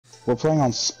We're playing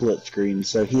on split screen,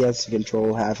 so he has to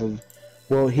control half of.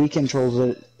 Well, he controls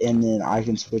it, and then I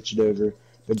can switch it over.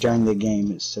 But during the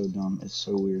game, it's so dumb. It's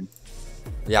so weird.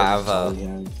 Yeah,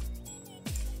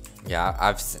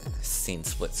 I've seen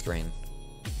split screen.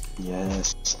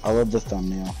 Yes, I love the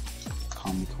thumbnail.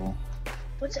 Comical.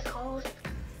 What's it called?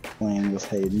 Playing with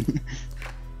Hayden.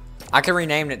 I could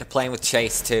rename it to Playing with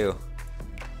Chase too.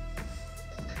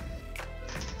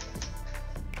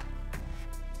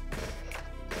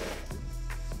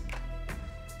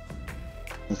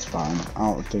 It's fine. I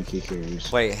don't think he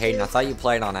cares. Wait, Hayden, I thought you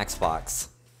played on Xbox.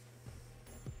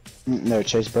 No,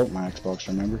 Chase broke my Xbox,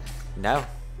 remember? No.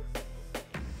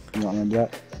 You don't remember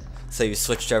that? So you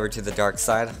switched over to the dark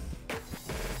side?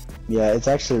 Yeah, it's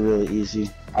actually really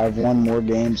easy. I've won more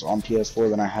games on PS4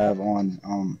 than I have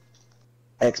on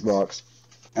Xbox.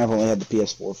 I've only had the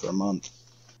PS4 for a month.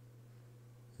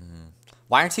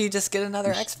 Why don't you just get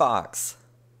another Xbox?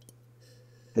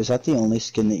 Is that the only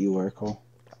skin that you wear, Cole?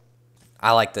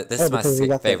 I like that. This is my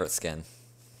favorite skin.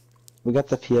 We got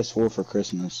the PS4 for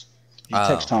Christmas. You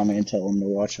text Tommy and tell him to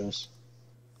watch us.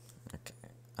 Okay.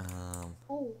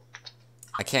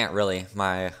 I can't really.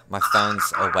 My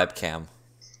phone's a webcam.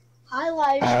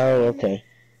 Highlight. Oh, okay.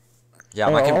 Yeah,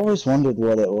 I always wondered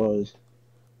what it was.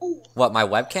 What, my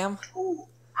webcam?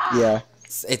 Yeah.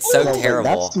 It's so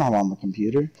terrible. That's not on the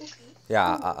computer.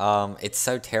 Yeah, it's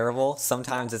so terrible.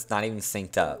 Sometimes it's not even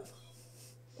synced up.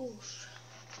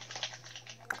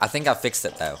 I think I fixed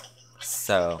it though,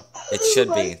 so it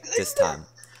should be this time.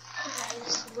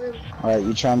 Alright,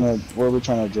 where are we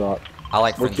trying to drop? I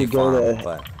like Friendly Farm,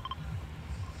 but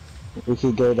we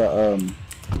could go to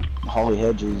Holly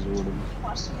Hedges or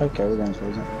whatever. Okay, we're going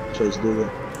to Chase do it.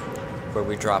 Where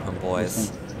we dropping,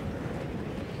 boys?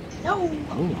 No.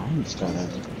 Oh, I ain't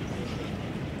skydiving.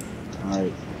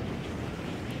 Alright.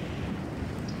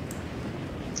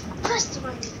 Press the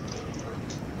button.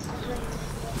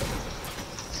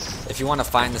 If you want to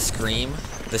find the stream,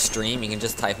 you can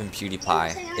just type in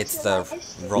PewDiePie. It's the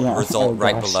result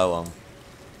right below him.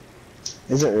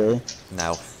 Is it really?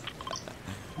 No.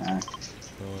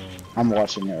 I'm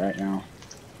watching it right now.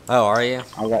 Oh, are you?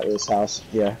 I got this house.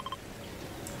 Yeah.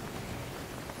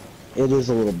 It is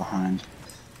a little behind.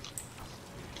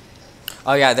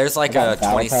 Oh yeah, there's like a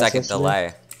 20-second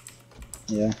delay.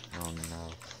 Yeah. Oh no.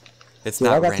 It's Dude,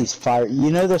 not I got these fire.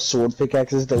 You know the sword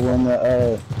pickaxes that were in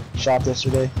the shop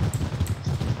yesterday?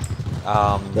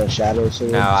 The shadow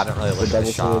swords? No, I don't really look at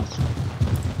the shop.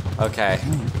 Swords. Okay.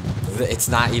 It's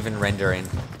not even rendering.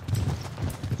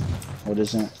 What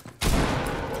is it?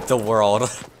 The world.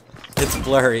 It's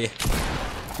blurry.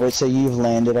 Wait, so you've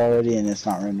landed already and it's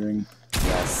not rendering?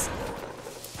 Yes.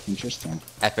 Interesting.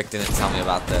 Epic didn't tell me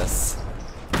about this.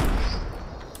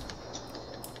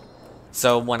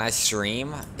 So when I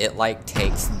stream, it like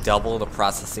takes double the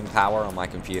processing power on my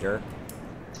computer.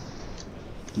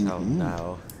 Oh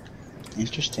no.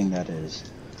 Interesting that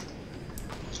is.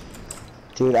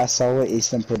 Dude, I saw what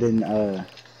Easton put in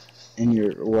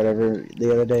your whatever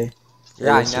the other day.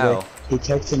 Yeah, I know. He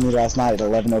texted me last night at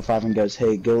 11:05 and goes,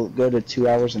 "Hey, go to 2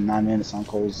 hours and 9 minutes on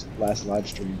Cole's last live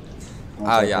stream."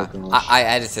 Oh yeah, I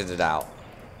edited it out.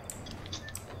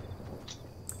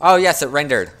 Oh yes, it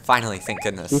rendered. Finally, thank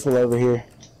goodness. People over here.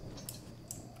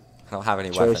 I don't have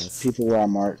any weapons. People where I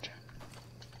marked.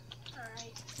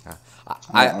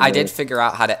 I did figure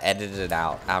out how to edit it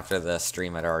out after the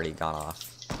stream had already gone off.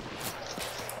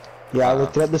 Yeah, I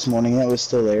looked it up this morning and it was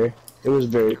still there. It was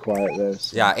very quiet though.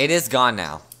 So. Yeah, it is gone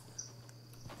now.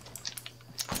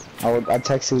 I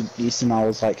texted Easton, I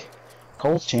was like,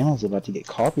 Cole's channel is about to get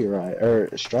copyright or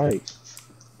strike.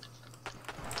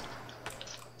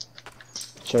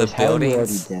 The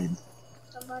buildings. Already dead.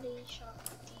 Somebody shot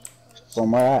me.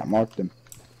 From where at? Marked him.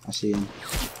 I see him.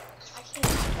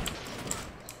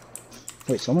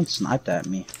 Wait, someone sniped at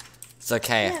me. It's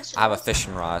okay. I have a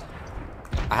fishing rod.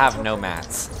 I have no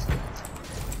mats.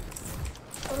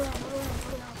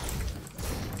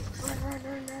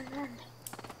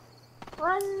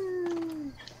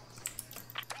 Run!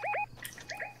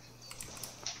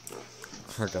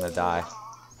 We're gonna die.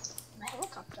 My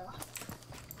helicopter.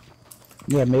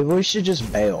 Yeah, maybe we should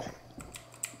just bail.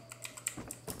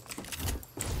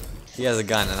 He has a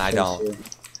gun and I don't.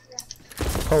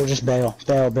 Oh, just bail.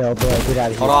 Bail, get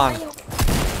out of here. Hold on.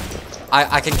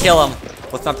 I can kill him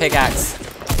with my pickaxe.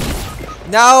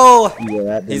 No!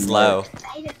 Yeah, he's low.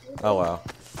 Oh well.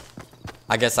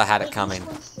 I guess I had it coming.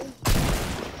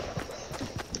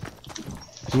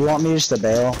 Do you want me just to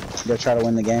bail? Go try to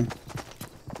win the game?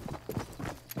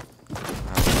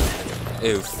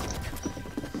 Oof.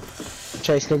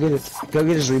 Chase, go get it. Go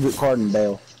get his reboot card and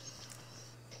bail.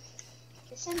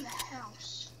 It's in the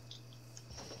house.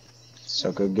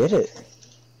 So go get it.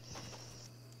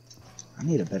 I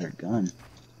need a better gun.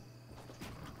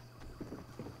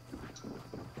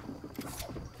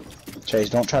 Chase,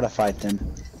 don't try to fight them.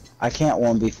 I can't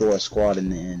 1v4 a squad in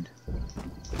the end.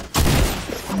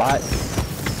 Bye.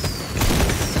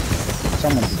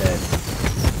 Someone's dead.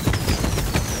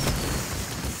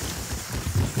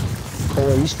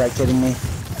 Cole, are you spectating me?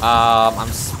 I'm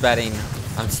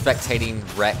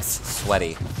spectating Rex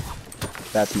Sweaty.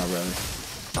 That's my brother.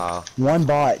 Oh. One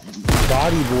body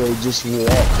boy just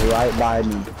walked right by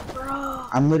me. Bro.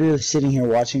 I'm literally sitting here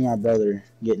watching my brother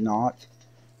get knocked,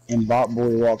 and bot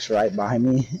boy walks right by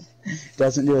me.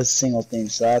 Doesn't do a single thing,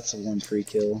 so that's one free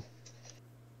kill.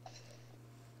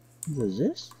 What is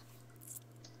this?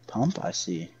 Pump, I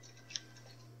see.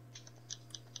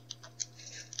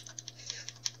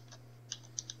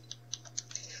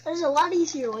 There's a lot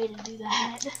easier way to do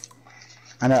that.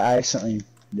 I know, I accidentally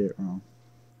did it wrong.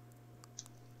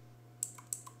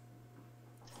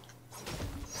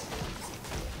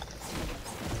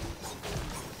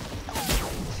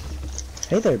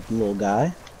 Hey there, little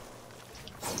guy.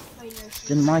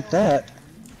 Didn't like that.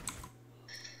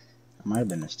 I might have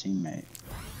been his teammate.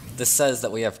 This says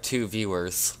that we have 2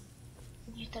 viewers.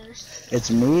 You thirst? It's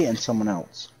me and someone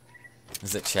else.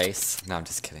 Is it Chase? No, I'm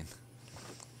just kidding.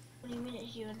 What do you mean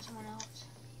it's you and someone else?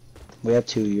 We have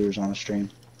 2 viewers on the stream.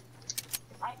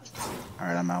 It might be Tommy.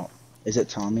 Alright, I'm out. Is it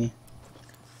Tommy?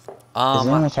 Is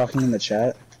anyone talking in the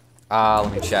chat?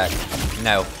 Let me check.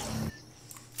 No.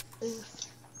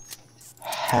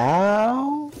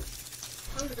 How?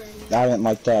 How's that? I didn't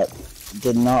like that.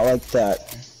 Did not like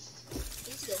that.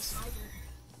 He's a sniper.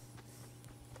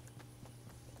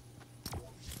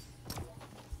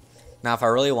 Now, if I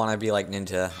really want to be like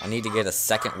Ninja, I need to get a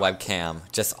second webcam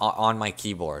just on my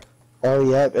keyboard. Oh,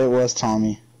 yep, it was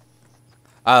Tommy.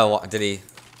 Oh, did he?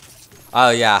 Oh,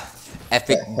 yeah.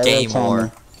 Epic Hello, Game Tommy.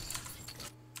 War.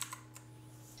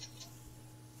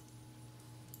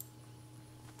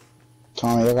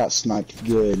 Tommy, I got sniped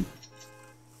good.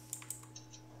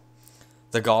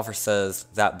 The golfer says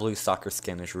that blue soccer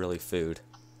skin is really food.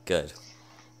 Good.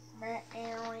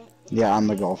 Yeah, I'm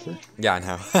the golfer. Yeah, I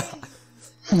know.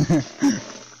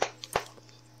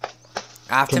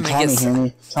 I have to Can make Tommy it. hear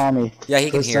me? Tommy. Yeah,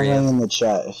 he can put hear something you. in the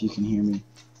chat if you can hear me.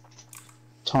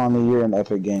 Tommy, you're an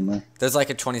epic gamer. There's like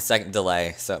a 20-second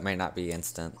delay, so it may not be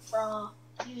instant. Bro,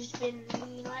 you've been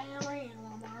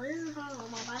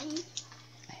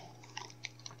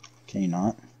Can you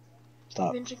not?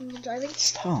 Stop. been drinking and driving?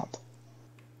 Stop.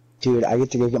 Dude, I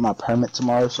get to go get my permit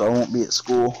tomorrow, so I won't be at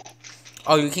school.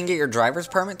 Oh, you can get your driver's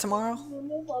permit tomorrow?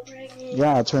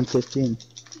 Yeah, I turned 15.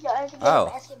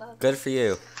 Oh, good for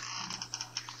you.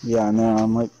 Yeah, I know.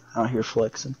 I'm like out here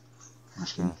flexing.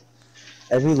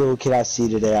 Every little kid I see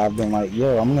today, I've been like,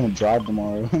 yo, I'm gonna drive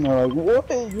tomorrow. And they're like,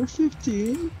 what? You're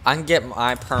 15? I can get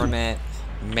my permit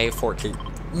May 14th.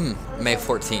 May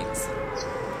 14th.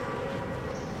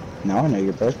 Now I know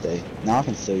your birthday. Now I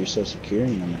can steal your social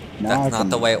security number. Now That's I not can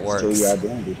the way it steal works. your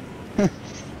identity. I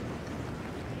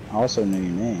also know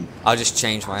your name. I'll just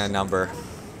change my number,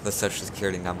 the social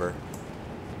security number.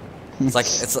 It's like,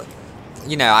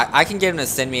 you know, I can get him to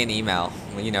send me an email,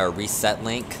 you know, a reset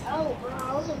link. Oh, bro,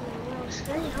 I was looking at the wrong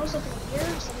screen. I was looking at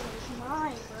yours and it was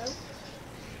mine, bro.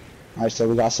 Alright, so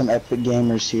we got some epic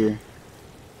gamers here.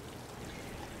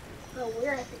 Oh,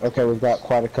 we're at the Okay, we've got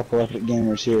quite a couple epic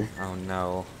gamers here. Oh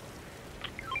no.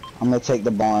 I'm gonna take the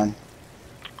barn.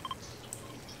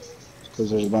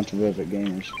 Because there's a bunch of epic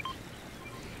gamers.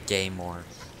 Game more.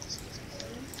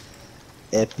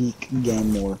 Epic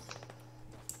Game War.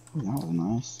 Ooh, that was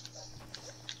nice.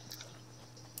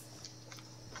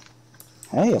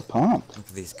 Hey, a pump. Look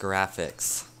at these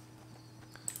graphics.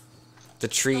 The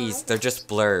trees, they're just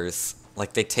blurs.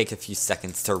 Like they take a few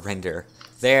seconds to render.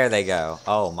 There they go.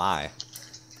 Oh my.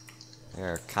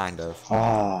 They're kind of.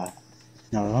 Ah,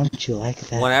 now don't you like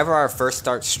that? Whenever I first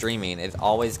start streaming, it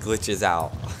always glitches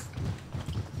out.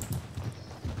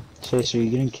 Chase, are you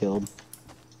getting killed?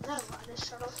 No, I just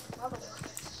shut off the other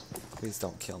ones. Please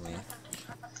don't kill me.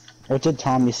 What did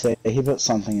Tommy say? He put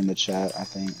something in the chat, I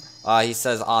think. He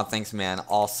says, "Aw, thanks, man.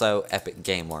 Also, Epic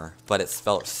Gamer, but it's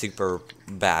spelled super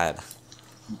bad."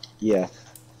 Yeah.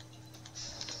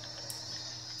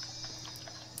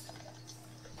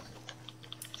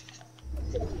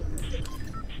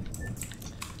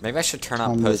 Maybe I should turn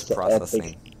on Tommy is the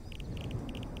post-processing.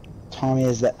 Tommy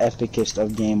is the epicest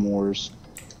of game wars.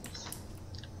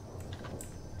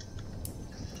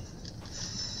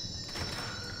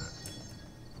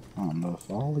 I don't know if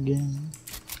all again.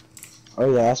 Oh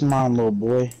yeah, that's mine, little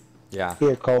boy. Yeah.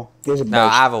 Here, Cole. Here's a No, I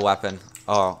burst. have a weapon.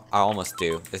 Oh, I almost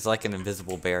do. It's like an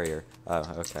invisible barrier. Oh,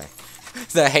 okay.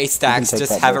 The haystacks take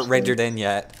just that haven't first rendered in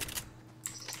yet.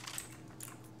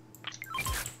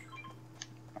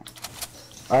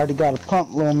 I already got a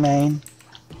pump, little man.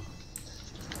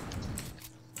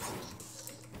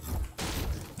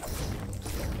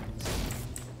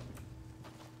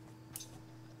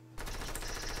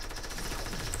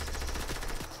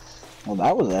 Well,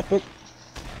 that was epic.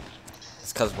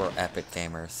 It's because we're epic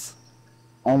gamers.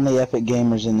 Only epic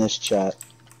gamers in this chat.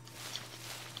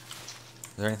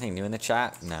 Is there anything new in the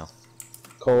chat? No.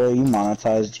 Cole, are you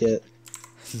monetized yet?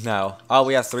 No. Oh,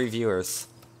 we have 3 viewers.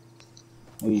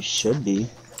 We should be.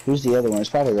 Who's the other one? It's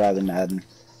probably Ryder Madden.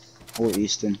 Or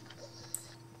Easton.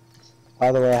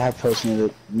 By the way, I have post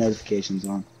notifications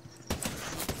on.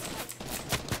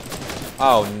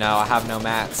 Oh no, I have no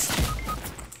mats.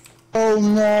 Oh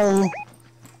no!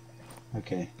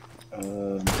 Okay.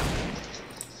 You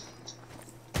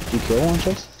kill one,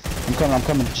 Chase? I'm coming, I'm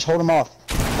coming. Just hold him off.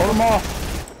 Hold him off!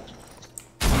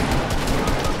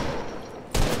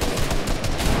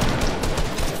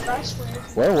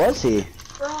 Where was he?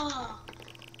 Bruh.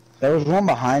 There was one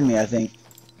behind me, I think.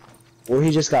 Or he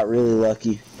just got really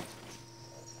lucky.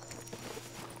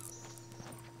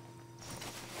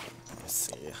 Let's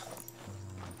see.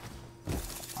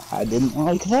 I didn't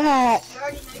like that! You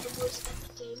already know your boy's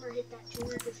epic gamer hit that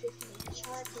 250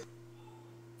 headshot.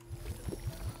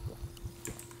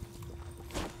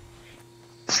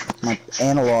 My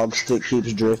analog stick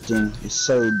keeps drifting. It's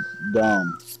so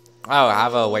dumb. Oh, I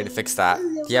have a way to fix that.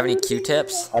 Do you have any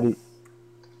Q-tips?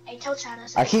 Hey, tell Chad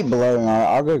I keep blowing on it.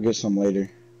 I'll go get some later.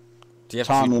 Do you have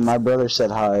Tommy, Q- my brother said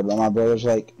hi, but my brother's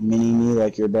like mini me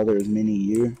like your brother is mini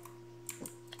you.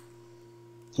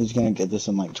 He's gonna get this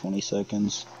in like 20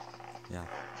 seconds. Yeah.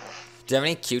 Do you have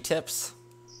any Q-tips?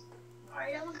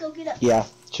 Alright, I'm gonna go get up. Yeah,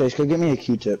 Chase, go get me a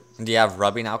Q-tip. Do you have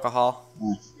rubbing alcohol?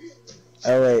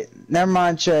 Oh wait, never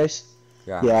mind, Chase.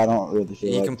 Yeah, I don't really feel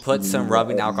You like can put some that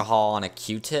rubbing right now. alcohol on a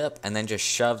Q-tip and then just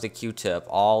shove the Q-tip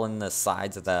all in the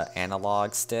sides of the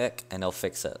analog stick and it'll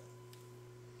fix it.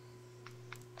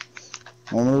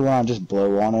 Normally when I just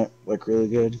blow on it, like really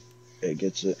good, it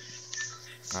gets it.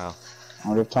 Oh. I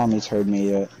wonder if Tommy's heard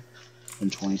me yet. In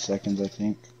 20 seconds, I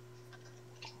think.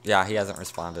 Yeah, he hasn't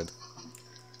responded.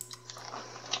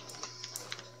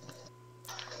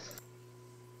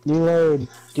 Reload.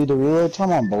 Dude, the reload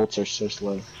time on bolts are so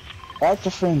slow. Back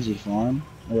to Frenzy Farm,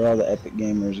 where all the epic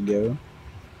gamers go.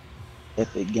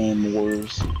 Epic Game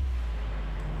Wars.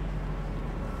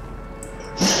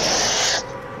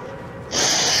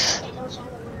 Hey, tell Chad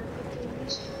that we're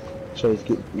victories. Chase,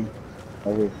 get me.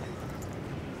 Over here.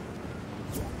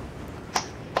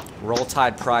 Roll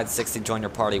Tide Pride 60 join your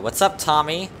party. What's up,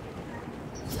 Tommy?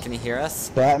 Can you hear us?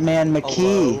 Batman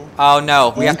McKee. Hello? Oh no,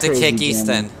 we And have to Crazy kick Jimmy.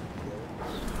 Easton.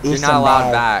 You're Easton, not allowed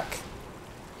bye. back.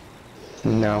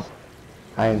 No,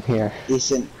 I am here.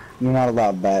 Easton, you're not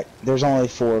allowed back. There's only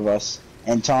 4 of us.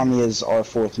 And Tommy is our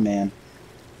 4th man.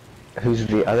 Who's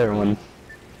the other one?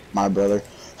 My brother.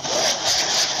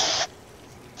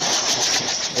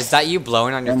 Is that you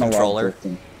blowing on your Analog controller?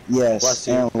 drifting. Yes, Bless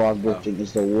you. analog drifting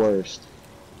is the worst.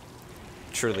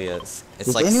 Truly is. It's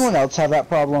Does like anyone else have that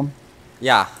problem?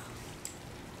 Yeah.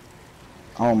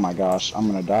 Oh my gosh, I'm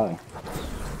gonna die.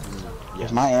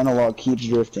 Because my analog keeps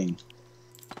drifting.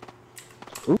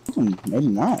 Ooh, maybe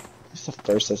not. It's the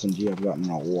first SMG I've gotten in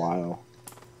a while.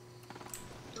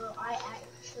 Bro, I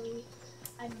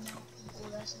know people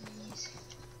with SMGs.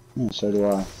 Yeah, so do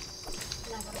I. And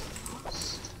I got a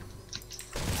mouse.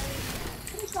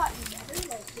 It's gotten better,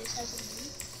 like this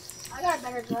SMG. I got a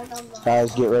better gun on the...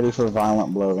 Guys, get ready for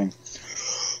violent blowing.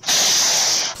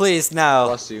 Please, no.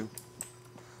 Bless you.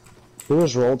 Who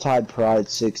was Roll Tide Pride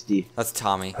 60? That's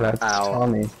Tommy. That's Ow.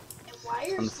 Tommy. And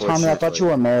why are Tommy, I thought you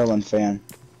were a Maryland fan.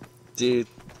 Dude,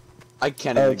 I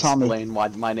can't Oh, even Tommy. explain why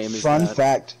my name is Fun that.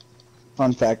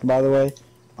 fact, by the way.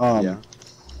 Yeah.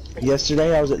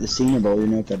 Yesterday I was at the Senior Bowl. You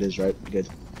know what that is, right? Good.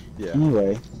 Yeah.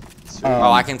 Anyway.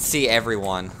 Oh, I can see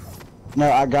everyone.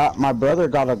 No, my brother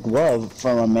got a glove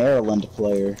from a Maryland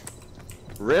player.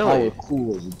 Really? Oh,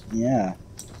 cool. Yeah.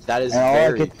 That is And all I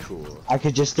very could- cool. I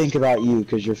could just think about you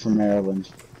because you're from Maryland.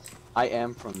 I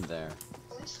am from there.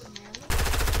 boys from Maryland?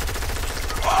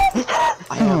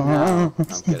 I am now. I'm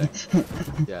kidding.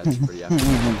 Yeah, it's pretty epic.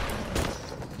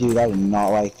 Dude, I did not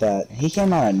like that. He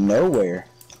came out of nowhere.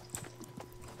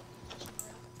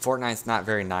 Fortnite's not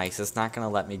very nice. It's not gonna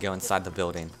let me go inside the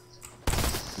building.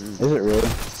 Is it really?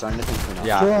 Starting to think for now.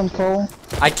 Yeah. Kill him, Cole.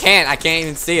 I can't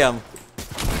even see him.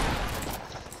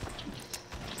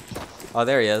 Oh,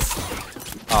 there he is.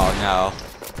 Oh no.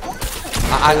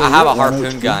 I have a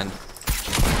harpoon gun.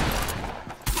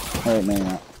 Wait,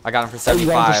 man. I got him for Oh, you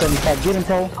got him for 75. 75. Get him,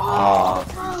 Cole. Oh,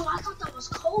 bro, I thought that was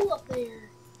Cole up there.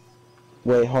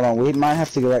 Wait, hold on. We might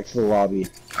have to go back to the lobby.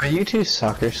 Are you two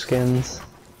soccer skins?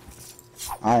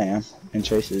 I am. And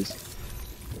Chase is.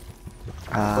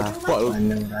 Whoa. I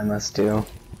know what I must do.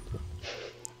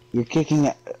 You're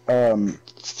kicking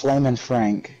Flamin'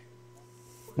 Frank.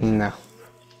 No.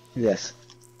 Yes.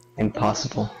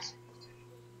 Impossible.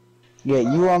 Yeah,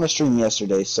 you were on the stream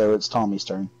yesterday, so it's Tommy's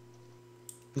turn.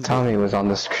 Tommy was on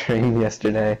the screen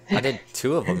yesterday. I did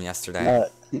 2 of them yesterday.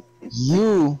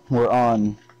 You were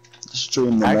on the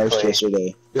stream the most Actually,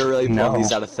 yesterday. You're really pulling No.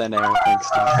 these out of thin air, thanks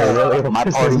to I really My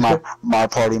party, my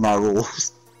party, my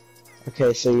rules.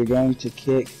 Okay, so you're going to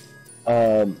kick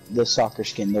the soccer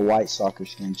skin, the white soccer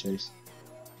skin, Chase.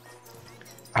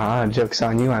 Joke's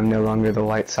on you, I'm no longer the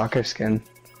white soccer skin.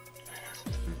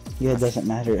 Yeah, it doesn't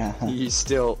matter. He's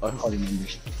still. Oh, Party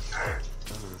members.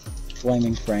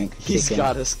 Flaming Frank. he's kicking.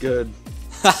 got us good.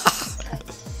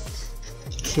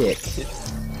 Kick.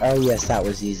 Oh yes, that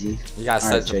was easy. You gotta set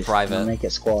Alright, it to Chase, private. make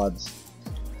it squads.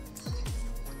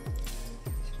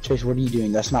 Chase, what are you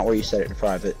doing? That's not where you set it to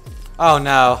private. Oh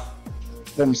no.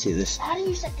 Let me see this. How do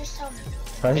you set this up?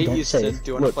 Private, Hey, don't you save. said,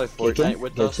 do you want to Look, play kicking, Fortnite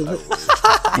with go us? to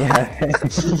the- Yeah.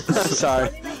 Sorry.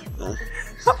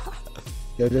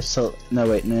 Go to so. No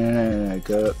wait, no.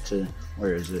 Go up to.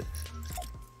 Where is it?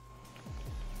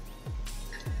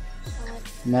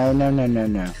 No.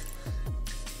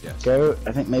 Yes. Go.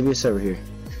 I think maybe it's over here.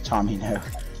 Tommy, no.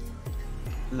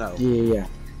 No. Yeah.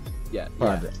 Yeah.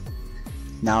 Private.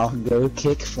 Now go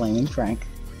kick Flaming Frank.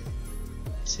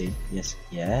 See? Yes.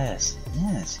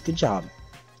 Good job.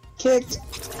 Kicked.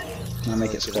 Now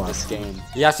make it Look at squad. this game.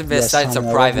 You have to be Yes, set it to Tommy,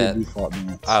 I love your private. default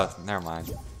minutes. Oh, never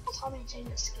mind. Tommy take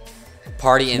the skin.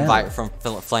 Party No. invite from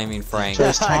Flaming Frank.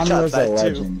 Chase, I Tommy got was a that too.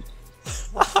 legend.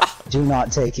 Do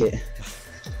not take it.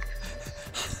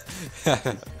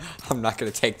 I'm not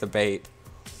gonna take the bait.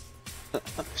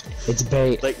 It's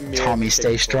bait. Like mere Tommy,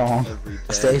 stay kickball strong. every day.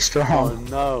 Stay Oh strong.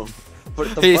 no.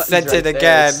 But the He button's sent right it there.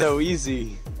 again. It's so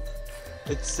easy.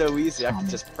 It's so easy. I can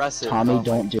just press it. Tommy, Oh my-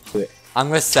 don't do it. I'm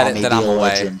gonna set Tommy, it that be I'm a away.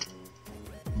 legend.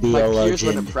 Be My a peers wouldn't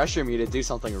legend. pressure me to do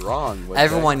something wrong. Would they?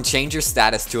 Everyone, change your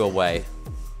status to away.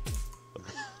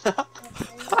 You're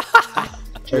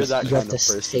Chase, that you kind have of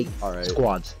to person. take Alright.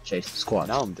 squads. Chase, squads.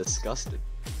 Now I'm disgusted.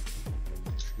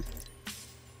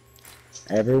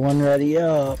 Everyone ready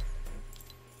up.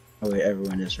 Oh wait,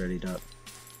 everyone is readied up.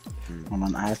 Hold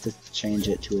on, I have to change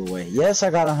it to away. Yes, I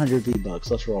got 100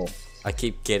 V-Bucks. Let's roll. I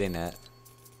keep getting it.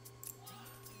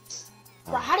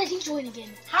 Bro, how did he join again?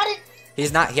 How did...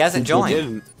 He's not. He hasn't He joined.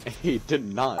 didn't. He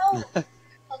did not. Tell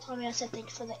Tommy I said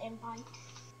thanks for the invite.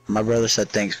 My brother said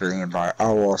thanks for the invite. I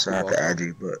will also have to welcome. add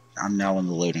you, but I'm now on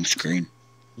the loading screen.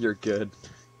 You're good.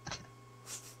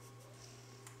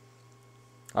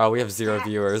 Oh, we have 0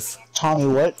 viewers. Tommy,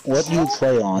 what do you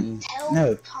play on? Tell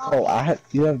No, Tommy.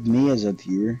 you have me as a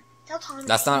viewer. Tell Tommy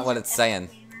That's not what he's it's a saying.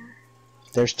 gamer.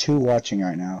 There's 2 watching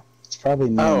right now. It's probably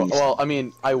me. Oh, and Easton. well, I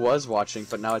mean, I was watching,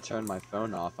 but now I turned my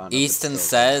phone off. I don't know if it's Easton still-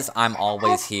 says I'm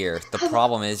always here. The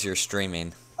problem is you're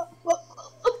streaming.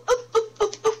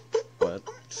 What?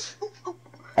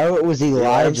 Oh, it was light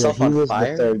Elijah. himself He on was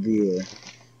fire? the 3rd viewer.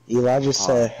 Elijah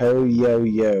said, "Ho yo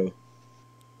yo."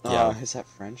 Yeah. Is that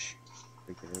French?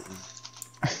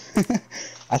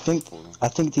 I think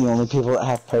the only people that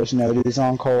have post notices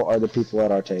on call are the people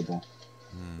at our table.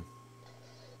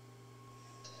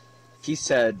 He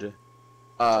said, Is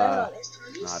Tommy's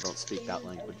no, I don't speak that skin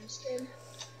language. skin?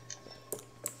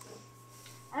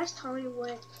 Ask Tommy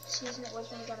what season it was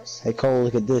when he got a skin. Hey Cole,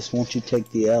 look at this. Won't you take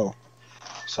the L?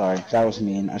 Sorry, that was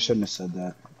mean. I shouldn't have said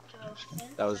that.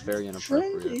 that was very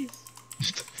inappropriate.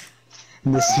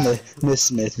 Miss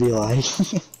Smith be like.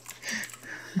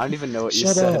 I don't even know what you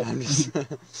Shut said. up. I'm just...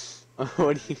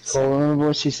 what do you say? Cole, remember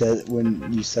what she said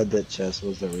when you said that chess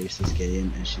was the racist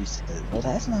game, and she said, "Well,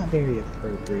 that's not very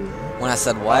appropriate." When I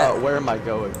said what? Where am I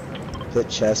going? That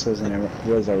chess was a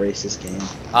racist game.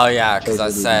 Oh yeah, because I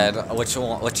Totally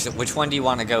said which one do you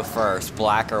want to go first,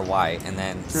 black or white? And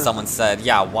then someone said,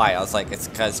 yeah, white. I was like, it's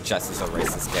because chess is a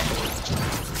racist game.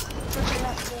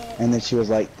 And then she was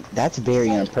like, "That's very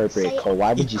inappropriate, Cole.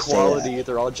 Why did you say Equality, that?"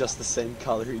 they're all just the same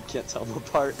color, you can't tell them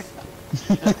apart.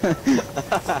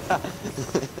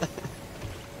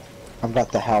 I've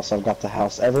got the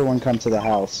house. Everyone come to the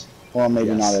house. Well, maybe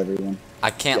Yes. not everyone.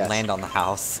 I can't Yes. land on the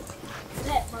house.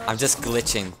 I'm just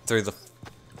glitching through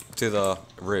the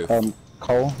roof.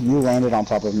 Cole, you landed on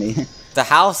top of me. The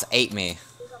house ate me.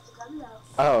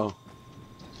 Oh.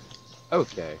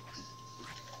 Okay.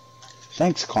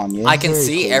 Thanks, Kanye. I can Very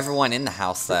see cool. everyone in the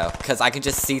house though, because I can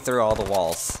just see through all the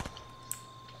walls.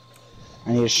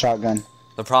 I need a shotgun.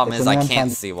 The problem If is I anyone can't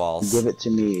finds- see walls. Give it to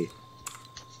me.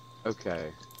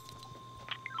 Okay.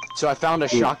 So I found a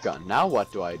shotgun. Now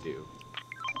what do I do?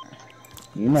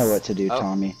 You know what to do, Oh.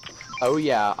 Tommy. Oh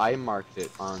yeah, I marked it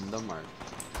on the mark.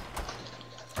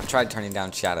 I tried turning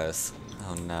down shadows.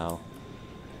 Oh no.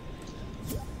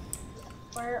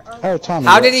 Where are Oh, Tommy.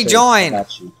 How what did he says join?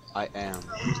 about you? I am.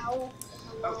 How?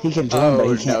 He can join, but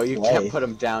Oh he can't no, you play. can't put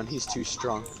him down. He's too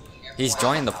strong. He's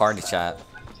joining the party chat.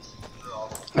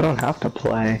 I don't have to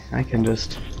play. I can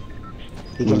just.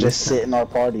 He can just sit in our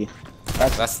party.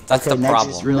 That's okay, the next,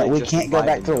 problem. really we just can't go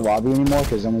back to the inviting lobby anymore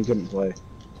because then we couldn't play.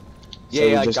 Yeah,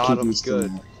 we I just got keep him Easton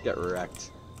good. there. Get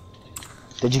wrecked.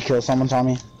 Did you kill someone,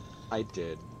 Tommy? I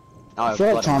did. I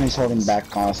feel like Tommy's holding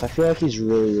back on us. I feel like he's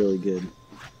really, really good.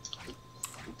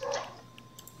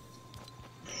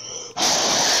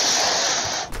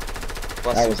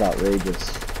 That was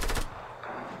outrageous.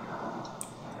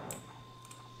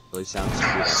 Really sounds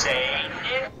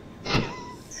good.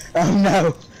 Oh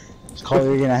no! Cole,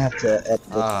 you're gonna have to edit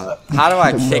How do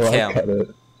I kick No, I him? cut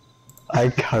it. I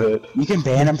cut it. You can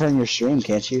ban him from your stream,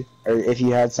 can't you? Or if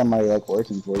you had somebody like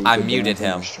working for you. I could ban muted from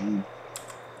your him. stream.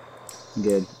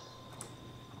 Good.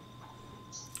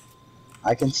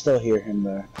 I can still hear him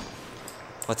though.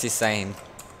 What's he saying?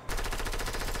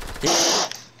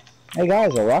 Hey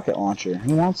guys, a rocket launcher.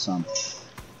 Who wants some?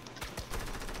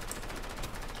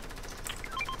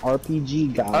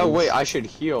 RPG guys. Oh wait, I should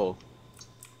heal.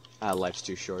 Life's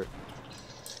too short.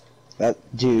 That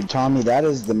dude, Tommy, that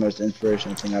is the most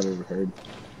inspirational thing I've ever heard.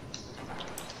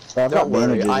 So I've got Don't worry,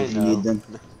 bandages I if you know. need them.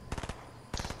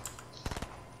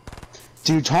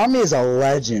 Dude, Tommy is a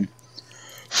legend.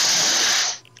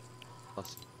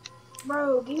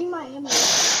 Bro, give me my ammo.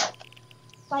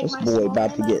 Like This my boy small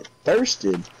about to ammo. get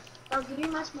thirsted. Bro, give me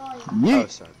my small ammo. Oh, Yeet.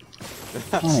 sorry.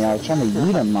 Tommy, I was trying to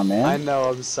eat him, my man. I know,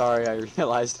 I'm sorry, I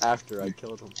realized after I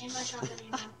killed him. And my shotgun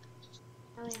ammo.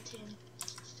 I only have 10.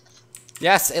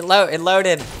 Yes, it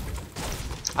loaded.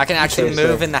 I can actually Okay,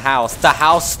 move so- in the house. The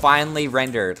house finally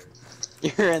rendered.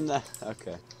 You're in the...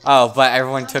 Okay. Oh, but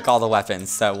everyone took all the weapons,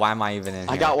 so why am I even in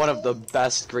here? I got one of the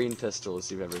best green pistols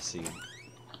you've ever seen.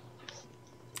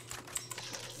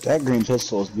 That green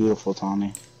pistol is beautiful,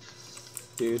 Tommy.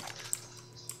 Dude,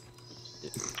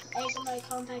 Hey, somebody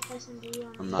contact SMG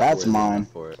on I'm not That's worthy mine. enough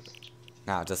for it.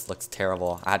 No, it just looks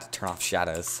terrible. I had to turn off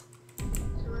shadows.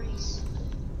 the race.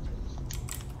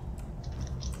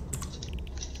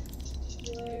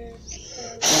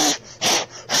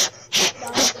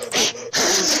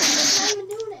 I'm not even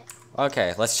doing it.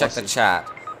 Okay, let's check the chat.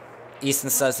 Easton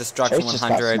says Destruction Chase just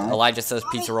got 100. sniped. Elijah says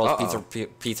pizza rolls, Uh-oh.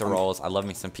 pizza rolls. I love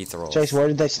me some pizza rolls. Chase, where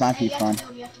did they snipe Hey, you from?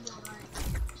 you have to go, right.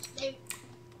 They,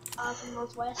 from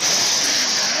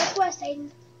Northwest. Northwest,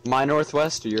 Hayden. My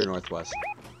northwest or your northwest?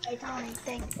 Hey, Tommy,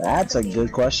 think. That's a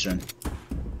good question.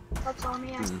 That's on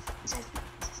me. I Hmm. said,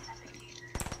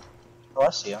 Oh, I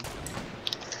see him.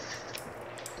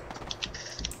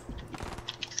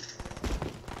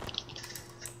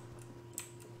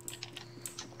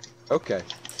 Okay.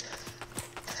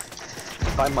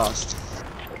 If I must.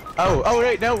 Oh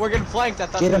wait, no, we're getting flanked. I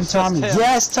thought Get it him, was just Tommy. him.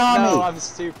 Yes, Tommy. No, I'm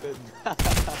stupid. I'm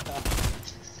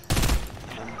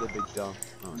the big dumb.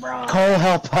 Oh. bro. Cole,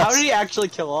 help us. How did he actually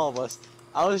kill all of us?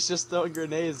 I was just throwing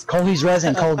grenades. Cole, he's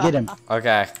rezzing. Cole, get him.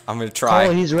 Okay, I'm gonna try.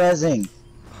 Cole, he's rezzing.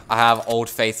 I have Old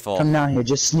Faithful. Come down here.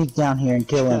 Just sneak down here and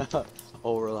kill him.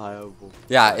 Oh, reliable.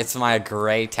 Yeah, it's my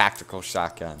gray tactical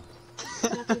shotgun.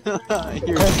 You're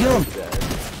Cole, kill him. dead.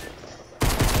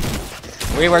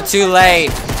 We were too late.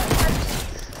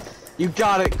 You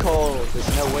got it, Cole.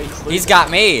 There's no way he's losing. He's got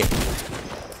me.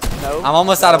 No. I'm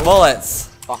almost out of bullets.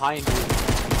 Behind you.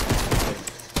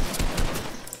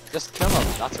 Just kill him.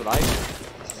 That's what I do.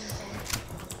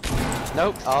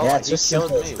 Nope. Oh, Yeah, it's he just killed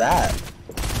simple me. as that.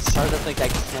 Starting to think I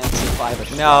can't survive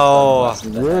a No. shotgun blast to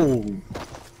the head. Whoa.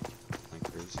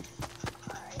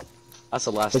 That's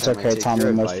the last It's time I okay, take Tommy,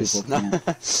 your most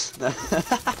advice.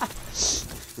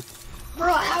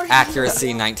 Bro, how did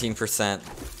Accuracy 19%.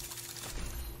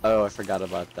 Oh, I forgot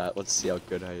about that. Let's see how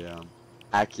good I am.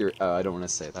 Accurate. Oh, I don't want to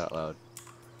say that out loud.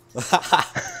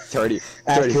 30.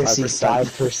 Accuracy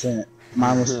 35%. 5%.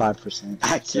 Mine was 5%.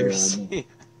 Accuracy.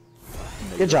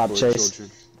 Good job, Poor Chase.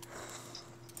 children.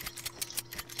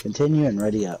 Continue and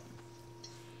ready up.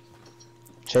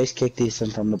 Chase kicked Easton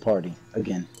from the party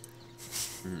again.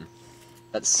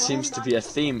 That seems to be a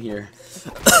theme here.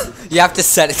 You have to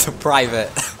set it to private.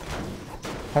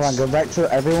 Hold on,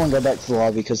 everyone go back to the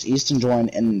lobby because Easton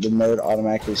joined and the mode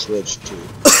automatically switched to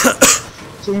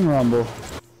Team Rumble.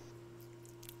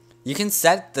 You can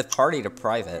set the party to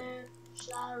private.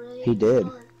 He did.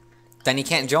 Then he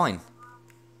can't join.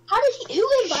 How did he? Who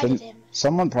invited Shouldn't- him?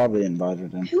 Someone probably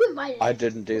invited him. Who invited him? I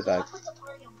didn't do that. What's the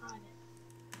party on private?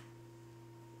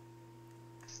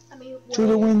 me To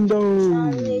the when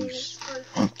windows.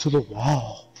 To the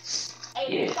wall.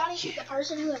 Hey, the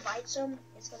person who invites him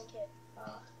is gonna get.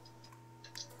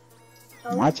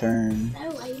 My turn.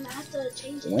 No, Hayden, I have to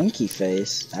change it. Winky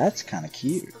face. That's kind of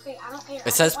cute. Okay, I don't care.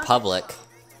 It says public.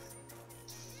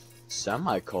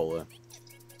 Semicolon.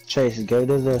 Chase, go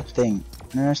to the thing.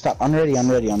 No, stop. I'm ready. Go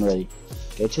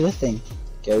to the thing.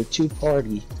 Go to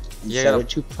party. And set it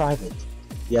to private.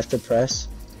 You have to press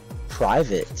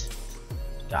private.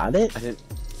 Got it? I didn't.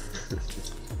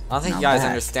 I don't think you guys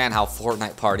understand how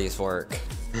Fortnite parties work.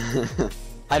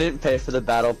 I didn't pay for the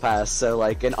battle pass, so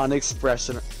like an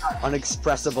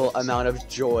unexpressible amount of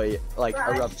joy like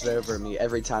erupts over me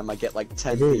every time I get like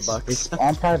 10 V-Bucks. It's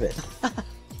on private.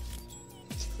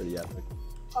 It's pretty epic.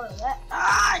 Oh, that.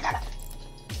 Ah, I got it.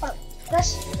 Oh,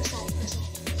 press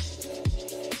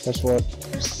Press what? that.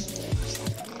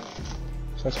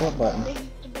 Press what button?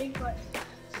 The big button.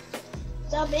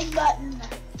 The big button.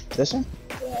 This one?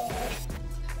 Yeah.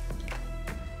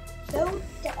 Go to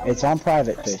L1. It's on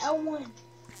private, Press face. L1.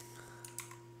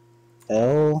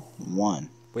 L1.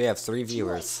 We have 3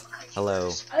 viewers. Hello.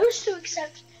 Supposed to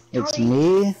accept. It's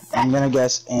me, I'm gonna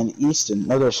guess, and Easton.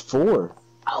 No, there's 4.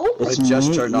 Oh, It's I just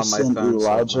me, turned on my Easton, phone, so it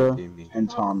Elijah, might be me. and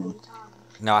Tommy.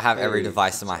 No, I have every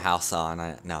device in my house on.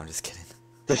 No, I'm just kidding.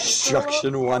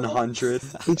 Destruction 100.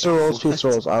 Pizza rolls, pizza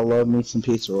rolls. I love me some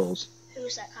pizza rolls.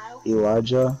 who's that, Kyle?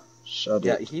 Elijah, shut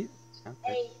Yeah, it. he. Okay.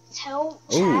 Hey, tell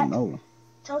Oh, chat. no.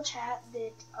 Tell chat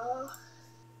that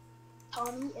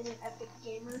Tommy is an epic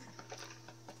gamer.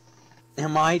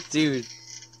 Am I, dude? I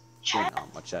Chat. don't know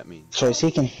how much that means. Chase,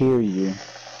 he can hear you.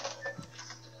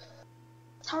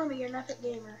 Tommy, you're an epic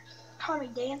gamer. Tommy,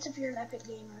 dance if you're an epic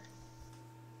gamer.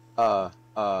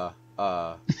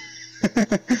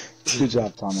 Good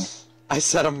job, Tommy. I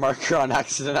set a marker on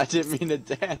accident. I didn't mean to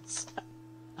dance.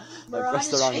 I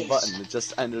pressed the wrong button. It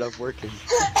just ended up working.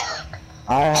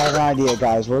 I have an idea,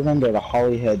 guys. We're gonna go to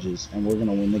Holly Hedges, and we're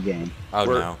gonna win the game. Oh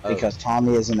no. Because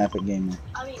Tommy is an epic gamer.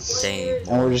 I mean, Dang.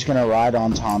 And we're just gonna ride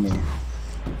on Tommy.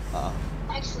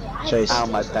 actually, I Chase. Ow,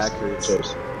 my back hurts.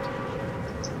 Chase.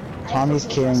 Tommy's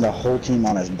carrying the whole team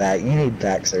on his back. You need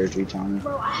back surgery, Tommy.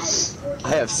 Bro, I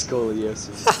have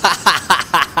scoliosis.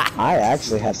 I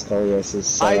actually have scoliosis.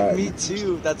 So Me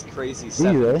too. That's crazy. you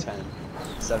 7 really? to 10.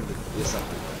 7 to 7.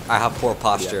 I have poor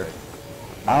posture.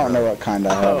 I don't know what kind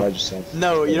I have. I just have.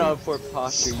 No, you don't have poor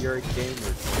posture. You're a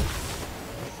gamer.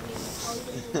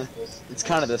 It's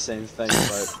kind of the same thing,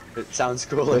 but it sounds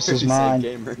cooler This if is you say mine.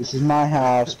 gamer. This is my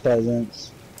house,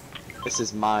 peasants. This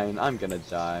is mine. I'm gonna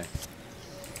die.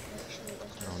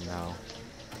 Oh no.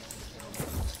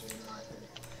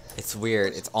 It's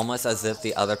weird. It's almost as if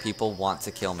the other people want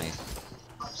to kill me.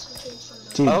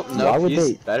 Dude, Oh why no, would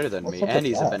he's they? better than What's me, up and with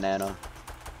he's a that? banana.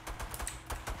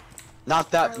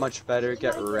 Not that much better.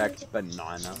 Get wrecked,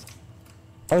 banana.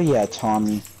 Oh yeah,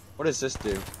 Tommy. What does this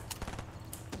do?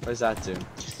 What does that do?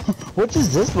 What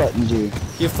does this button do?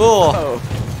 You fool! Oh,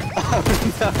 oh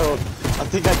no! I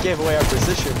think I gave away our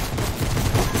position.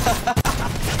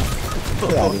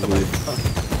 Get out of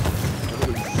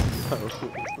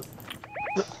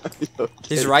here.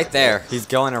 He's right there. He's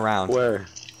going around. Where?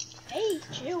 Hey,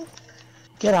 chill.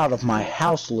 Get out of my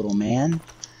house, little man.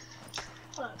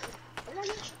 Hold on. Where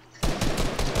did I get you?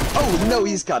 Oh no,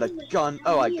 he's got a gun.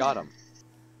 Oh, I got him.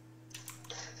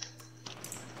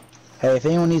 Hey, if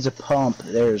anyone needs a pump,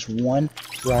 there's one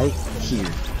right here.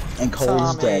 And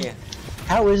Cole's Tommy. dead.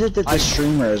 How is it that the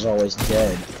streamer is always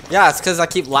dead? Yeah, it's because I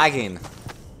keep lagging.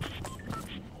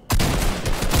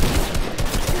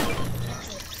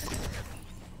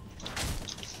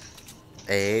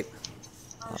 Eight.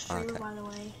 Streamer, okay. by the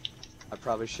way. I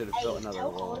probably should have Hey, built another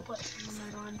tell Cole to wall. put streamer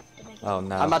mode on to make it. Oh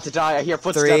no. I'm about to die. I hear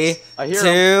footsteps. 3, I hear 'em.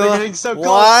 They're getting 2, so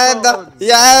close. 1. Oh,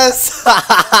 Yes! no.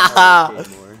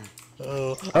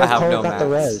 Oh, I have Cole no got the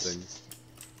mats. res.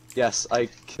 Yes, I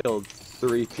killed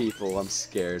 3 people. I'm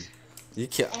scared. You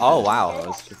kill. Oh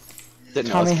wow. Didn't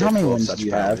know I Tommy, was how many capable of wins such do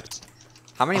you have? powers.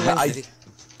 How many wins I did he?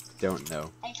 don't know.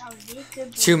 Hey, Tommy, be a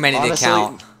good boy. Too many to Honestly,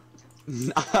 count.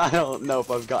 I don't know if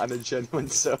I've gotten a genuine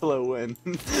solo win.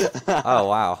 Oh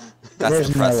wow. That's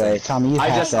There's no way, depressing. Tommy. You I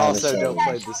have just to have also a don't solo.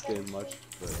 play this game much,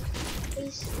 but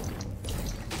Please.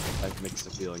 I have mixed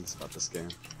feelings about this game.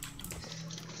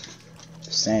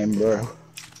 Same, bro.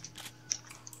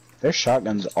 There's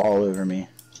shotguns all over me.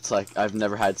 It's like I've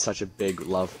never had such a big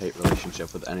love-hate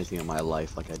relationship with anything in my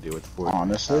life like I do with Fortnite.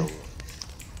 Honestly.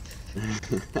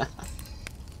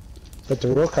 But the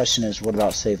real question is, what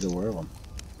about Save the World?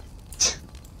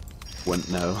 Wouldn't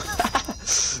know.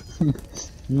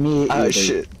 Me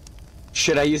either.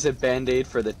 Should I use a band-aid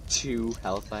for the 2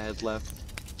 health I had left?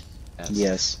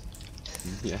 Yes.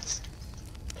 Yes.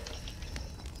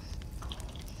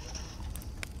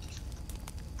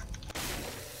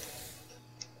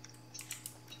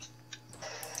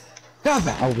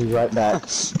 I'll be right back.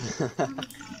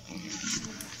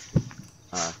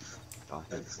 Oh,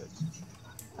 that's good.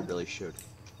 I really should.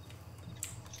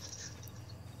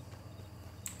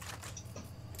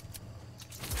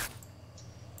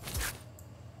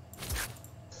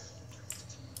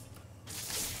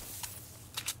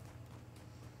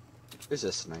 There's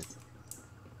a sniper.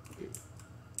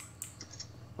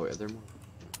 Oh, are there more?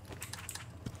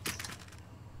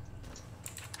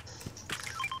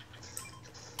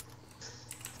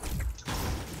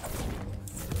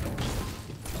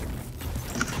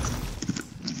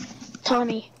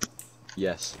 Tommy,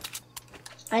 Yes.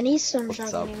 I need some What's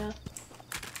shotgun up? ammo.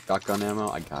 Shotgun ammo?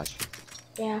 I got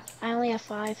you. Yeah, I only have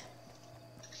 5.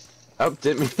 Oh,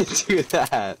 didn't mean to do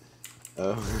that.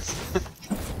 Oh.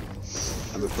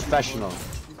 I'm a professional.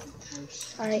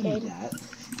 Alright, Hayden.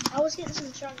 I was getting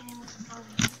some shotgun ammo from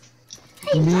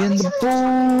Tommy. Me and the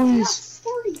boys.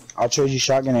 40. I'll trade you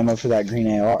shotgun ammo for that green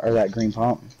AR or that green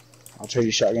pump. I'll trade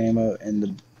you shotgun ammo and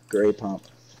the gray pump.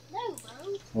 No,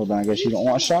 bro. Well then I guess you don't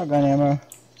want shotgun ammo.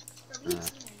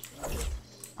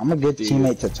 I'm a good Dude.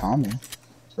 teammate to Tommy.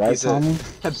 Right, He's Tommy?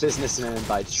 a businessman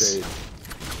by trade.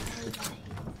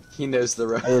 He knows the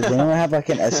road. Hey, does anyone have like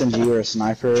an SMG or a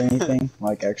sniper or anything?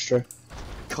 Like extra?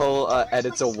 Cole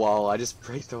edits a wall. I just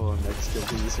break the wall next to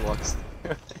him. He just walks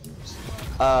through.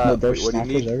 No, there's what do you snipers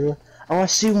need? everywhere. Oh, I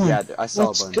see one. Yeah, I saw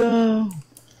Let's a bunch. go.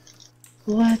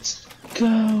 Let's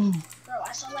go. Bro,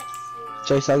 I saw like 4.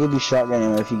 Chase, I'll give you shotgun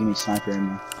ammo if you give me sniper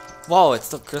ammo. Whoa, it's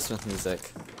still Christmas music.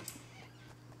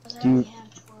 I Do you- only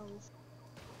have 12.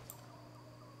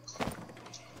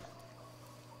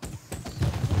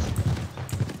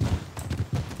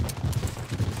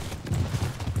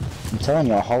 I'm telling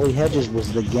y'all, Holly Hedges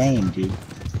was the game, dude.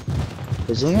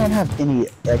 Does anyone have any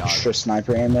extra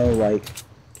sniper ammo? Like,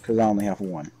 because I only have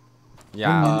one.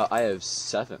 Yeah, I have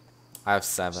 7. I have It's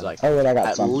 7. like Oh wait, I got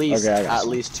at some. least Okay, I got at some.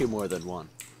 least 2 more than 1.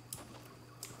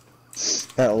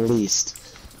 At least.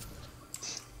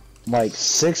 Like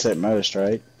 6 at most,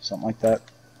 right? Something like that.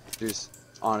 There's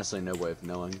honestly no way of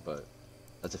knowing, but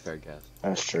that's a fair guess.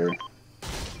 That's true.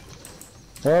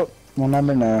 Well, we'll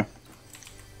never know.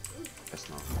 Guess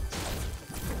not.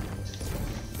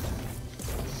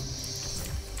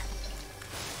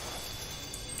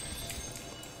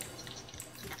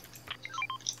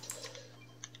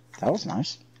 That was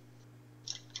nice.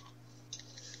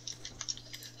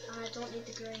 I don't need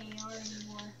the gray AR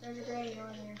anymore. There's a gray AR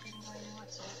there if anybody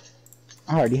wants it.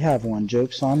 I already have one.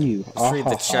 Joke's on you. Let's read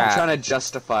the I'm chat. trying to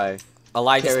justify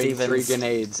Elijah carrying 3 Stevens.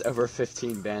 grenades over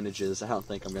 15 bandages. I don't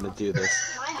think I'm gonna do this.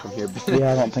 Come here,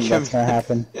 Yeah, I don't think that's gonna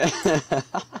happen.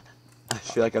 I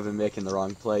feel like I've been making the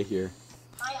wrong play here.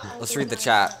 Let's read the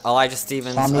chat. Elijah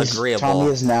Stevens, Tommy agreeable.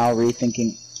 is now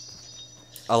rethinking.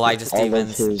 Elijah all of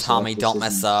Stevens, his, Tommy, don't mess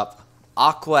decisions. up.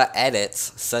 Aqua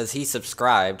Edits says he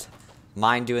subscribed.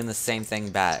 Mind doing the same thing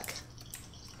back.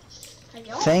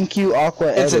 Thank you, Aqua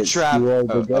It's Edits. a trap. You are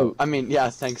the goat. I mean, yeah,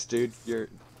 thanks, dude. You're.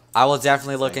 I will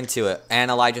definitely look into it.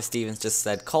 And Elijah Stevens just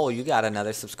said, Cole, you got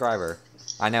another subscriber.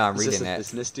 I know, I'm Is this reading a it.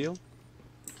 business deal?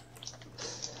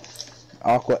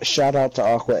 Shout out to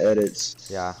Aqua Edits.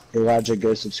 Yeah. Elijah,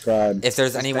 go subscribe. If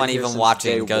there's He's anyone been here even since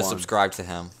watching, day go 1. subscribe to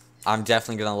him. I'm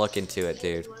definitely gonna look into it,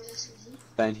 dude.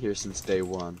 Been here since day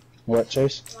 1. What,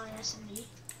 Chase?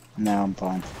 No, I'm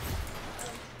fine.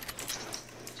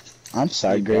 I'm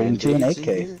side grading to an Band-Aids in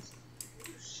AK. here?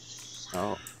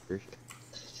 Oh, you're-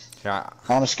 Yeah.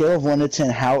 On a scale of 1 to 10,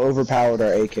 how overpowered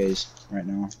are AKs right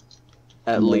now?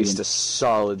 at I'm least waiting. a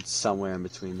solid somewhere in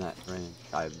between that range.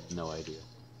 I have no idea.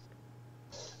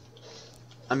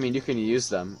 I mean, you can use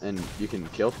them and you can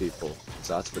kill people,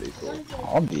 so that's pretty cool.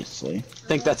 Obviously. I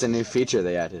think that's a new feature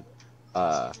they added.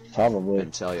 Probably.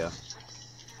 Couldn't tell ya.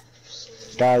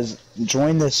 Guys,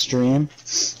 join this stream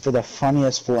for the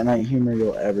funniest Fortnite humor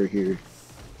you'll ever hear.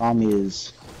 Tommy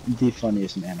is the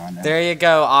funniest man I know. There you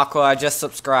go, Aqua. I just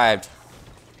subscribed.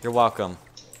 You're welcome.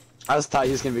 I just thought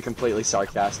he was gonna be completely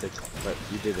sarcastic, but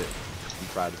you did it. I'm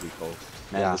proud of you, Cole.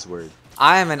 Man Yeah. of his word.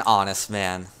 I am an honest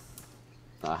man.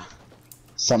 Ah.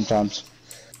 Sometimes.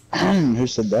 Who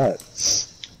said that?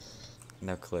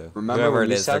 No clue. Remember Whoever when it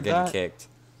you is, they're said getting that? kicked.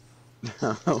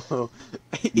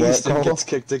 Easton Cole? gets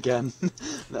kicked again.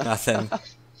 Nothing.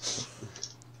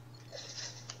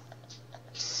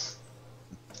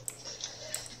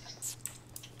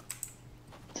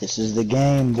 This is the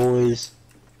game, boys.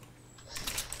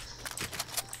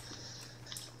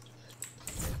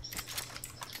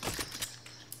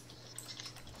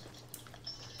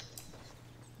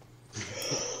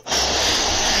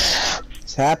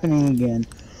 It's happening again.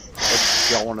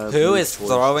 Y'all wanna Who move is towards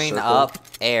the throwing circle? up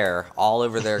air all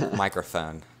over their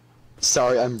microphone?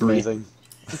 Sorry, I'm breathing.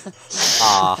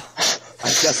 Ah. I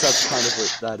guess that's kind of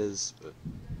what that is. But...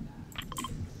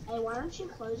 Hey, why don't you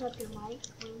close up your mic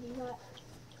when you do that?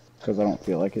 Because I don't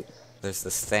feel like it. There's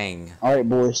this thing. Alright,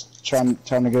 boys. Time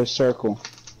to go circle.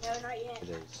 No, not yet. It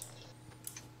is.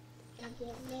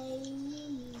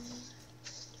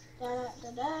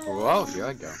 Whoa, here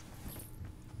I go.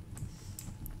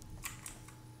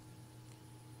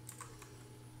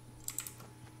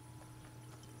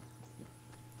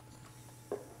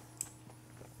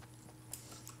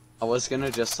 I was gonna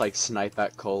just like snipe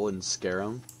at Cole and scare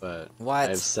him, but What? I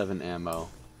have 7 ammo.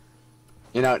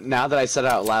 You know, now that I said it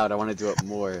out loud, I want to do it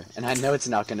more, and I know it's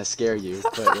not gonna scare you,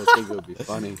 but I think it would be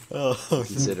funny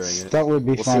considering it. That would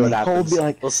be We'll funny. see what Cole would happens. be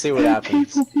like, We'll see what "Hey,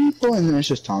 happens. people, and then it's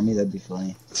just Tommy. That'd be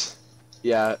funny.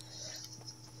 Yeah.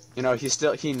 You know,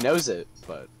 he knows it,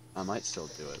 but I might still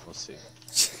do it. We'll see.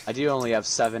 I do only have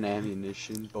 7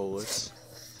 ammunition bullets.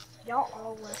 Y'all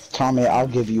always. Tommy, I'll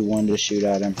give you one to shoot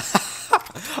at him.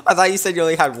 I thought you said you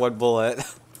only had 1 bullet.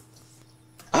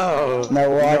 Oh. No,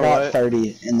 well, you I know got what?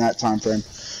 30 in that time frame.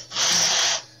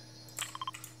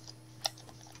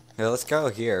 Here, let's go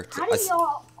here. How do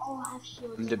y'all all have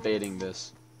shields? I'm debating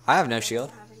this. I have no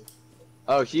shield.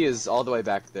 Oh, he is all the way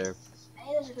back there.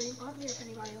 Hey, there's a green button here if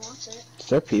anybody wants it. Is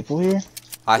there people here?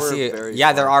 I We're see. very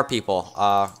Yeah, there far. are people.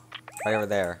 Right over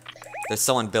there. There's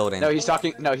someone building. No, he's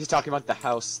talking. No, he's talking about the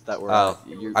house that we're Oh,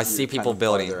 at. You're I see kind people of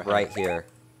building farther ahead. right here.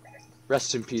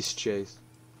 Rest in peace, Chase.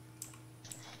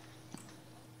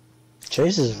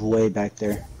 Chase is way back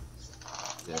there.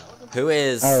 Yeah. Who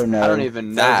is? Oh no. I don't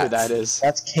even know who that is.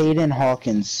 That's Caden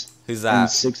Hawkins. Who's In that?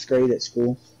 6th grade at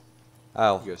school.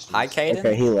 Oh, Yes, hi, yes. Caden.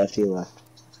 Okay, he left.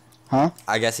 Huh?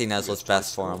 I guess he knows what's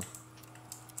best for him.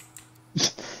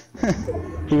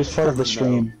 He was part of the No.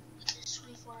 stream.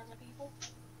 24 other people.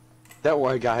 Don't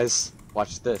worry, guys.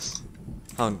 Watch this.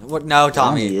 Oh, what? No,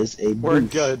 Tommy. is a We're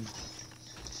boost. good.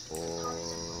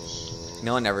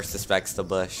 No one ever suspects the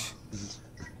bush.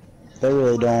 They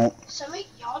really don't. So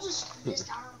y'all just this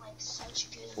down on like such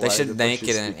good. They should The make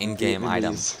bushes it an keep in-game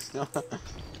item. Vietnamese.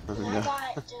 Oh, And I no.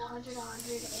 got 100,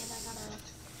 100, and I got a.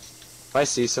 If I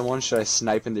see someone, should I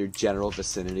snipe in their general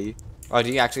vicinity? Oh,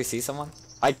 do you actually see someone?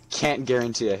 I can't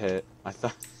guarantee a hit. I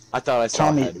thought I saw. a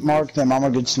Tommy, head. mark them. I'm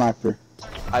a good sniper.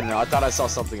 I don't know. I thought I saw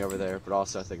something over there, but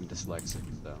also I think I'm dyslexic,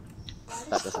 so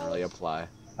that doesn't really apply.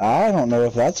 I don't know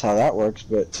if that's how that works,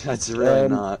 but That's really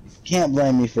Um, not. can't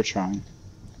blame me for trying.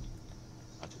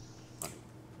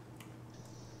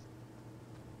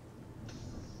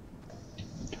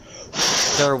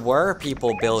 There were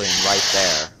people building right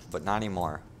there, but not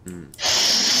anymore.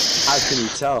 How can you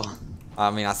tell?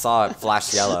 I mean, I saw it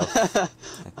flash yellow.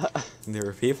 There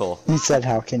were people. He said,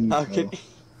 "How can you?" How tell?" can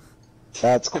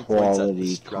That's Points at quality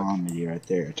destruction. comedy right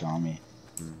there, Tommy.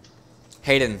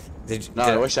 Hayden, did No,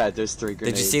 I wish I had those 3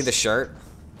 grenades. did you see the shirt?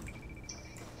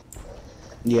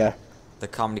 Yeah. The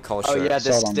comedy call Oh shirt. yeah,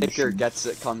 the Saw it on the sticker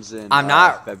machine. comes in. I'm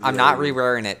not February.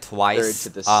 rewearing it twice. 3rd to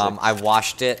the I 6th.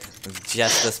 washed it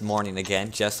just this morning again,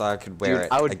 just so I could wear Dude, it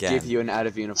I would again. give you an out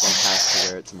of uniform pass to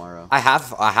wear it tomorrow. I have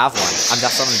one.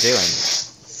 That's what I'm doing.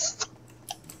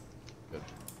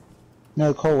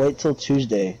 No, Cole, wait till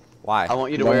Tuesday. Why? I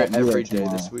want you to I wear won't it do every that day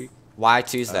tomorrow. this week. Why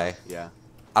Tuesday? Yeah.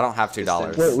 I don't have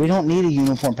 $2. Wait, we don't need a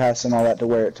uniform pass and all that to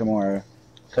wear it tomorrow.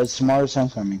 Because tomorrow's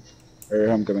homecoming. Or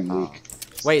homecoming Oh. week.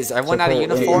 Wait, is everyone So, out of Cole,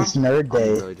 uniform? It's nerd I'm day.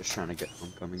 really just trying to get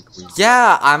homecoming queen.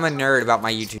 Yeah, I'm a nerd about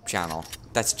my YouTube channel.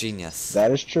 That's genius.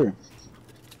 That is true.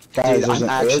 Guys, Dude, there's I'm an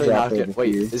actually airdrop not over good.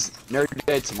 Wait, here. is Nerd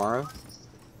Day tomorrow?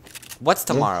 What's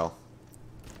tomorrow?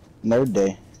 Nerd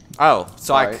day. Oh,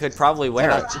 so I Alright. could probably wear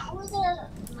it. How was there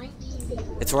 19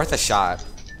 people? It's worth a shot.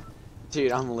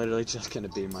 Dude, I'm literally just gonna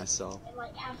be myself. And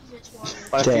like half of it's water.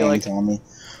 But I Dang, feel like Tommy.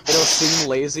 it'll seem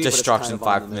lazy, Destruction but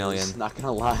it's kind of 5 on the million. nose, not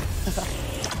gonna lie.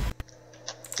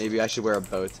 Maybe I should wear a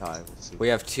bow tie. We'll see. We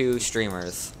have 2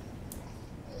 streamers.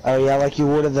 Oh yeah, like you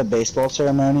would at the baseball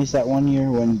ceremonies that one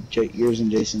year when yours and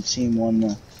Jason's team won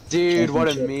the... Dude, what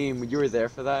a championship. meme. You were there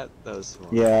for that? That was fun.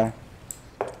 Yeah.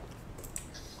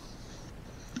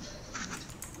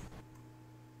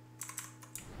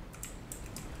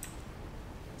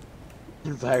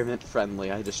 Environment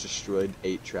friendly. I just destroyed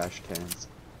 8 trash cans.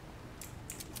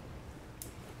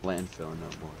 Landfill, no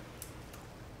more.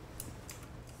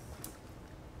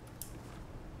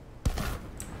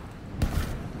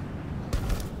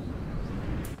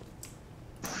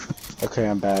 Okay,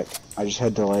 I'm back. I just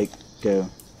had to like go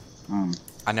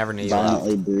I never knew you were out.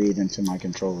 violently breathe into my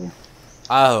controller.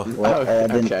 Oh, Well, I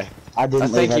didn't. okay. I didn't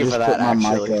Thank leave. I you just for put that, my mic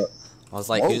actually. up. I was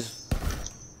like, Whoa. who's...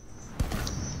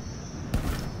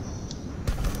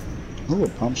 Ooh, a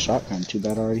pump shotgun. Too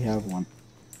bad I already have one.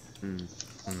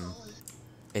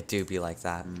 It do be like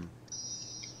that.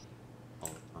 All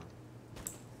the time.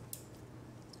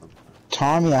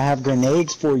 Tommy, I have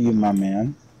grenades for you, my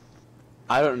man.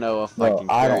 I don't know if Well, I can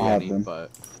I don't carry have any, them.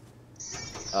 but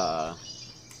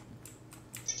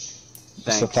It's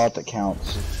the thanks. thought that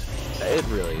counts. It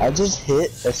really I is. just hit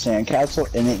a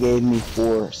sandcastle and it gave me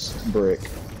 4 brick.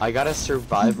 I got a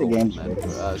survival game's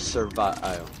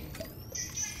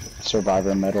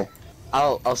Survivor medal.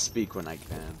 I'll speak when I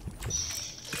can.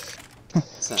 Check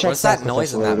What's back that with noise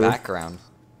us in that later. background?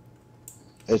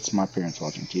 It's my parents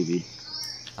watching TV.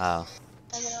 Oh.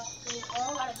 I know, we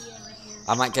all gotta be in right here.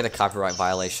 I might get a copyright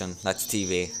violation. That's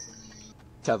TV.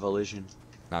 Television.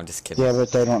 No, I'm just kidding. Yeah,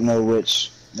 but they don't know what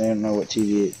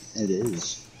TV it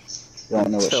is. They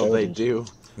don't know what Until show they it is. do.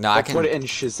 No, I I'll can. put it in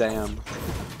Shazam.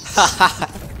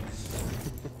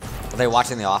 Are they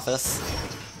watching The Office?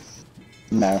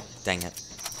 No. Dang it.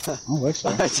 Oh, looks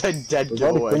like. I said dead We've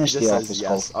already giveaway. He finished just the says office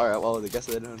yes. Alright, well, I guess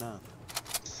they don't know.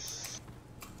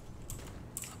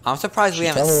 I'm surprised we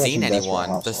She's haven't probably seen watching Desperate anyone.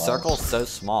 The Housewives. circle's so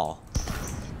small.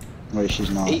 Wait, she's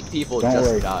not. 8 people Don't just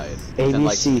worry. died. in,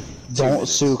 like, ABC, 2 don't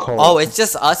minutes. sue Cole. Oh, it's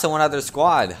just us and one other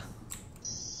squad.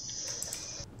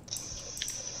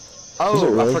 Oh, Is it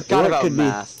really? I forgot Or it about could be-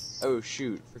 math. Oh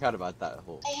shoot, forgot about that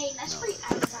whole Hey, that's No. pretty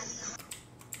advertising.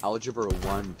 algebra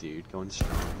 1, dude, going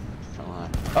strong. Can't lie.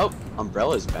 Oh,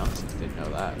 umbrella's bouncing. Didn't know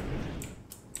that.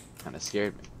 Kind of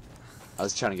scared me. I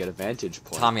was trying to get a vantage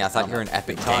point. Tommy, I thought I'm you were an like,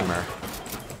 epic Tommy, gamer.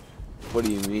 What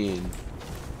do you mean?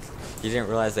 You didn't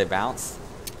realize they bounce?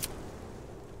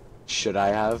 Should I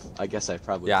have? I guess I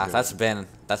probably. Yeah, could. that's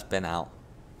been out.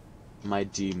 My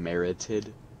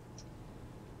demerited.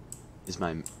 Is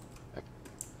my.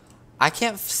 I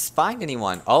can't find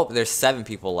anyone. Oh, there's 7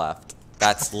 people left.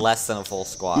 That's less than a full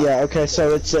squad. Yeah, okay,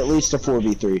 so it's at least a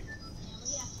 4v3.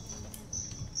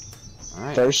 All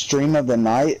right. First stream of the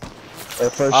night. Or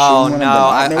first Oh stream no,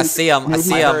 I see him. I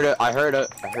see I him. heard it. I heard it.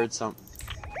 I heard something.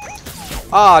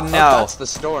 Oh Oh, no. that's the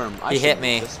storm. I He should hit move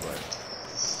me. This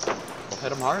way. We'll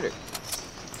hit him harder.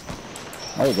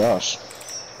 Oh gosh.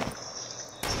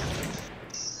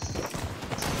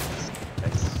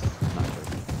 Not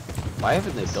good. Why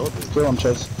haven't they built it? Kill him,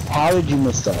 Chase. How did you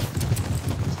miss that?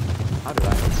 How did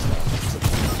I miss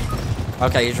that?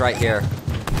 Okay, he's right here.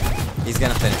 He's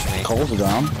gonna finish me. Cole's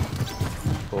down.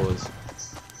 Pause.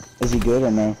 Is he good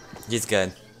or no? He's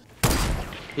good.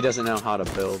 He doesn't know how to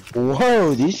build.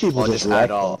 Whoa, these people Or just just at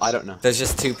wrecked all. us. I don't know. There's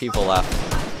just 2 people left.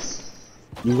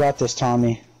 You got this,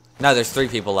 Tommy. No, there's 3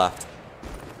 people left.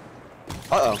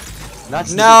 Uh oh.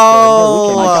 That's No!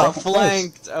 I got Second place.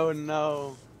 flanked. Oh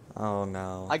no. Oh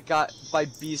no. I got by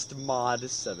Beast Mod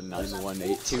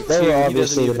 791822. They were He obviously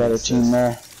doesn't the even better exist. team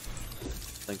there. I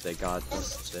think they got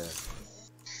this there.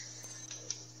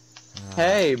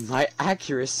 Hey, my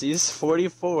accuracy is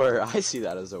 44. I see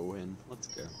that as a win. Let's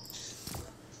go.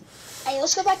 Hey,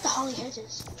 let's go back to Holly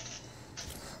Hedges.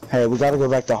 Hey, we gotta go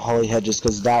back to Holly Hedges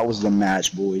because that was the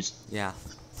match, boys. Yeah.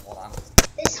 Hold on.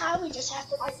 This time we just have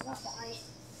to like enough die.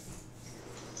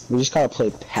 We just gotta play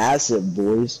passive,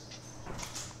 boys.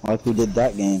 Like we did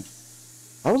that game.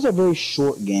 That was a very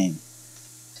short game.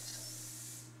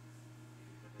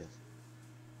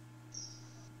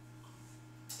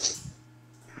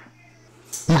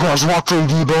 You guys want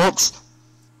 3D bolts?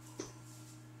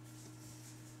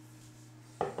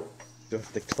 Do I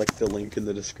have to click the link in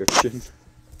the description?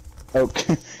 Oh,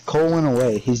 Cole went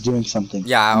away. He's doing something.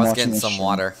 Yeah, I I'm was watching getting his some stream.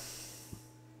 water.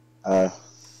 Nerd.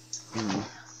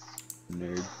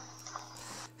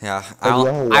 Yeah, Hey, do you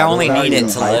have a I water only fountain need in it your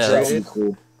to house? live. That'd be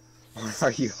cool.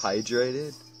 Are you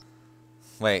hydrated?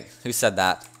 Wait, who said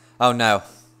that? Oh no.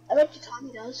 I bet you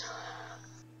Tommy does.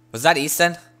 Was that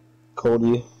Easton? Cole,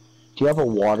 do you have a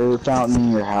water fountain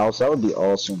in your house? That would be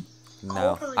awesome.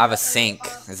 No. I have a sink.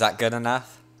 Is that good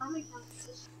enough? Tommy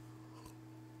does.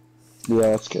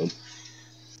 Yeah, that's good.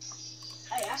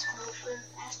 Hey, ask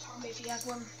Tommy if he has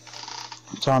one.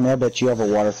 Tommy, I bet you have a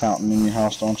water fountain in your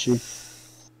house, don't you?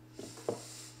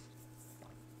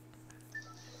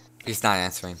 He's not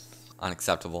answering.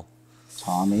 Unacceptable.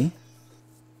 Tommy?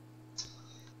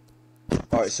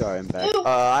 Alright, sorry, I'm back.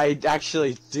 I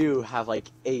actually do have like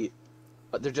 8,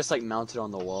 but they're just like mounted on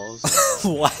the walls.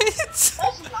 What? That's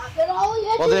not good, Holly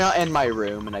Hedges. Well, they're not in my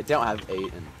room, and I don't have 8,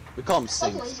 and we call them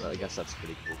sinks, so I guess that's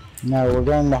pretty cool. No, we're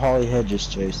going to Holly Hedges,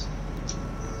 Chase.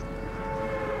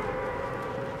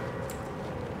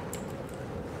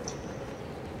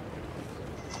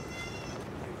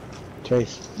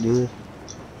 Chase, dude.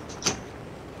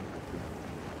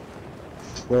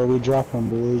 Where we drop them,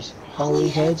 boys? Holly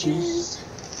Hedges.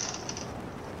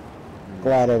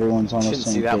 Glad everyone's on the Didn't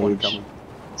same see that one page. coming.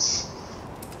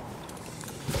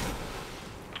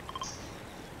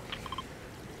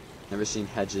 Never seen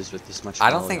hedges with this much. I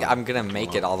don't think power. I'm gonna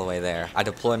make it all the way there. I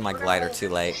deployed my glider too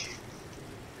late.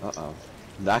 Uh-oh.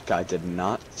 That guy did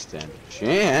not stand a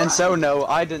chance. Oh no,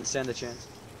 I didn't stand a chance.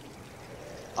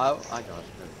 Oh, I got it.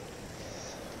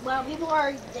 Well, people are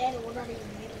already dead and we're not even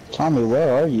making it. Tommy,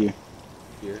 where are you?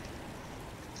 Here.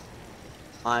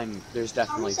 There's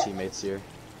definitely teammates here.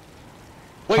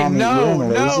 Wait, Tommy, you're no, in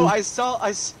no, lazy? I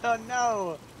saw,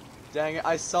 no. Dang it,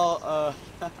 I saw,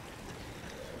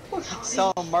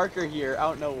 saw a marker here. I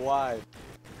don't know why.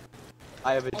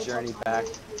 I have a journey back.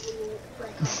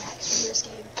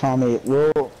 Tommy,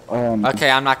 we'll, Okay,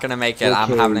 I'm not gonna make it.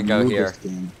 I'm having to go here.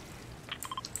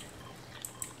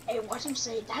 Hey, watch him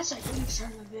say, that's a huge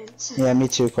tournament. Yeah, me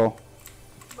too, Cole.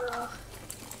 Bro.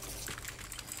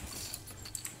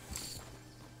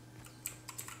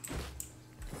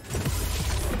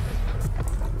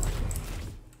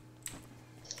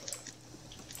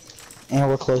 And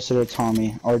we're closer to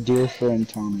Tommy, our dear friend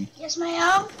Tommy. Yes,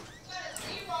 ma'am.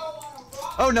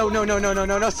 Oh no, no, no, no, no,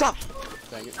 no, no, stop!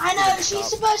 Dang it. I know, she's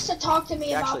supposed to talk to me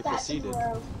He about actually that proceeded.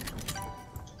 tomorrow.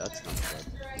 That's not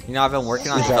good. You know, I've been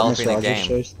working on Is that developing Mr. a Rogers' game.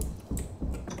 choice?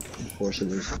 Of course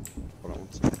it is. Hold on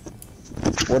one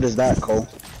second. What is that, Cole?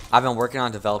 I've been working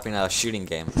on developing a shooting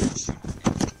game. It's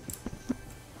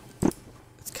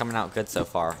coming out good so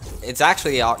far. It's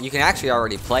actually, you can actually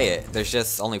already play it. There's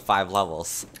just only 5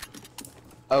 levels.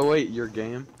 Oh wait, your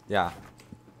game? Yeah.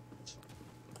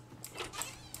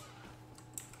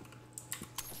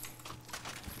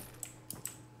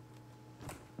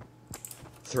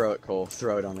 Throw it, Cole.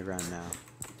 Throw it on the ground now.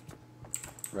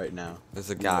 Right now. There's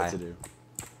a You know what guy. to do.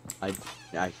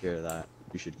 I hear that.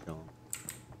 You should kill him.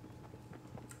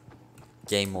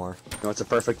 Game more. You know what's a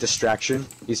perfect distraction?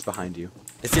 He's behind you.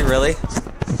 Is he really?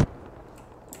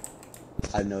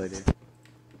 I have no idea.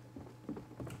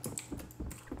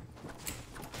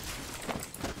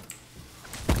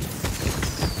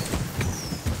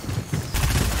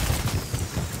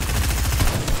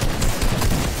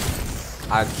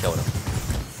 I killed him.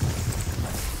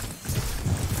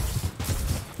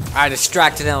 I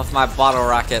distracted him with my bottle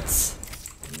rockets.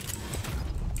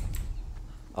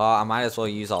 Oh, I might as well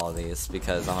use all of these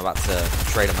because I'm about to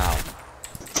trade them out.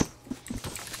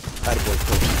 Attaboy,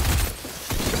 Cole.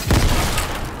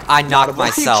 I knocked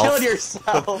myself. You killed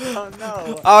yourself. Oh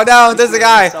no. Oh no, there's a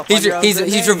guy. yourself on your own He's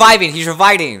grenade. reviving. He's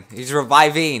reviving. He's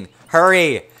reviving.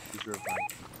 Hurry. He's revived.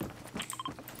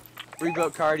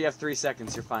 Revote card. You have 3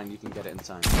 seconds. You're fine. You can get it in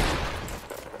time.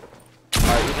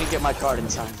 Alright, you didn't get my card in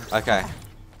time. Okay.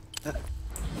 Well,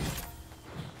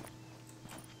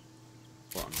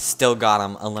 I'm Still got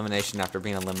him. Elimination after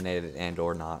being eliminated and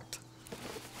or knocked.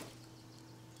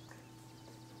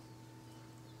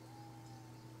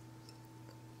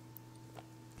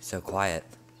 So quiet.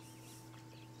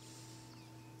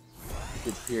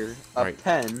 did hear a Right.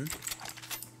 pen.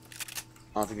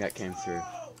 I don't think that came through.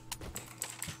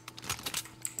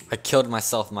 I killed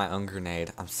myself with my own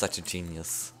grenade. I'm such a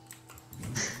genius.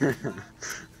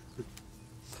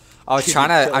 I was Did trying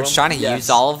you to kill him? Yes. use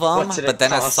all of them, What did but it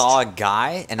then I cost? saw a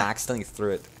guy and I accidentally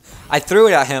threw it. I threw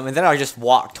it at him and then I just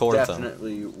walked towards him.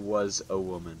 Definitely was a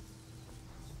woman.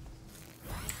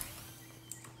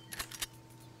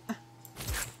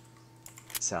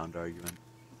 Sound argument.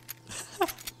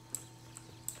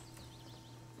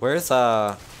 Where's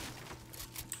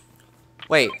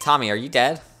Wait, Tommy, are you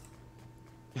dead?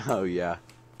 Oh yeah.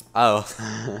 Oh.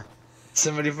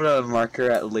 Somebody put a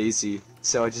marker at lazy,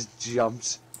 so I just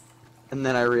jumped. And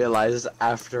then I realized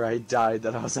after I died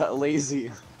that I was at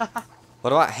lazy.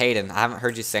 What about Hayden? I haven't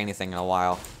heard you say anything in a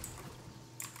while.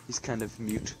 He's kind of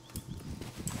mute.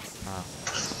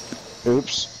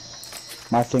 Oops.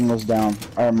 My thing was down.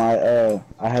 Or my,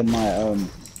 I had my,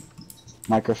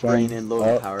 microphone. Brain in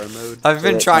low power mode. I've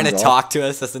been it trying to comes off. talk to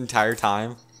us this entire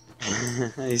time.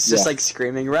 He's just Yeah. like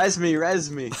screaming, "Res me, res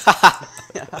me!" I'm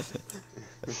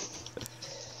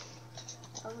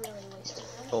really wasting this.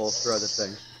 Cole, throw the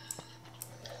thing.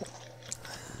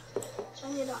 So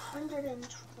I need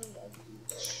 120 of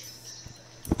each.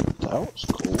 That was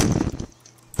cool.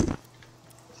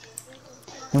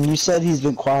 When you said he's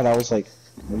been quiet, I was like,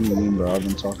 what do you mean, bro? I've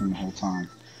been talking the whole time.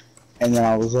 And then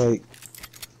I was like,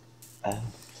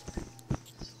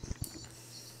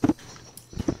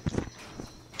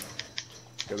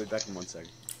 Go be back in 1 second.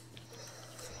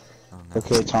 Oh, no.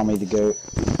 okay, Tommy the GOAT.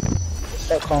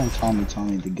 Stop calling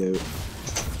Tommy the GOAT.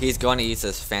 He's going to use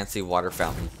his fancy water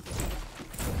fountain.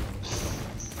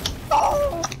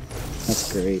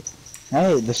 That's great.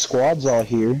 Hey, the squad's all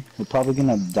here. We're probably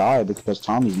gonna die because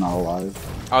Tommy's not alive.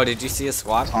 Oh, did you see a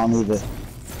squad? Tommy the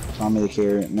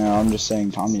carrot. No, I'm just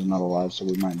saying Tommy's not alive, so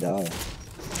we might die.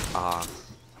 Ah.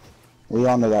 We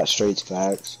all know that straight's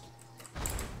facts.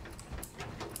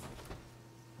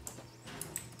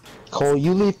 Cole,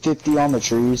 you leave 50 on the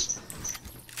trees.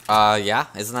 Yeah,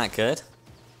 isn't that good?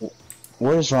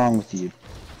 What is wrong with you?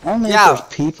 Only Yeah. if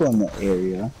there's people in the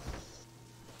area.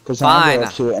 Because then I go Fine.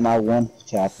 up to it and I one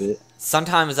tap it.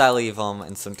 Sometimes I leave them,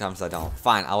 and sometimes I don't.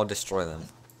 Fine, I will destroy them.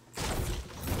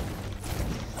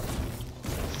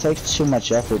 It takes too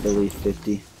much effort to leave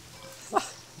 50.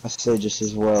 I say just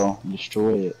as well,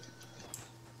 destroy it.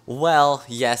 Well,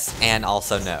 yes, and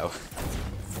also no.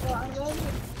 Well, I'm ready.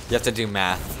 You have to do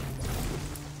math.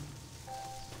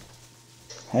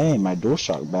 Hey, my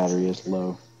DualShock battery is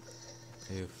low.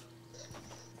 Oof.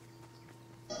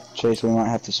 Chase, we might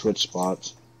have to switch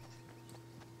spots.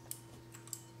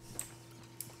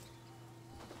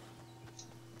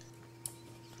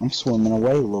 I'm swimming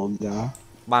away, little guy.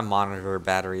 My monitor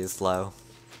battery is low.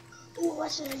 Ooh,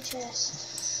 what's in the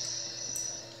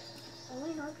chest?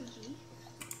 Only an RPG.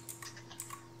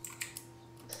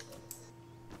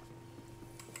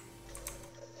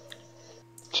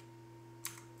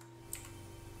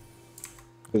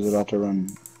 He's about to run.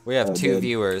 We have 2 dead.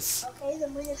 viewers. Okay,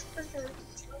 then we just put her.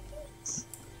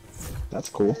 That's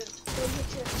cool.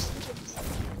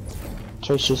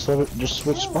 Chase, just let it, just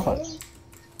switch spots.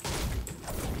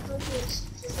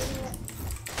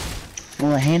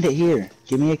 Well, hand it here.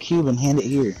 Give me a cube and hand it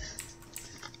here.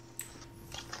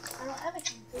 I don't have a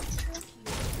cube.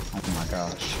 Oh my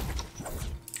gosh.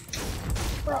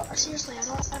 Bro, seriously, I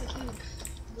don't have a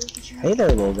cube. Hey there,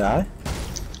 little guy.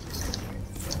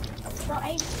 Bro,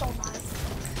 I stole mine.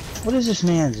 What is this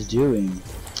man's doing?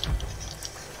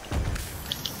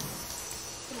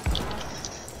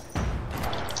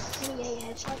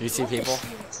 Do you see people?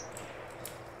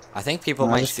 I think people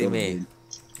No, I might just see killed a me. dude.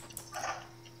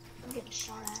 I'm getting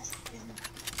shot at, and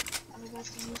I'm about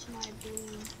to use my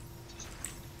blue.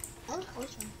 That was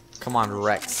close one. Come on,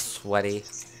 Rex, sweaty. Hey,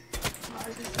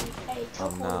 Oh,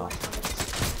 tell no.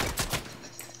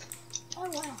 Oh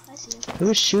wow, I see it. Who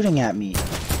is shooting at me? Love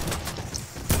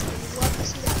to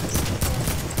see that.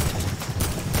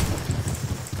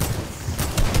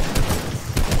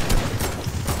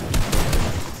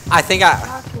 I think I...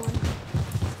 Knocked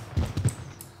one.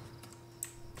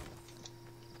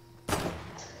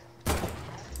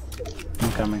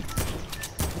 I'm coming.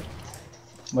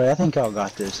 Wait, I think y'all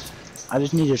got this. I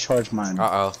just need to charge my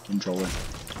Uh-oh. controller.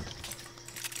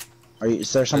 Are you?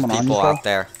 Is there There's someone on you? people Cole? out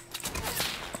there.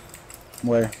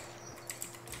 Where?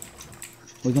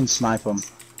 We can snipe them.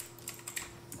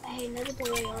 Hey, another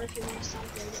blue AR if you want to stop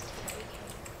there.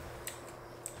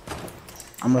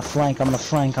 I'm gonna flank. I'm gonna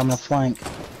flank. I'm gonna flank.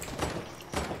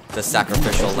 The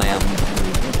sacrificial lamb.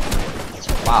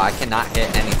 Wow, I cannot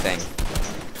hit anything.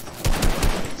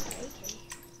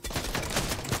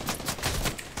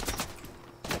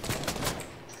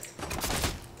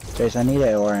 Chase, I need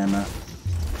AR ammo.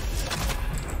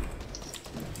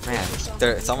 Man,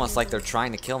 it's almost like they're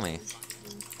trying to kill me.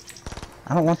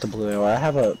 I don't want the blue AR. I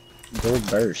have a gold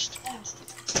burst.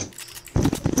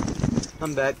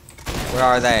 I'm back. Where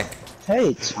are they?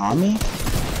 Hey, Tommy.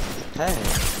 Hey.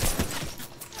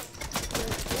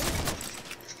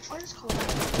 What is called?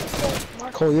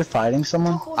 Mark. Cole, you're fighting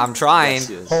someone? I'm trying. Yes,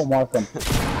 he is. Cole, mark him.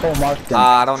 Cole, mark him.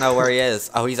 I don't know where he is.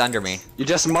 Oh, he's under me. You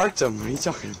just marked him. What are you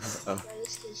talking about? Oh,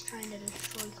 This kid's trying to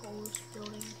destroy Cole's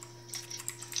building.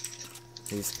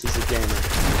 He's he's a gamer.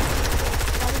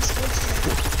 Why these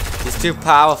kids he's too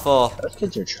powerful. Those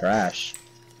kids are trash.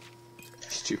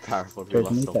 He's too powerful to be Chase,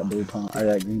 left need that alone. blue pump or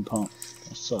that green pump.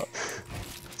 What's up?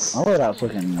 My loadout's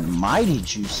looking mighty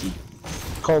juicy.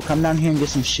 Cole, come down here and get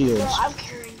some shields. Bro, I'm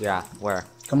carrying. Yeah, where?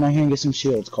 Come down here and get some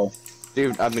shields, Cole.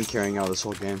 Dude, I've been carrying out this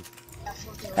whole game.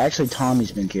 Actually,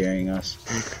 Tommy's been carrying us.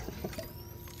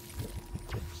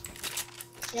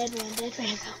 Dead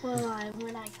man, come alive.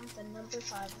 When I count the number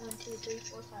 5, 1, 2, 3,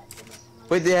 4, 5.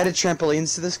 Wait, they added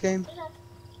trampolines to this game?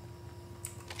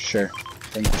 Sure.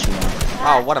 Think what you want.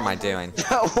 Oh, what am I doing?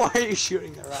 Why are you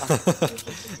shooting around?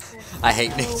 I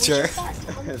hate nature.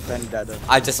 Vendetta.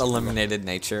 I just eliminated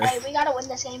nature. Hey, we gotta win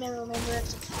this game and remember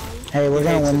it's a time. Hey, we're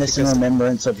gonna hates win it this in because-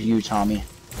 remembrance of you, Tommy.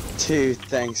 Dude,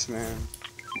 thanks, man.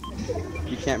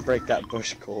 You can't break that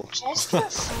bush, Cole. Just for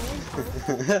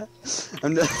fun.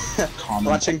 I'm just Comment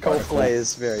watching Cole article. play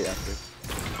is very epic.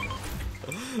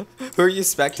 Who are you Can't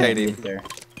spectating? get there.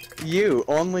 You,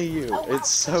 only you. It's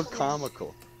so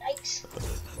comical. Yikes.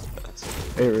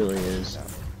 It really is.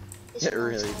 It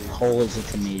really is. Cole is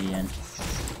a comedian.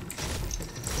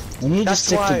 We need That's to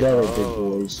stick why- together, oh.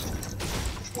 big boys.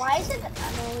 Why is it that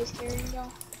I'm always carrying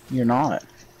though? You're not.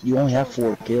 You only have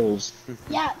 4 kills.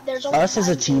 Yeah, there's only Us as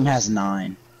a 5 team kills. has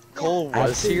 9. Cole I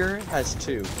was see. here, has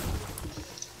 2.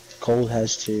 Cole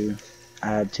has 2. I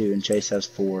had 2, and Chase has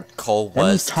 4. Cole That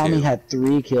means was Tommy too. had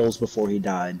 3 kills before he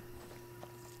died.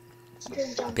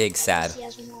 Big sad.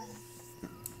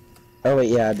 Oh wait,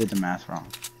 yeah, I did the math wrong.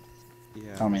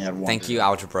 Yeah. Tommy had one. Thank you,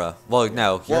 algebra. Well,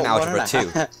 no, you're in algebra too.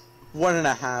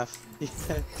 1.5.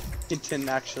 He didn't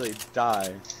actually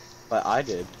die, but I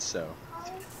did, so.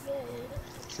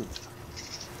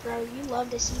 Bro, you love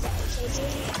to see that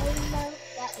AK bloom, though?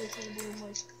 That AK bloom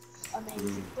was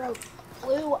amazing. Bro,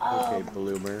 blue, Okay,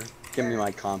 Bloomer. Give me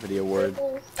my comedy award.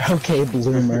 Okay,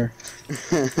 bloomer.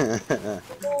 Oh,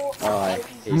 I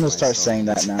hate I'm gonna start myself. saying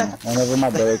that now. Whenever my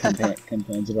brother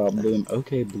complains about bloom,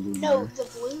 okay, bloomer. No, the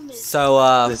bloom is...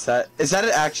 So, Is that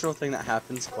an actual thing that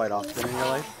happens quite often in your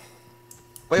life?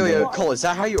 Wait, Cole, is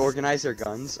that how you organize your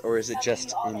guns, or is it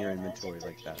just in your inventory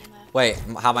like that? wait,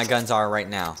 how my guns are right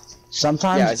now?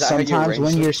 Sometimes, Yeah, is that how you sometimes arrange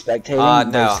when them? you're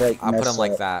spectating, No, they, like, I put mess them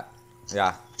like up. that.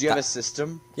 Yeah. Do you have a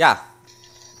system? Yeah.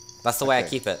 That's the way I Okay.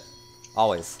 keep it.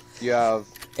 Always. You have...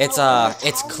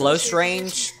 It's close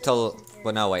range to...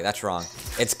 Well, no, wait, that's wrong.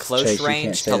 It's close Chase, you can't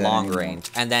range say to that long anymore. range,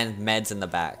 and then meds in the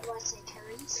back.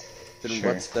 Then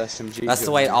Sure. what's the SMG? That's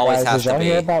the way it always Guys, has did y'all to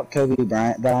hear be. about Kobe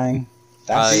Bryant dying?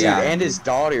 That's Dude, yeah. and his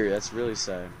daughter. That's really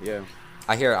sad. Yeah.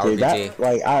 I hear Dude, RBG. that,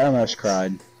 like, I almost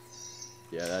cried.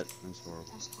 Yeah, that's horrible.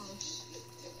 That's close.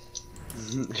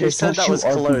 Who Just said don't that was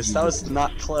shoot close? RPG. That was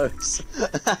not close.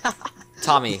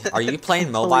 Tommy, are you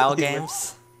playing mobile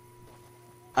games?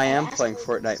 I am playing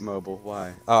Fortnite Mobile.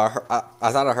 Why? Oh,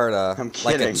 I thought I heard I'm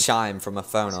like a kidding. chime from a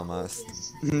phone almost.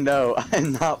 Yes. No,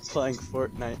 I'm not playing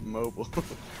Fortnite Mobile.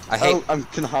 I hate. Oh, I'm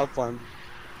gonna hop on.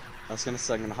 I was gonna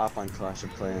say I'm gonna hop on Clash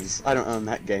of Clans. I don't own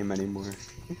that game anymore.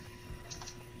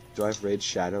 Do I have Raid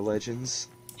Shadow Legends?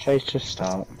 Chase, just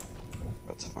stop.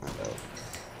 Let's find out.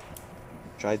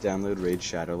 Should I download Raid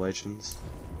Shadow Legends?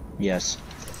 Yes.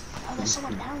 Oh, there's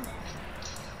someone down there.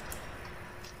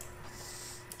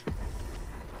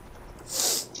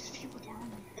 There's people down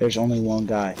there. There's only one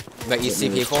guy. But you see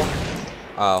people?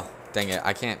 Oh, dang it!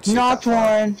 I can't shoot Knocked that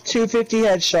far. one. 250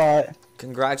 headshot.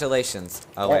 Congratulations.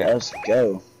 Oh Let wait. us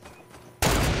go.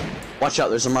 Watch out,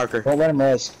 there's a marker. Don't let him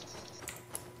rest.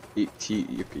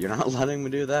 You're not letting me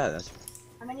do that. That's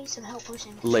I'm gonna need some help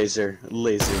pushing. laser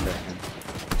man.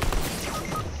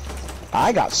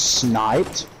 I got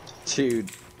sniped. Dude,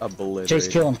 obliterated. Chase,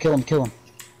 kill him, kill him, kill him.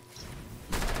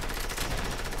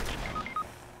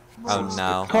 Oh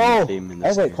no. Cole! Theme in Oh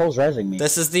this wait, game. Cole's resing me.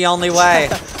 This is the only way.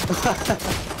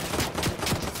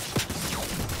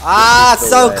 Ah, This is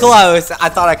the so way. close. I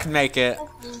thought I could make it.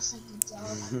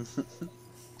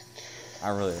 I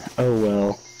really. Oh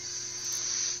well.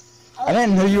 I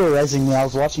didn't know you were resing me. I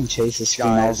was watching Chase's screen.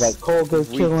 I was Guys, like, Cole, go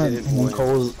we kill him. didn't And then win.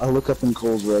 Cole's, I look up and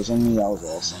Cole's resing me. That was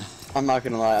awesome. I'm not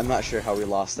gonna lie, I'm not sure how we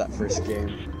lost that first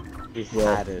game. We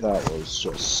Well, had it. that was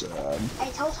just sad.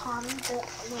 Hey, tell Tommy to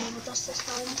win with us this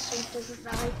time so he doesn't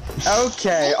die.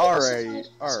 Okay,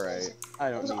 alright.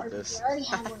 I don't need this. I already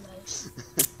had one of those.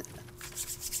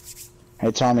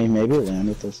 Hey Tommy, maybe land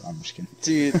with us. I'm just kidding.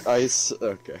 Dude,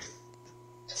 okay.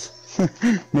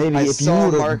 Maybe I if you saw a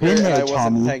would have marker been and there, I wasn't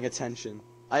Tommy. paying attention.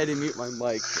 I had to mute my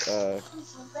mic, a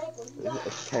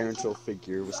parental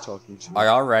figure was talking to me. Are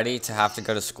y'all ready to have to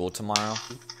go to school tomorrow?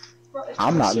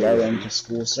 I'm not Sir. going to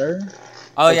school, sir.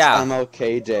 Oh It's yeah.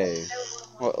 MLK Day.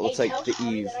 Well, it's Hey, like tell the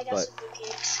Tommy eve, that I got but... some new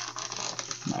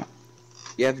kicks.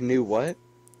 You have new what?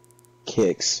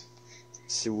 Kicks.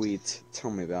 Sweet. Tell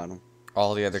me about them.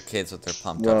 All the other kids with their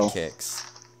pumped Well. up kicks.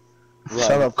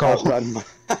 Shut up, Cole. Run my...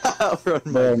 run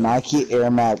my... They're Nike Air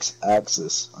Max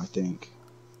Axis, I think.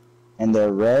 And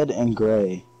they're red and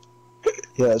gray.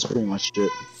 Yeah, that's pretty much it.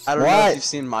 I don't know What? if you've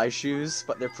seen my shoes,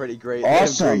 but they're pretty great.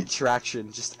 Awesome. They have great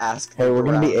traction. Just ask Hey, we're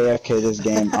gonna be around. AFK this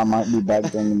game. I might be back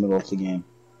during the middle of the game.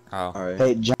 Oh. Alright.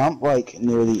 Hey, jump like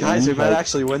near the Guys, we end. might like-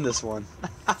 actually win this one.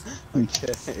 I'm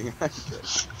kidding. I'm kidding.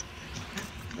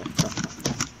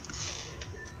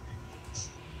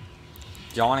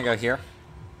 Do y'all want to go here?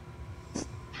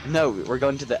 No, we're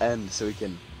going to the end so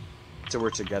we're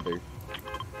together.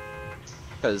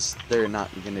 Because they're not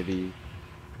gonna be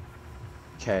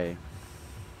K.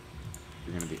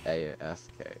 You're gonna be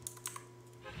AFK.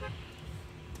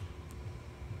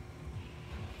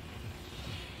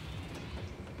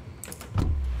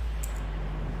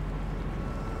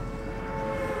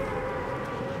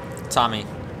 Tommy,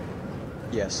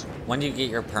 Yes. when do you get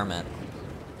your permit?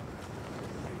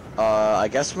 I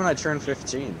guess when I turn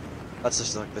 15. That's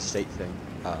just like the state thing.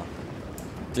 Oh.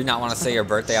 Do you not want to say your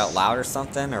birthday out loud or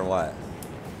something, or what?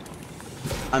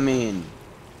 I mean,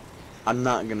 I'm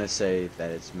not gonna say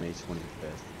that it's May 25th.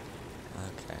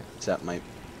 Okay. So that might,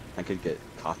 I could get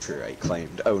copyright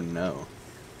claimed. Oh no.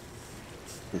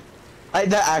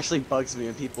 That actually bugs me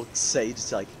when people say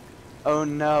just like, oh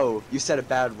no, you said a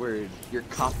bad word, you're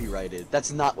copyrighted.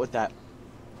 That's not what that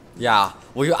Yeah,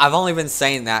 I've only been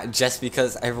saying that just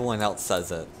because everyone else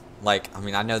says it. Like, I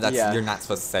mean, I know that's you're not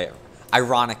supposed to say it.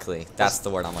 Ironically, that's the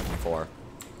word I'm looking for.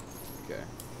 Okay.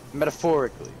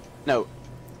 Metaphorically. No.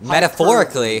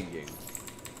 Metaphorically? Hyperbole.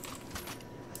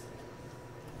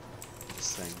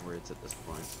 Just saying words at this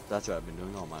point. That's what I've been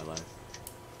doing all my life.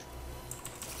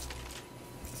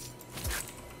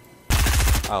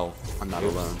 Oh. I'm not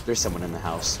alone. There's someone in the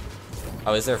house.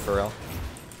 Oh, is there for real?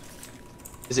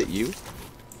 Is it you?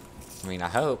 I mean, I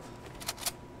hope.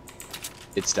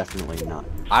 It's definitely not.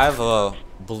 I have a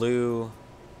blue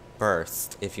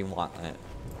burst if you want it.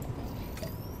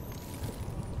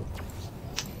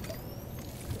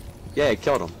 Yeah, it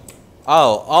killed him.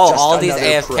 Oh, Just all these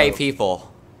another AFK pro.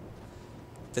 people.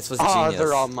 This was Oh, genius.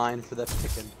 they're all mine for the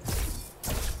picking.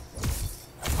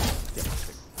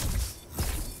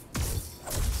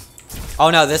 Oh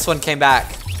no, this one came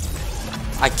back.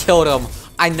 I killed him.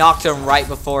 I knocked him right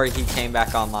before he came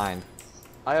back online.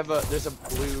 There's a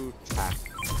blue tack.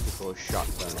 People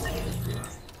shotgun.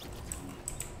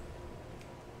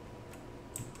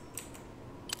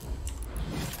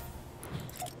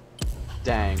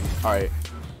 Dang. Alright.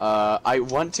 I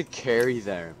want to carry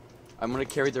them. I'm gonna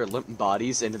carry their limp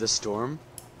bodies into the storm.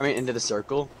 I mean, into the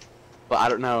circle. But I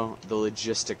don't know the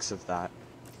logistics of that.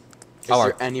 Is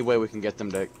there any way we can get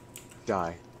them to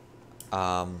die?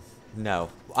 No.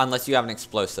 Unless you have an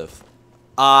explosive.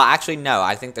 Actually, no.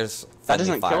 I think there's That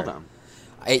friendly doesn't fire. kill them.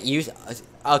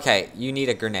 Okay, you need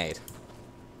a grenade.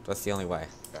 That's the only way.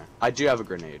 Okay. I do have a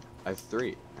grenade. I have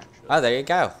 3, actually. Oh, there you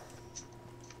go.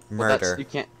 Well, Murder. you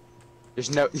can't.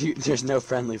 There's no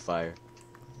friendly fire.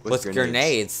 With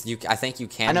grenades, I think you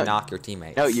can knock your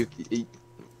teammates. No, I'm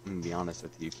gonna be honest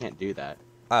with you. You can't do that.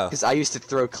 Oh. Because I used to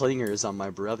throw clingers on my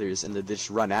brothers and they'd just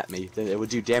run at me. It would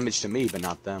do damage to me, but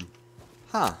not them.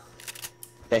 Huh.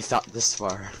 They thought this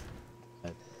far.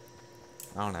 I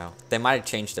don't know. They might have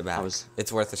changed it back.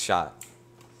 It's worth a shot.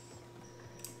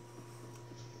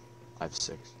 I have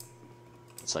 6.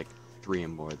 It's like 3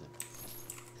 and more than.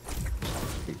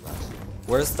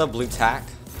 Where's the blue tack?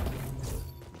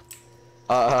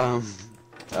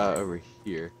 Over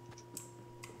here.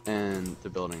 And the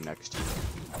building next to you.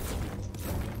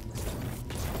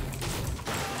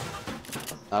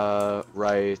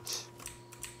 Right.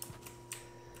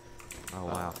 Oh,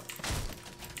 wow.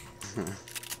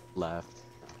 Left.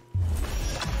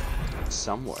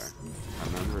 Somewhere. I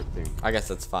remember it being. I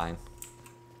guess it's fine.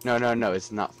 No,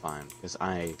 it's not fine, because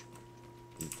I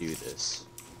can do this.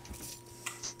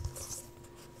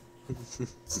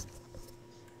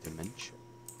 Dementia.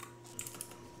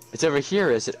 It's over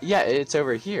here, is it? Yeah, it's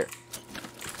over here.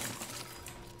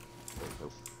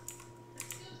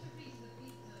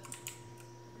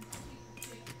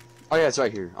 Oh yeah, it's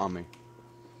right here, on me.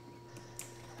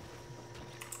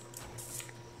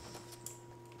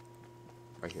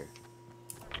 Right here.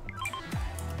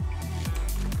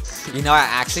 You know, I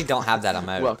actually don't have that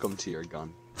emote. Welcome to your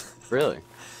gun. Really?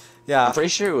 Yeah. I'm pretty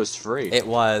sure it was free. It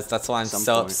was. That's why I'm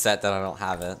so point. upset that I don't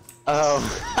have it.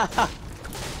 Oh.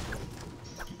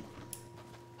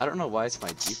 I don't know why it's my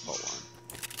default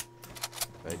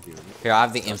one. I do. Here, I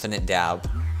have the infinite dab.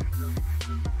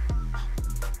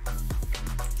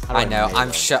 I know.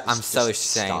 I'm so ashamed.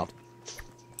 Stop.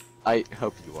 I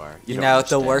hope you are. You don't know, the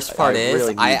understand. worst part is,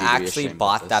 really I need you to be actually ashamed of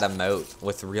bought that this. emote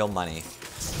with real money.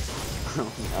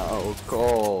 Oh,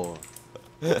 Cole.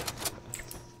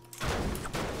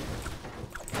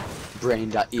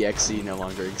 Brain.exe no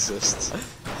longer exists.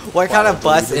 What kind of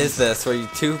bus deleted. is this where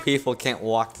 2 people can't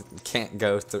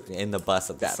go in the bus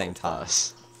at the same time?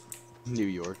 Bus. New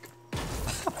York.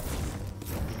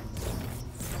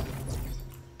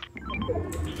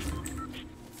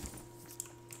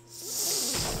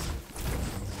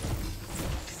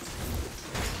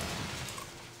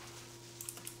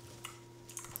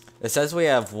 It says we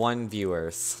have 1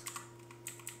 viewers.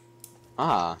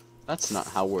 Ah, that's not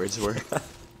how words work.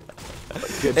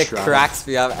 Good It try. cracks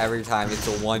me up every time it's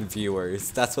a 1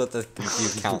 viewers. That's what the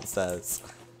view count says.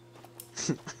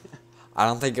 I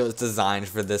don't think it was designed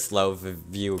for this low of a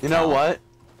view count. You know what?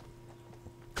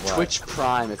 What? Twitch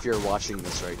Prime, if you're watching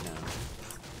this right now.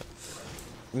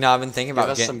 No, I've been thinking about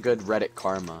Give us some good Reddit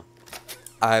karma.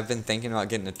 I've been thinking about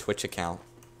getting a Twitch account.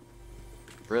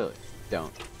 Really?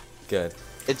 Don't. Good.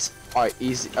 It's alright,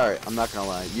 easy. Alright, I'm not gonna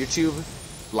lie. YouTube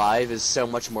Live is so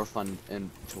much more fun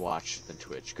to watch than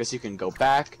Twitch, because you can go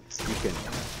back,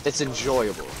 it's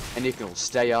enjoyable, and you can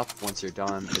stay up once you're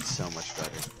done. It's so much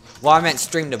better. Well, I meant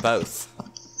stream to both.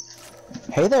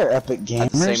 Hey there, Epic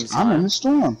At the same Gamers. I'm in time. the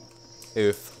storm.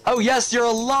 Oof. Oh yes, you're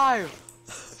alive!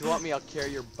 If you want me, I'll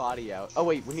carry your body out. Oh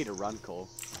wait, we need to run, Cole.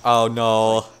 Oh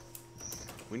no.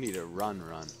 We need to run.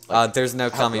 There's no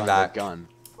coming outrun the back. Gun.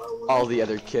 All the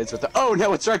other kids with the. Oh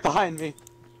no! It's right behind me.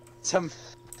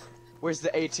 Where's the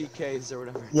ATKs or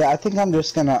whatever? Yeah, I think I'm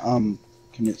just gonna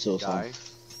commit suicide.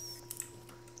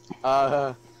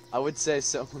 Die. I would say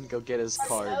someone go get his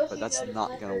card, but that's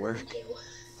not gonna work.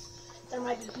 There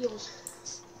might be heals.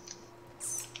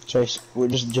 Chase, we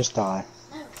just die.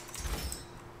 No.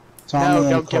 Tommy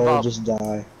don't and give Cole up. just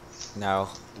die. No,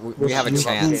 we have a You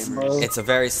chance. gamers. It's a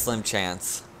very slim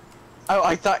chance. Oh,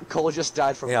 I thought Cole just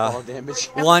died from Yeah. fall damage.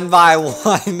 1 by 1.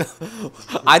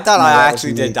 I thought No, I that was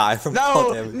actually me. did die from fall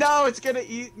No, damage. no, it's gonna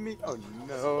eat me. Oh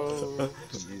no.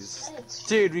 Jeez.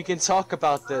 Dude, we can talk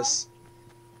about this.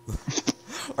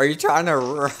 Are you trying to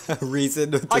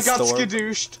reason with the I got storm?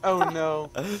 skadooshed. Oh no.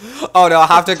 Oh no, I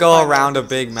have to go around a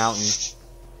big mountain.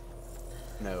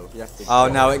 No, you have to. Oh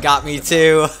no, it got me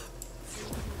too.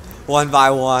 1 by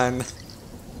 1.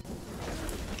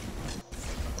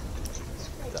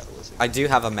 I do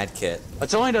have a med kit.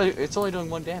 It's only doing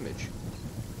 1 damage.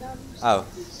 Oh,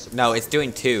 no, it's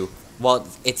doing 2. Well,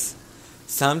 it's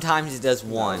sometimes it does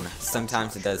 1,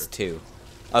 sometimes it does 2.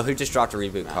 Oh, who just dropped a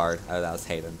reboot card? Oh, that was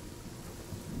Hayden.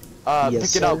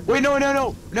 Yes, Pick it up. sir. Wait,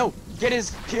 no. Get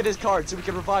his card so we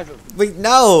can revive him. Wait,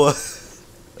 no.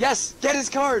 Yes, get his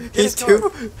card. Get He's his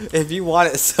card. too. If you want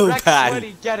it so Rex bad,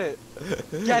 Sweaty, get it.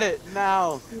 Get it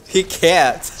now. he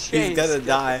can't. He's Chase, gonna get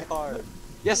die. the card.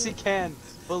 Yes, he can.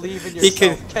 Believe in He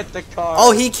yourself. can- Get the card.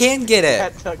 Oh, he can get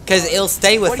Get it, the cause card. it'll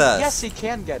stay with us. Yes, he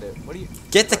can get it. What do you?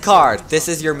 Get the card. This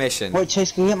is your mission. Wait,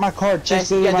 Chase, go get my card. Chase,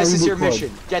 go get Yeah, my this is reboot your card.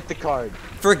 mission. Get the card.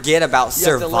 Forget about You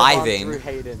have to live on surviving. through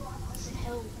Hayden.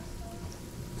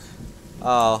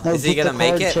 Oh, No, is he get gonna the make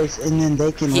card, it? Chase, and then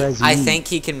they can res I me. think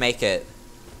he can make it.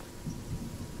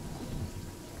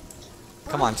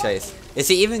 Come on, Chase. Is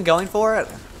he even going for it?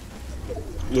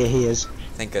 Yeah, he is.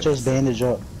 Thank Chase, goodness. bandage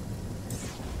up.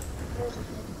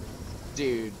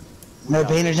 Dude. No,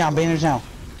 bandage down, bandage down.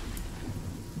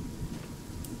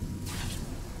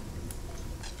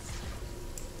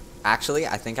 Actually,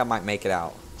 I think I might make it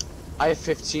out. I have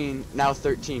 15, now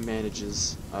 13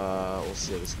 manages. We'll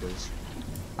see how this goes.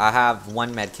 I have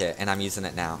 1 med kit, and I'm using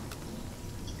it now.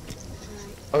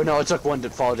 Oh no, it took 1 to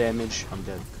fall damage. I'm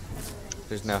dead.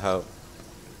 There's no hope.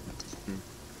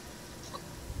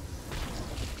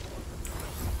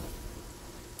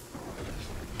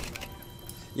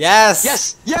 Yes!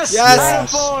 Yes! Yes!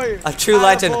 Yes! Attaboy! A true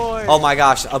legend. Attaboy! Oh my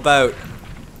gosh, a boat.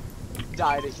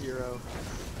 Died a hero.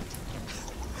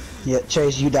 Yeah,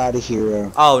 Chase, you died a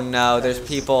hero. Oh no, there's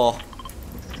people.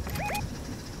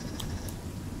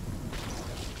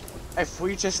 If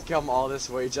we just come all this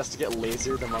way just to get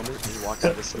lasered the moment we walk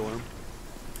out of the storm.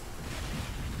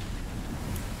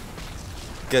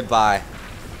 Goodbye.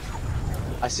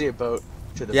 I see a boat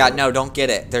to the Yeah, boat. no, don't get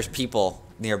it. There's people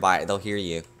nearby. They'll hear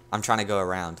you. I'm trying to go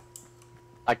around.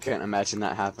 I can't imagine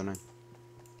that happening.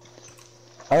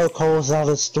 Oh, Cole's out of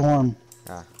the storm.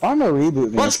 Yeah. I'm a reboot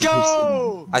van. Let's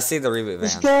go! I see the reboot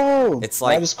Let's van. go! It's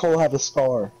Why like- does Cole have a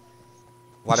scar?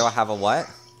 Why do I have a what?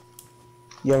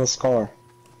 You have a scar.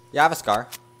 Yeah, I have a scar.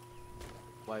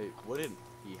 Why wouldn't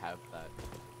he have that?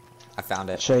 I found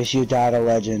it. Chase, you died a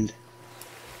legend.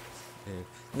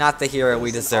 Not the hero we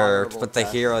It was an deserved, honorable but the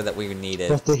death. hero that we needed.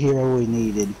 But the hero we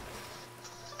needed.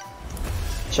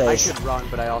 I Chase, should run,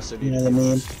 but I also need you know what I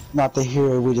mean? Not the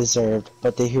hero we deserved,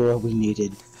 but the hero we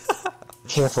needed.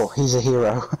 Careful, he's a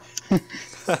hero.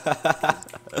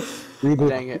 Reboot,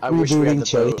 Dang it, I wish we had rebooting the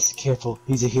Chase. Careful,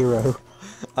 he's a hero.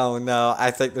 Oh no, I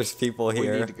think there's people We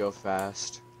here. need to go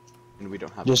fast. And we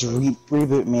don't have Just a boat.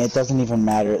 reboot me. It doesn't even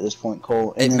matter at this point,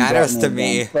 Cole. It And then matters drop to again,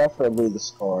 me. Preferably the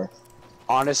scar.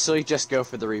 Honestly, just go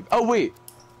for the reboot. Oh wait!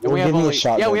 Well, we have give me a only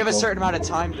shotgun, yeah, we have a Cole. certain amount of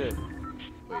time to.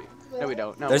 Wait, no, we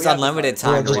don't. No, There's we have the unlimited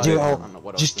time. time Bro, just do it. I all. don't know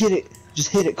what Just else get it. Just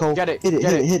hit it, Cole. Get it. Hit it.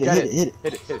 Get Hit it. Hit it. get Hit it. Hit it.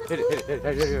 Hit it. Hit it. Hit it. Hit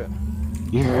it. Hit it.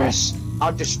 Yes.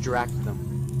 I'll distract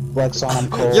them. Flex on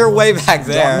him, Cole. You're way back Drop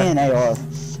me there. an AR.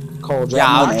 Cole, drop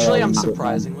Yeah, me an Actually, AR I'm and quit, man.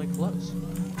 surprisingly close.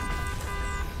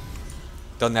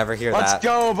 They'll never hear Let's that.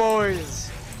 go,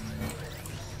 boys!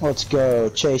 Let's go.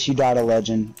 Chase, you died a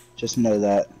legend. Just know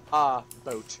that.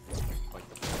 Boat.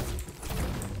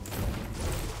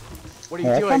 What are you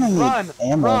Hey, I doing? kinda need Run!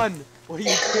 ammo. Run! What are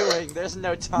you doing? There's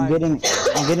no I'm time.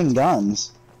 getting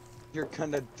guns. You're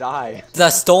gonna die. The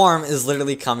storm is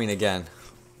literally coming again.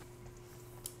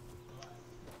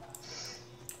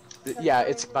 Yeah,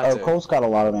 it's about Oh, to. Cole's got a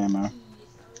lot of ammo.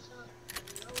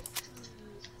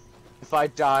 If I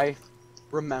die,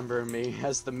 remember me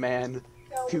as the man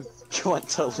who went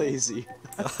to lazy.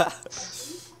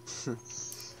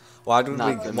 Why would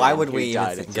Not the we? Why man would who we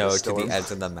died even into go the to storm. the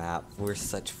edge of the map? We're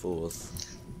such fools.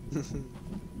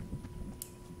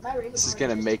 This is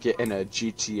gonna make it in a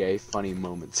GTA funny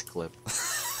moments clip.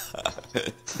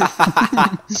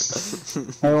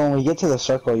 Hey, when we get to the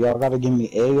circle, y'all gotta give me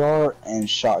AR and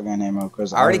shotgun ammo,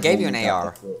 cause I already gave you an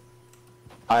AR.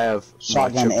 I have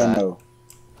Shotgun much of that. ammo.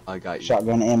 I got you.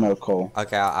 Shotgun ammo, Cole.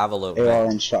 Okay, I have a little AR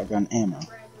bit. and shotgun ammo.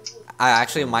 I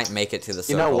actually might make it to the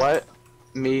circle. You know what?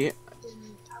 Me.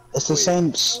 It's the Wait, same.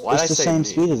 It's why'd I the say same me?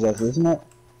 speed as us, isn't it?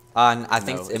 I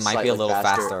think No, it it's might be a slightly little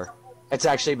faster. faster. It's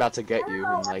actually about to get you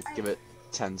in like give it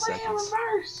 10 Put it in seconds.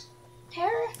 reverse.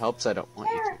 Tara, Helps I don't want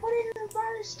you Tara, to. put it in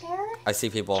reverse, Tara. I see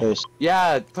people. Chase,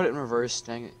 Yeah, put it in reverse.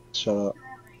 Dang it. shut up.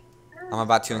 I'm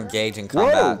about to engage in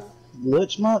combat. Whoa!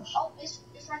 Glitch much? Oh, it's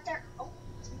right there. Oh,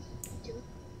 3, 2,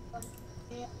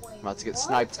 1. I'm about to get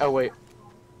sniped. Oh wait.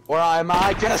 Where am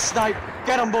I? Get a snipe!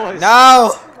 Get him, boys!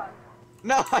 No!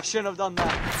 No, I shouldn't have done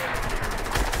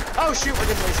that. Oh shoot, we're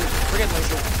getting laser. We're getting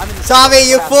laser. I'm in the Tommy,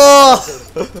 you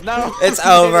fool! No! It's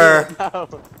over. No.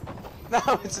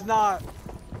 No, it's not.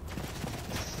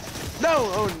 No!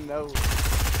 Oh no.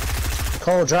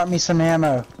 Cole, drop me some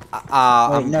ammo. Wait,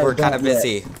 no, we're kind of don't yet.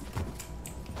 busy.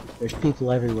 There's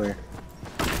people everywhere.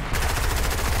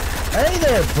 Hey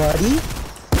there, buddy.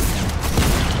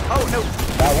 Oh no!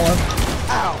 That one.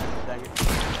 Ow! Dang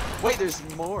it. Wait, there's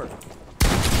more.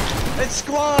 It's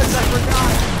squads, I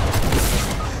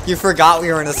forgot! You forgot we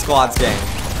were in a squads game.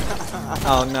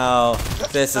 Oh no,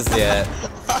 this is it.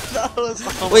 That was,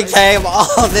 oh We my came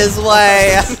all this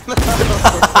way.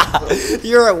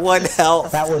 You're at 1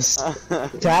 health. That was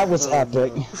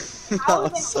epic.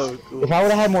 That was so cool. If I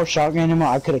would have had more shotgun ammo,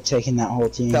 I could have taken that whole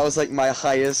team. That was like my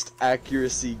highest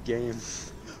accuracy game.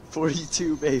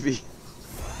 42, baby.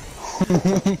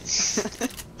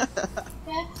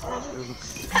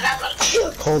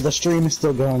 Cole, the stream is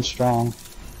still going strong.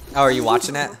 Oh, are you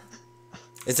watching it?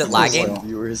 Is it lagging?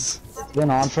 Viewers. It's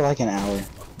been on for like an hour.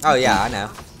 Oh yeah, I know.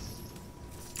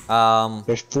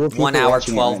 There's 4 people 1 hour,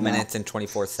 watching it 12 right now. minutes, and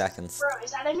 24 seconds. Bro,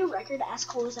 is that a new record? Ask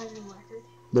Cole, is that a new record?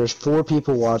 There's 4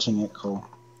 people watching it, Cole.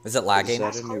 Is it Is lagging?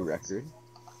 that a new record?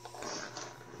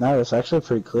 No, it's actually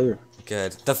pretty clear.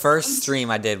 Good. The first stream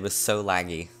I did was so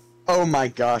laggy. Oh my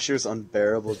gosh, it was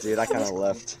unbearable, dude. I kind of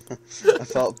left. I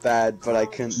felt bad, but I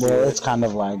couldn't do Well, it. it's kind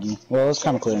of laggy. Well, it's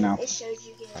kind of clear now. It showed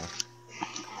you get.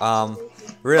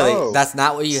 Really, Oh, that's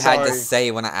not what you had to sorry.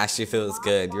 say when I asked you if it was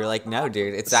good. You're like, no,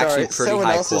 dude, it's actually Sorry, pretty someone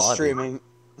high else is quality. streaming.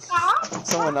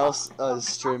 Someone else is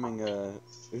streaming a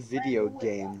video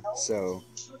game, so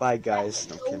bye guys.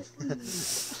 No kidding.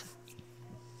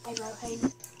 Hey, bro,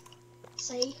 Hayden.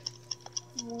 Say,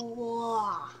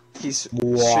 wow. He's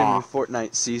Wow. streaming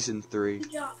Fortnite Season 3.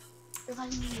 Good job. You're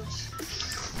learning English.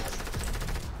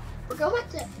 We're going back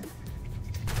to.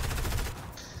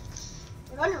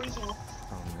 We're going to retail.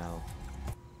 Oh no.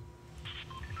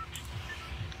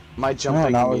 Am I No,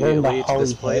 jumping no, we're going to immediately to Holly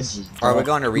this place? Hedges. Are we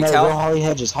going to No, retail? go Holly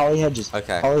Hedges. Holly Hedges.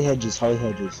 Okay. Holly Hedges. Holly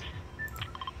Hedges.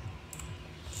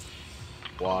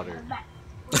 Water.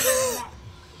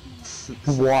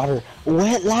 Water.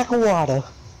 Wet like water.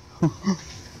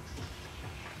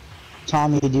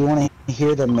 Tommy, do you want to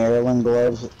hear the Maryland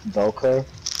Gloves Velcro?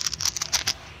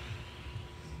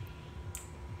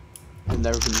 I've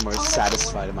never been more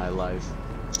satisfied in my life.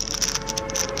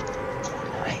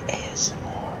 Right,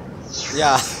 ASMR.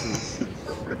 Yeah.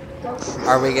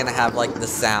 Are we gonna have like the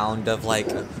sound of like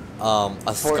a scar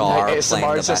Fortnite playing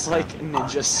ASMR the is just like background?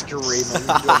 ninja screaming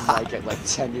doing like at like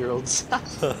 10-year-olds.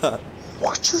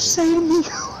 What you say to me?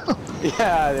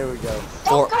 Yeah, there we go. For-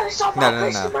 Don't gotta stop no, my no,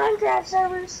 push no. to Minecraft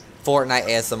servers. Fortnite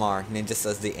ASMR. Ninja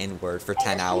says the N-word for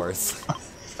 10 hours.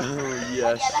 Oh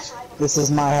Yeah, yes. that's right. This is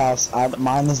my house.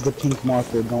 Mine is the pink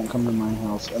marker. Don't come to my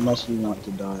house unless you want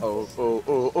to die. Oh, oh,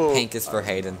 oh, oh. Pink is for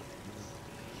Hayden.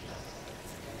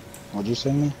 What'd you say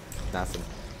to me? Nothing.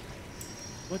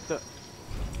 What the?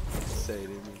 Say to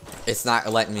me. It's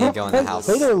not letting me go in the house.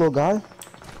 Hey there, little guy.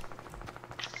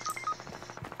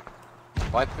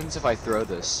 What happens if I throw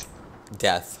this?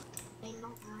 Death. Ain't no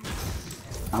line.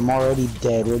 I'm already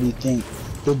dead. What do you think?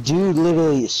 The dude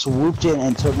literally swooped in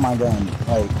and took my gun.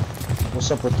 Like,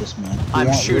 what's up with this man? You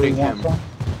I'm shooting really want him.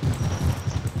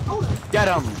 some? Get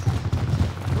him!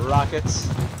 Rockets.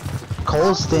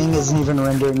 Cole's thing isn't even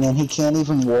rendering in. He can't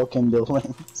even walk in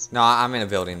buildings. No, I'm in a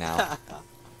building now.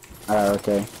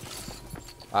 Okay.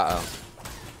 Uh-oh.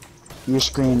 Your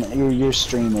stream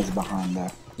is behind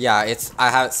there. Yeah, I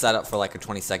have it set up for like a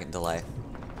 20-second delay.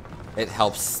 It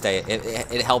helps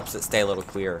it helps it stay a little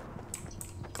clearer.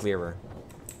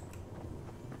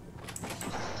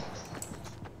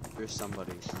 There's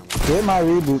somebody. Get my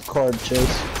reboot card,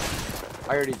 Chase.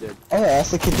 I already did. Oh,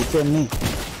 that's the kid that killed me.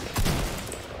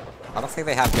 I don't think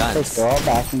they have Let's guns. go all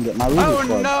back and get my reboot Oh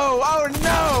card. no! Oh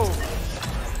no!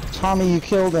 Tommy, you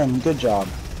killed him. Good job.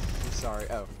 I'm sorry.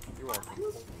 Oh, you're welcome.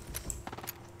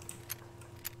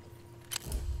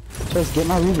 Chase, get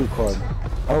my reboot cord.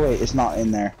 Oh wait, it's not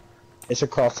in there. It's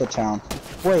across the town.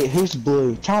 Wait, who's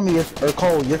blue? Tommy, or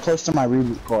Cole, you're close to my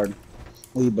reboot cord.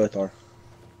 Well, you both are.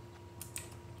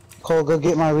 Cole, go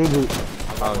get my reboot.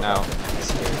 Oh no.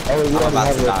 Oh, wait, you I'm already about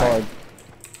have to your die. card.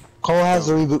 Cole has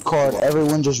the reboot card.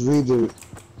 Everyone just reboot.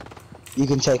 You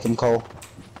can take him, Cole.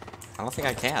 I don't think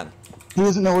I can. He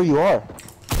doesn't know where you are.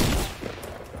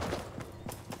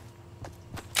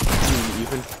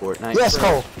 Even Fortnite. Yes,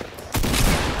 bro. Cole.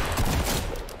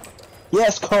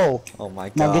 Yes, Cole. Oh my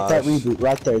god. Now get that reboot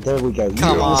right there. There we go.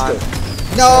 Come Yeah, on. let's go.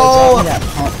 No! Drop me that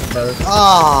pump first.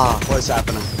 Ah! What's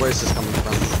happening? Where's this coming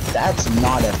from? That's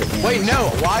not epic. Wait, no.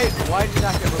 Why did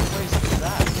that get replaced with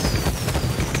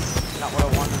that? Not what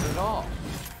I wanted at all.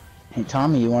 Hey,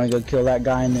 Tommy, you want to go kill that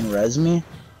guy and then res me?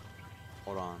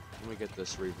 Hold on. Let me get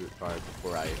this reboot card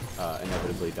before I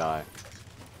inevitably die.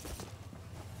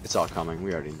 It's all coming.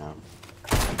 We already know.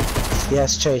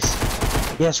 Yes, Chase.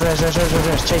 Yes, res. Chase,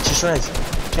 just res.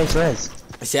 Chase, res.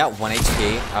 Is he at 1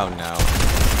 HP? Oh no.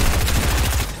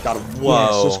 Got him. Whoa.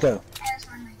 Yes, let's go.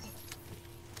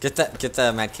 Get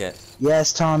the med kit.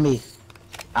 Yes, Tommy.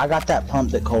 I got that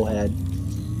pump that Cole had.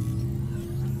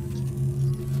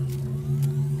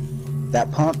 That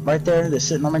pump right there that's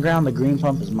sitting on the ground, the green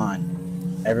pump is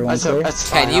mine. Everyone clear? That's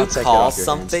fine. Can you I'll take it call off your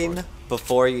hands. something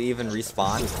before you even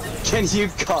respawn? Can you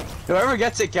call? Whoever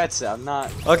gets it gets it. I'm not.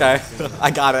 Okay,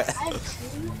 I got it. I have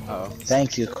 2. Oh.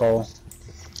 Thank you, Cole.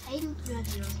 Hayden, you have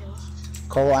 0 kills.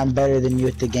 Cole, I'm better than you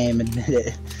at the game, admit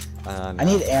it. No. I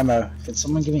need ammo. Can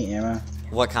someone give me ammo?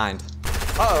 What kind?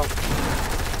 Uh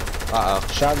Uh-oh.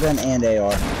 Shotgun and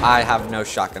AR. I have no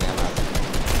shotgun ammo. oh.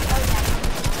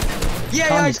 Yeah, I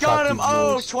Tommy's got got him. these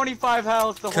Oh, rules. 25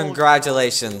 health. The whole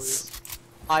Congratulations.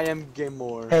 I am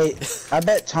Gimore. Hey, I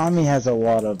bet Tommy has a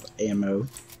lot of ammo.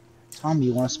 Tommy,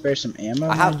 you want to spare some ammo?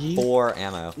 I have my G? 4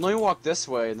 ammo. Let me walk this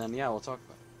way, and then yeah, we'll talk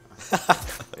about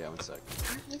it. Yeah, 1 sec.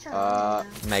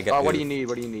 Mega Oh, what do oof. you need?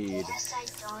 What do you need? Yes, I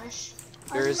Josh.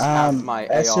 Here's half my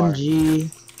AR. SMG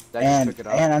Did I just pick it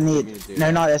up? and I What do you need mean to do no,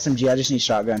 that? not SMG. I just need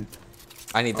shotgun.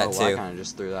 I need that Oh, well, I too. kind of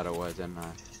just threw that away, didn't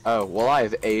I? Oh, well, I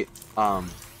have 8.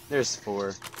 There's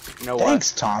 4. You know what?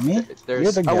 Thanks, Tommy. There's.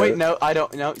 You're the Oh wait, goat. no, I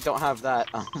don't. No, don't have that.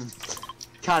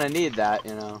 Kind of need that,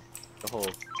 you know. The whole.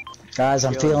 Guys,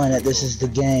 I'm Killing feeling it. This people. is the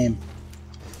game.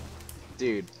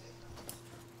 Dude.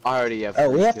 I already have. Oh,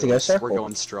 we 3 have to go kills. circle. We're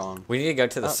going strong. We need to go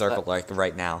to the Oh, circle that- like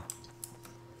right now.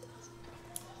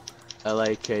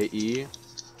 LAKE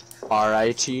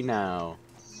now.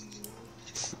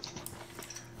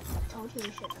 Told you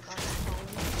we shouldn't have gone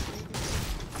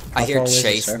that I hear always a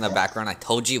Chase in the circle. background. I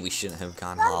told you we shouldn't have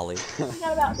gone Holly. We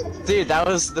got about 6. Dude, that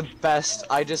was the best.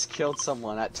 I just killed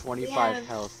someone at We 25 have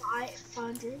health.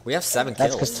 500. We have 7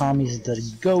 That's because kills. Tommy's the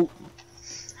goat.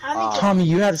 How many Tommy,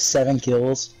 you have 7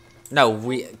 kills. No,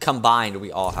 we combined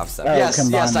we all have 7. Oh, Yes,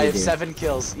 combined yes, I we have do. 7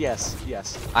 kills. Yes,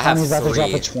 yes. I have Tommy's about to drop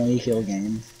a 3. 20 kill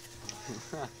game.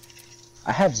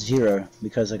 I have 0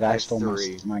 because a I guy have stole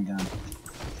 3. my gun.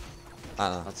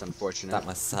 That's unfortunate. That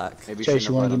must suck. Maybe Chase, shouldn't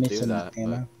you wanna have let give him me do some that,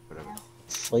 ammo? but whatever.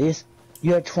 Please?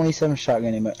 You have 27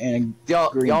 shotgun ammo and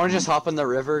Y'all green wanna pump. just hop in the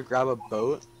river, grab a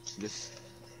boat, just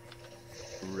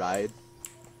ride?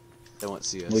 They won't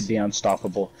see us. would be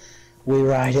unstoppable. We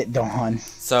ride at dawn.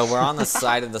 So we're on the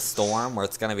side of the storm where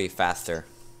it's gonna be faster.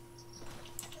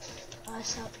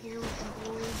 us up here with the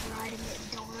boys riding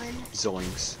at dawn?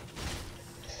 Zoinks.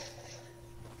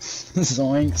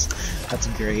 Zoinks. That's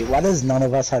great. Why does none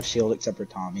of us have shield except for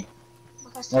Tommy?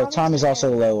 Because Well, Tommy's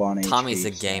also low on HP. Tommy's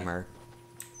a so- gamer.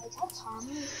 Tell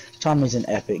Tommy. Tommy's an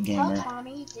epic Tell gamer.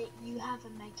 Tommy that you have a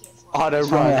med kit for Auto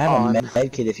Tommy, run I have on. a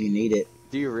med kit if you need it.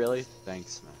 Do you really?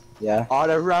 Thanks, man. Yeah?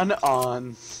 Auto run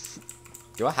on.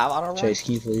 Do I have auto run? Chase,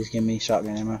 can you please give me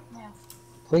shotgun ammo? No.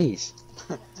 Please.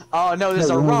 Oh no, there's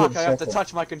No, a we wanna rock. get I have to circle.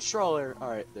 touch my controller.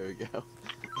 Alright, there we go.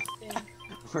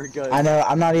 We're good. I know,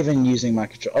 I'm not even using my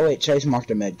control. Oh wait, Chase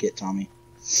marked a med kit, Tommy.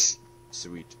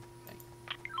 Sweet.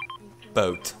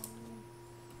 Boat.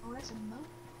 Oh, that's a boat.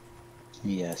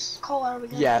 Yes. Cole, are we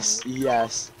going Yes, to boat?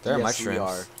 yes. There are yes, we mushrooms.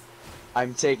 are.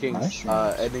 I'm taking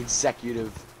Mushrooms. an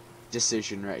executive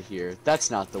decision right here. That's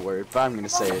not the word, but I'm gonna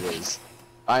say it is.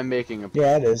 I'm making a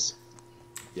Yeah, it is.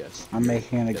 yes. I'm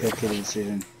making an Yes. executive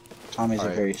decision. Tommy's a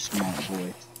Alright. very smart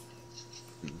boy.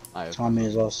 I have, Tommy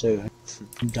is also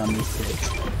dummy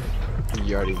thick.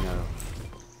 you already know.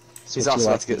 That's He's what you also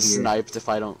like about to get hear. sniped if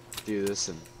I don't do this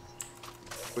and.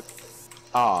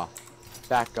 Ah,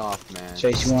 back off, man.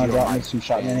 Chase, you wanna Steal drop my me some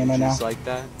shotgun ammo bandages now? like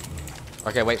that?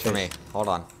 Okay, wait for me. Hold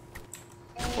on.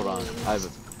 Hold on, I have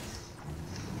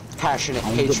passionate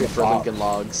I'm getting hatred the for ball. Lincoln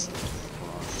Logs.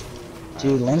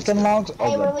 Dude, Lincoln Logs Hey,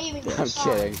 are we're the leaving. I'm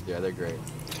kidding. Yeah, they're great.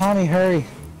 Tommy, hurry.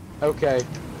 Okay.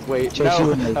 Wait, Chase, you no.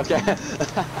 wouldn't make Okay.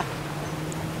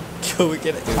 Can we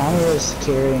get it? Tommy was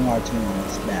carrying our team on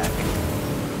his back.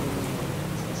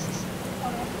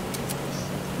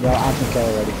 Yo, I think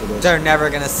I'm ready for this. They're never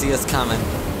gonna see us coming.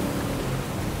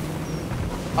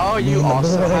 Oh, you Me and the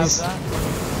also have boys. that?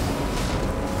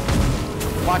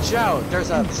 Watch out, there's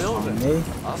a building. Tommy.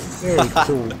 Up. Very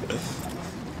cool.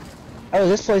 Oh,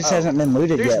 this place hasn't been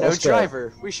looted There's yet. no Let's go.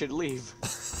 driver. We should leave.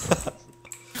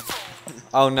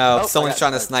 Oh no, Oh, I someone's got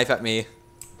trying to sniped. snipe at me.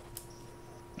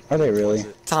 Are they really?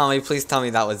 Tommy, please tell me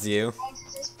that was you.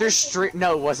 There's stream.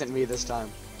 No, it wasn't me this time.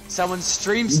 Someone's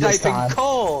stream This sniping time.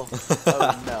 Cole.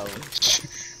 Oh no.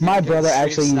 My brother stream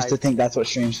actually used to sniped. think that's what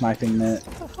stream sniping meant.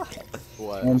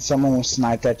 What? When someone was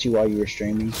sniped at you while you were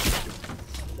streaming.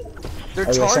 They're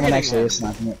Oh yeah, someone targeting actually him. is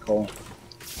sniping at Cole.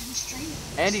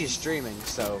 And he's streaming,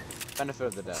 so benefit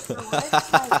of the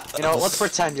doubt. You know, let's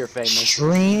pretend you're famous.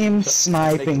 Stream Make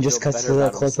sniping him just feel cuts better to the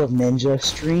about clip of Ninja.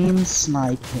 Stream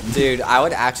sniping. Dude, I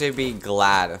would actually be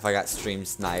glad if I got stream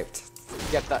sniped.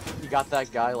 Get that? You got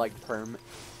that guy like perm.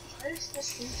 Where's the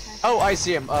street pass? Oh, I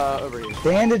see him. Over here.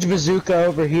 Bandage bazooka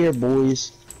over here,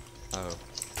 boys. Oh.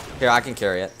 Here, I can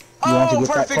carry it. You want to Oh, get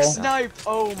that, perfect Cole? snipe!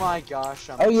 Oh my gosh.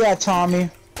 Oh yeah, Tommy.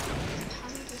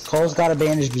 Cole's got a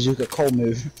bandage bazooka. Cole,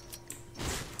 move.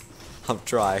 I'm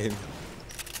trying.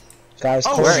 Guys,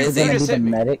 Oh, Cole's where is he? gonna be Just the hit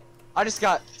me. medic. I just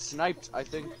got sniped, I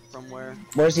think, from where?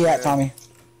 Where's he at, Tommy?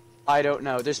 I don't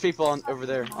know. There's people over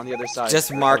there on the other side.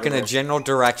 Just Right mark in over a there. general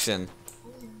direction.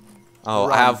 Oh,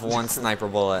 Run. I have one sniper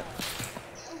bullet.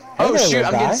 Oh Hey there, shoot, little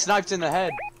I'm guy. getting sniped in the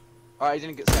head. Oh, I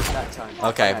didn't get sniped that time.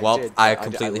 Okay, I well, did, I but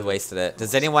completely would- wasted it.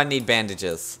 Does anyone need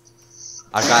bandages?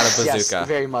 I've got a Yes, bazooka.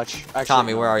 very much. Actually,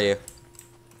 Tommy, no. where are you?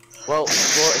 Well,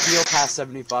 heal past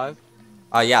 75.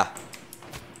 Oh, yeah.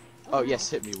 Oh yes,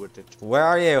 hit me with it. Where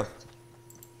are you?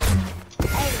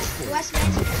 Hey, West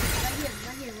Mansion.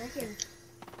 Right here.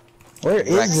 Where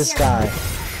is Rex. this guy?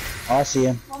 Oh, I see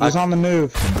him. He's on the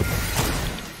move.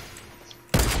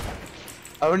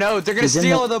 Oh no, they're gonna He's in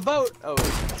steal the- the boat. Oh,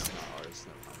 that's not ours.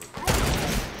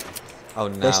 Oh,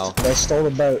 They, no. they stole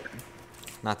the boat.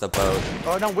 Not the boat.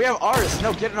 Oh no, we have ours.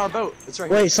 No, get in our boat. It's right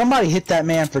Wait, somebody hit that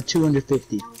man for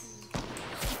 250.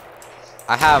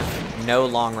 I have no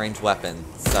long-range weapon,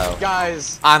 so... here.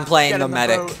 Guys, I'm playing get the in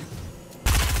medic. boat.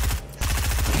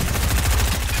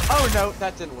 Oh no,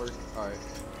 that didn't work. Alright.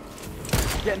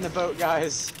 Get in the boat,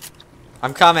 guys.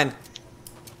 I'm coming.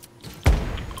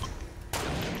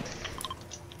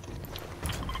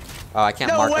 Oh, I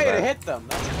can't No mark way the to boat. hit them.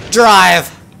 That's...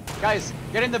 Drive! Guys,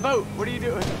 get in the boat. What are you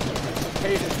doing?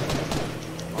 Hayden.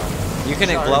 You can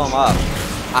Charge. blow him up.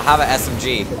 I have an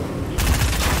SMG.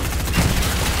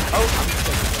 Oh, I'm just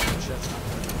taking damage. That's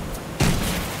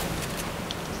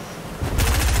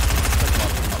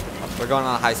not We're going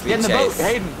on a high-speed Get in the boat, chase.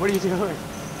 Hayden. What are you doing? I know,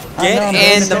 Get I'm going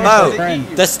in to the finish their boat. friend.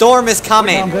 The storm is I'm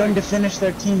coming. going to finish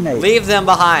their teammate. Leave them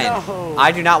behind. No.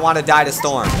 I do not want to die to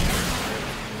storm.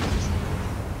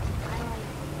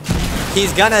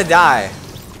 He's gonna die.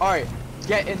 Alright,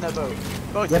 get in the boat.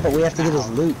 Both Yeah, of but we you. have to get his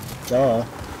loot. Duh.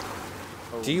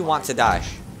 Oh Do you my want to die?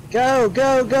 Go,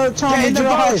 go, go, Get Tommy, in the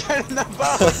drive! boat! Get in the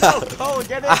boat! Go, Cole,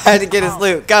 get in! I had to get his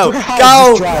loot. Go, Drive,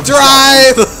 go, drive,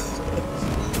 drive!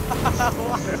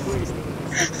 What are we doing?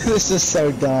 This is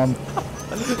so dumb.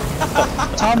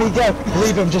 Tommy, go!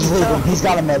 Leave him, just leave him. He's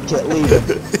got a med kit, leave him.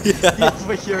 You'll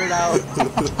figure it out.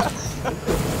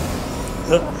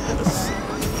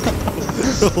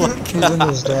 He's in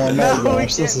this door. No, No, we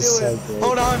gosh, can't this do is so it. great.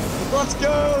 Hold on, let's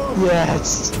go!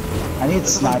 Yes. I need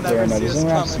sniper never ammo. see Does us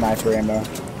anyone have coming. sniper ammo?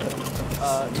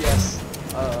 Yes.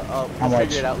 How We'll much?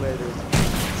 figure it out later.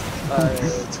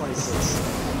 26.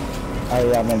 Oh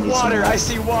yeah, I'm gonna need Water, I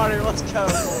some see water, let's go,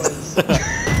 boys.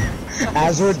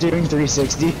 As we're doing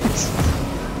 360s.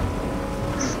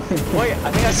 Wait,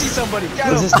 I think I see somebody.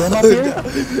 Get Is him! this them up here?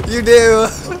 You do.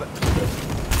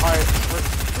 Alright,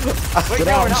 wait, Get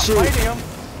no, out we're and not shoot. fighting him.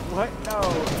 What? No.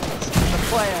 The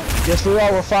plan. Yes, we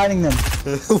are. We're fighting them.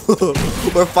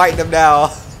 We're fighting them now.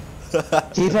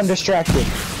 Keep them distracted.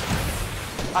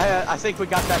 I think we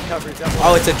got that covered. Don't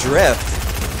Oh, worry. it's a drift.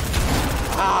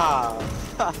 Ah.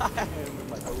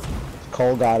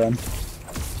 Cole got him.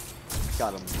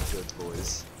 Got him, good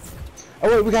boys. Oh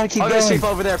wait, we gotta keep Oh, there's going. people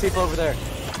over there, people over there.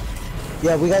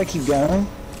 Yeah, we gotta keep going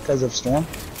because of storm.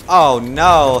 Oh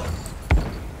no.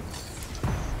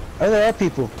 Oh, there are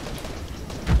people.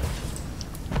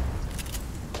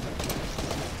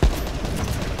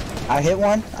 I hit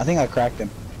one. I think I cracked him.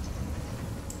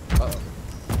 Uh-oh.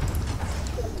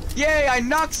 Yay! I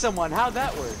knocked someone. How'd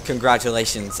that work?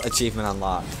 Congratulations, achievement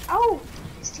unlocked. Oh,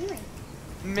 his teammate.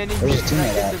 Mini Where's kit. his Can I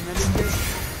teammate get at? the mini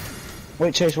kit?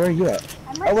 Wait, Chase, where are you at?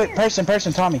 I'm right Oh wait, here.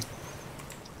 person, Tommy.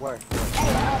 Where?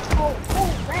 Hey,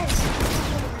 Rez.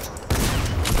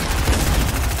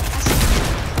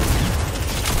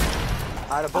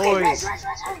 Out of Okay, boys. Rez,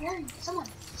 hurry. Someone.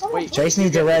 Wait. Chase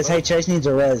needs a res. Hey, Chase needs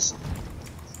a res.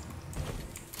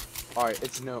 All right,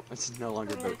 it's no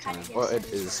longer boat time. Well, it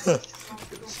is.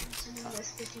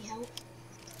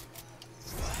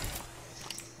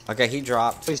 Okay, he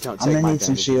dropped. Please don't I'm take gonna my need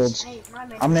some bandages. shields.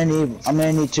 I'm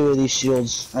gonna need 2 of these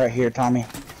shields right here, Tommy.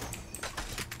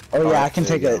 Oh yeah, Alright, I can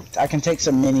there take you I can take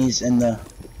some minis in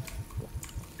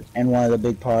one of the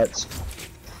big pots.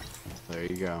 There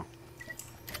you go.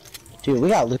 Dude, we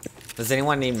got loot. Does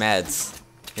anyone need meds?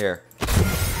 Here.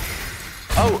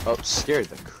 Oh, scared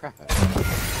the crap out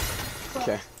of me.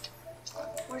 Okay.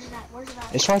 Where's it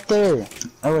at? It's right there.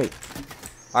 Oh wait.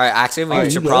 Alright, actually, we Alright,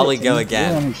 should you get probably it, go Timmy. You're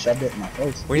the one again. who shoved it in my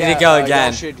face. We Yeah, need to go y'all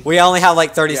again. should- We only have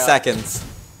like 30 Yeah. seconds.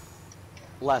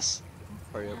 Less.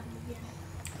 Hurry up.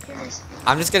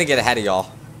 I'm just gonna get ahead of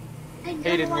y'all.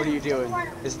 Hayden, what are you doing?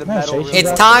 Is the No, metal Chase, really It's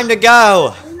Yeah. time to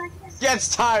go!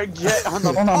 Gets tired. Get on the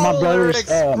Hold on, my Polar brother's,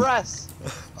 Express.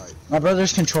 My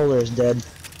brother's controller is dead.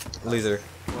 Loser.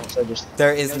 So just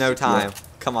There is no time.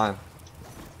 Come on.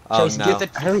 Oh Chase, no.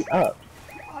 get the hurry up.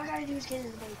 All I gotta do is get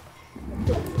in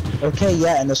the boat. Okay,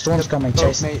 yeah, and the storm's coming,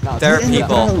 Chase. Boat mate not There are taking that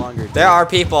people. much longer, There are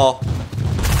people.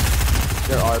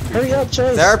 There are people. Hurry up,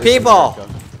 Chase. There are This is people. America.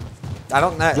 I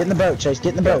don't know. Get in the boat, Chase.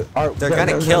 Get in the boat. All right, They're go,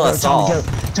 gonna go, go, kill go, us Tommy, all. Go.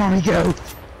 Tommy, go.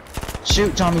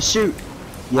 Shoot, Tommy, shoot.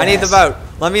 I need the Yes. boat.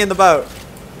 Let me in the boat.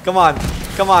 Come on.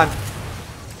 Come on.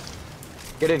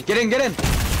 Get in.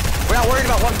 We're not worried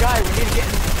about one guy. We need to get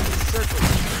in the circle.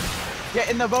 Get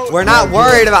in the boat. We're not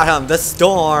worried about him. The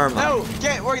storm. No,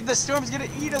 the storm's gonna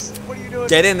eat us. What are you doing?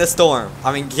 Get in the storm.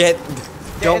 I mean, Get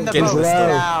don't in the get in boat the storm.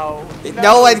 now.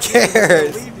 No one Hayden, we're gonna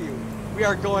cares. leave you. We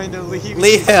are going to leave.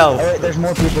 Leave All him. right, there's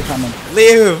more people coming.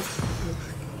 Leave.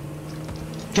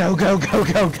 Go, go, go,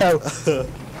 go, go.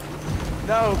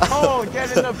 No, Cole,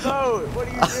 get in the boat. What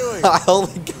are you doing? I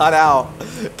only got out.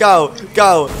 Go.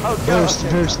 Go. Oh, go. Boost,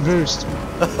 Okay. boost, boost.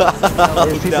 Oh,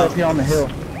 There's people no. up here on the hill.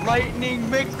 Lightning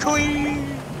McQueen.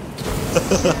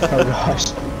 Oh gosh.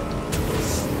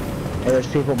 Hey, there's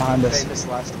people behind us. Famous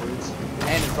last words.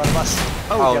 And in front of us.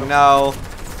 Oh get him. no.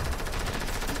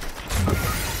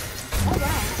 Oh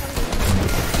wow.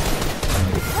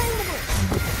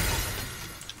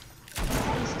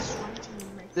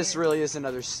 This really is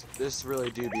another. This really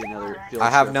do be another field I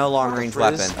have trip. no long range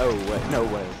Frizz? weapon. Oh wait, no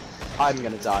way. I'm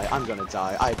gonna die.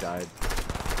 I died.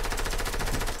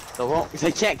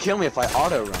 They can't kill me if I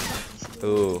auto run.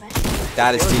 Ooh.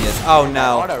 That is genius. Oh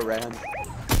no. Auto ran.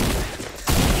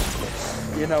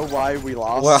 You know why we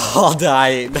lost? We're all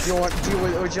dying.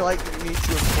 Would you like me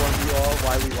to inform you all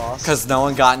why we lost? Because no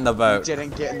one got in the boat.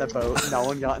 Didn't get in the boat. No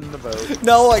one got in the boat.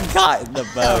 No one got in the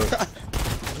boat.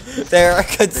 They're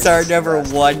concerned over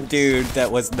one dude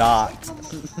that was not.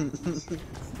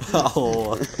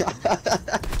 Oh.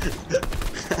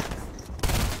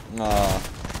 Oh.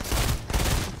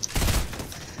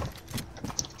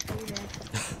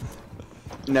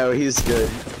 No, he's good.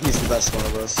 He's the best one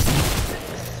of us.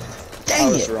 I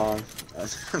Dang was it. wrong.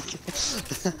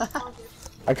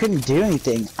 I couldn't do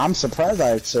anything. I'm surprised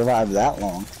I survived that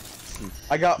long.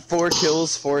 I got 4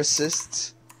 kills, 4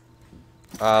 assists.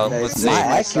 Let's see. My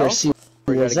myself? accuracy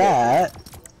Or was gotta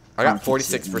at. I got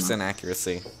 46%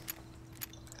 accuracy.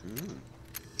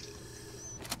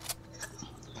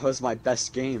 That was my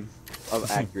best game of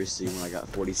accuracy when I got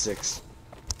 46.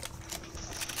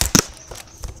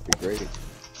 Pretty great.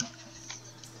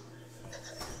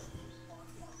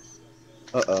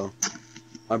 Uh-oh.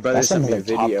 My brother That's sent me a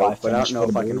another top video, 5 but I don't finish know for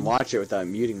if the I can Blues. watch it without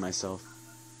muting myself.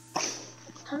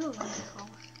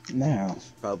 No,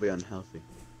 Probably unhealthy.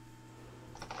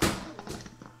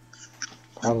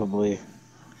 probably.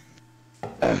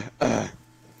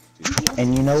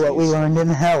 And you know what we learned in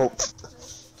health?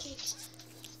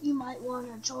 You might want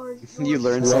to charge. You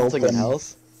learned Well, something in then.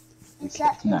 health? It's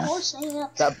that No. before staying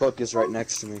up. That book is right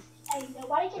next to me. Hey,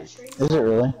 nobody can stream. Is it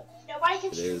really? Nobody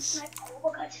can It stream is. tonight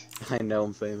because I know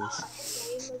I'm famous.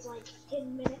 his game was like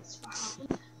 10 minutes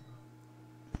behind.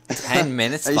 10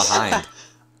 minutes Are you- behind.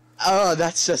 Oh,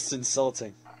 that's just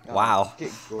insulting. Oh, Wow.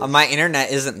 Get gorshed. My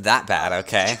internet isn't that bad,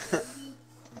 okay?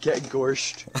 Get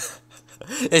gorshed.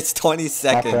 It's 20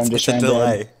 seconds. phone It's just a ran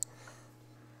delay.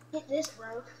 Get this,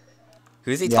 bro.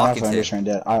 Who's he Yeah, my talking phone to? just ran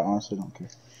dead. I honestly don't care.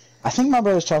 I think my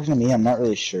brother's talking to me. I'm not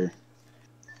really sure.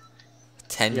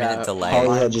 10-minute delay.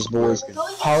 Holly Hedges boys.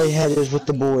 Holly Hedges with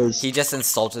the boys. He just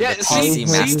insulted Yeah, the see,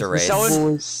 PC Master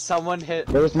Race. someone hit.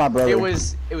 There's my brother. It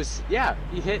was, yeah,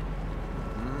 he hit.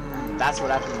 That's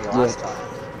what happened to me last time.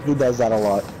 He does that a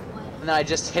lot. And then I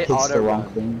just hit Hits auto the wrong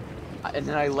run. thing. And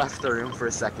then I left the room for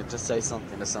a second to say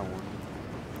something to someone.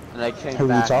 And I came Who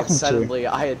were you back and talking to? suddenly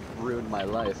I had ruined my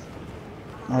life.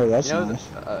 Oh, that's You know, nice.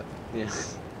 yeah.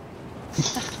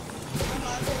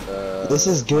 This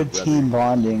is good brother. team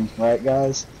bonding, right,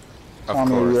 guys? Of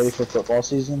Tommy, are you ready course. for football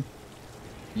season?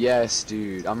 Yes,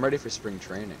 dude. I'm ready for spring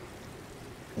training.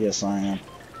 Yes, I am.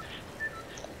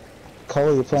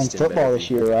 Cole, you're playing Still football better this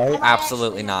be. year, right?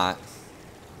 Absolutely not.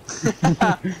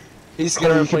 He's Cole,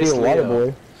 gonna you could be replace a water Leo.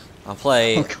 boy. I'll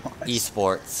play Oh, gosh.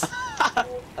 esports.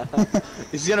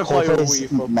 He's gonna Cole play plays Wii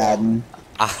football. Madden.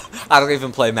 I don't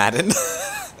even play Madden.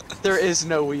 There is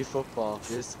no Wii football.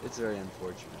 It's very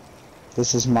unfortunate.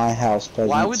 This is my house, peasants.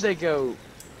 Why would they go?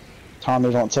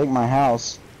 Tommy, don't take my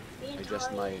house. I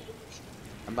just might.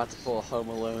 I'm about to pull a Home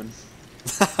Alone.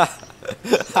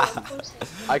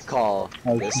 I call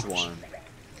Oh, this gosh. one.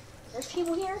 There's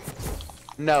people here?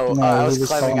 No, No, I he was was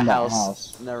climbing a calling that house.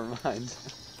 house. Never mind. I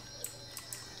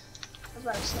was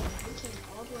about to say, we came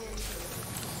all the way over here.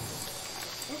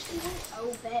 There's people?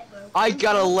 Oh, bet, bro. I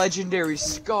got a legendary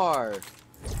scar,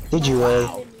 Did you really?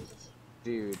 Wow.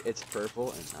 dude. It's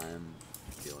purple, and I'm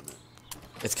feeling it.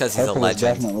 It's because he's a Purple is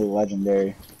legend. definitely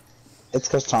legendary. It's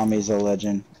because Tommy's a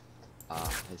legend, Ah,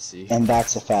 I see. and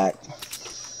that's a fact.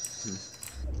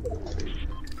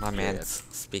 My man's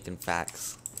speaking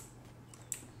facts.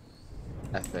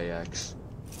 FAX.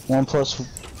 2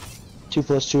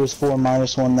 + 2 is 4,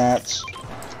 -1 that's.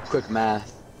 Quick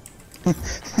math.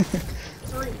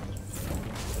 3.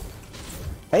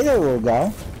 Hey there, little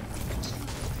guy.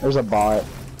 There's a bot.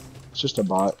 It's just a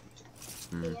bot.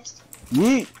 Biggest.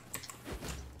 Yeet!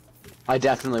 I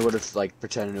definitely would have like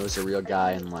pretended it was a real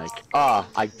guy and like, ah,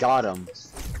 I got him.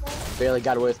 Barely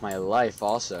got away with my life.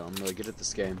 Also, I'm really good at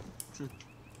this game.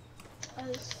 Oh,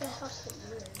 it's the house that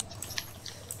you're in.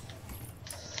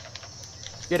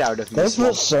 Get out of me, There's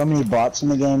swamp. so many bots in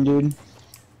the game, dude.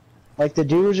 Like, the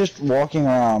dude was just walking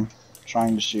around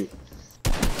trying to shoot.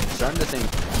 I'm starting to think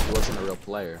he wasn't a real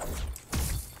player.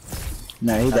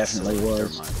 No, he That's definitely never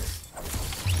was. mind.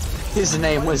 His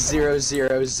name was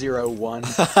 0001.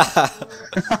 He's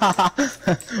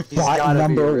Bot gotta be a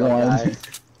number real 1. guy.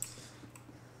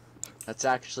 That's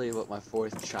actually what my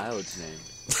 4th child's name.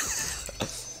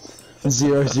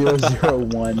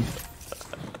 0001.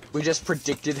 We just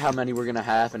predicted how many we're gonna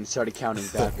have and started counting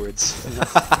backwards.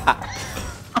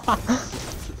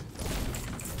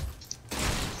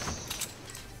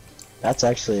 That's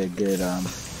actually a good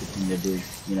thing to do,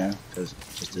 you know, because it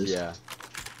just is. Yeah.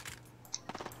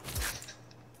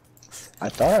 I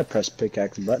thought I pressed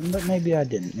pickaxe button, but maybe I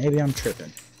didn't. Maybe I'm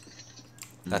tripping.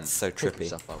 That's so Pick trippy.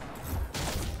 yourself up.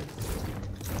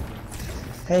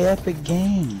 Hey, Epic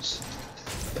Games.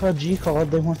 PUBG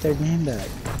called, they want their game back.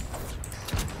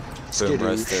 Boom Skidoosh.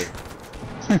 roasted.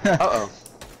 Uh-oh.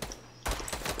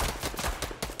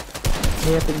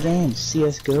 Hey, Epic Games,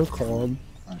 CSGO called.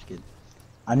 I'm just kidding.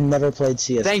 I've never played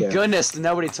CSGO. Thank goodness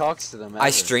nobody talks to them. I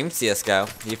ever. stream CS:GO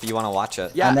if you want to watch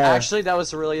it. Yeah, I know. actually, that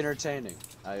was really entertaining.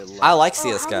 I like Oh, how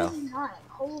CS:GO. did you not?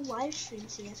 Whole live stream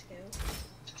CSGO.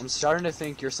 I'm starting to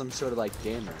think you're some sort of like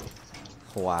gamer.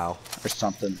 Wow. Or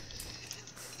something.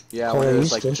 Yeah, Cole, one of are you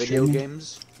those like still video streaming?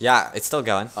 games. Yeah, it's still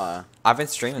going. I've been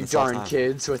streaming You this whole darn time.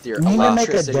 kids with your You need to make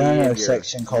a electricity dono and your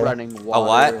section, Cole. running water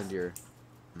what? and your.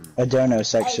 A dono Hey, you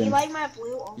section. like my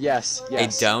blue? Yes, A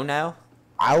yes. dono?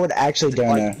 I would actually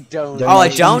dono. Like, donate. Oh, a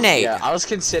donate. Yeah, I was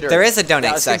considering. There is a I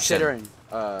donate was section. considering.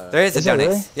 There is a Is it donate.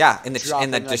 really? Yeah, in the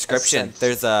Dropping, like, a description, cent.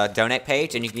 there's a donate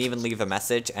page, and you can even leave a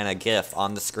message and a GIF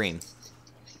on the screen.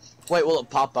 Wait, will it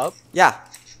pop up? Yeah.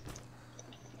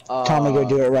 Tommy, go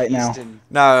do it right now. Easton,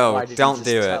 No, why did you don't just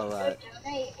do tell it. that?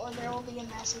 Donate, or there will be a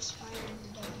massive spider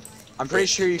in the donate. I'm pretty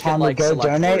sure you can Tommy, like go select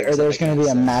donate, words or that there's they gonna be a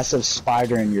can't say. massive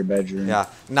spider in your bedroom. Yeah,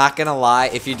 not gonna lie,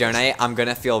 if you donate, I'm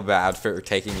gonna feel bad for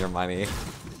taking your money.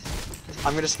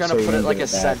 I'm just gonna So you're put it gonna like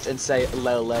give a it back. cent and say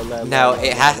low. No,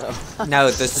 it has.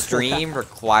 No, the stream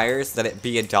requires that it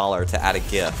be $1 to add a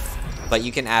GIF, but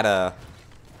you can add a.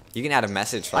 You can add a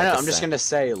message for I like know. a I'm just cent. gonna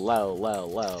say low,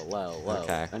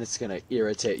 Okay. and it's gonna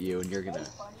irritate you, and you're gonna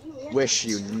wish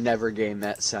you never gained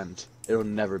that cent. It'll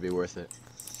never be worth it.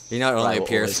 You know, it I only will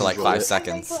appears for always like enjoy 5 it.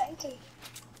 seconds.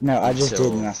 No, I just Until-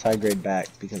 did, and I side grade back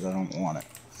because I don't want it.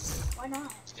 Why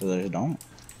not? Because I just don't.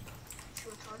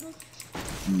 You retarded?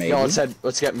 Maybe. Yo,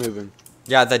 let's get moving.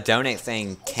 Yeah, the donate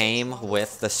thing came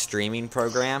with the streaming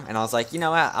program, and I was like, you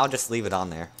know what? I'll just leave it on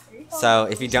there. So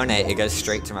if you donate, it goes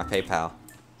straight to my PayPal.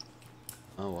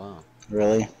 Oh wow.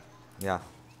 Really? Yeah.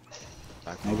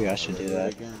 Maybe I should do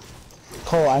that.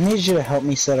 Cole, I need you to help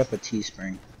me set up a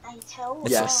Teespring. I tell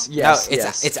Yes, you. yes, No,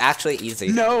 yes. it's actually easy.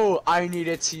 No, I need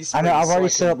a Teespring. I know, I've so already I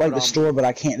set can up like put the on- store, but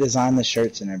I can't design the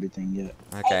shirts and everything yet.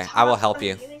 Okay, I will help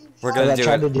you. We're gonna do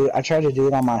it. I tried to do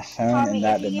it on my phone Tommy, and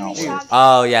that if you did give not me work. shotgun-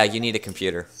 Oh yeah, you need a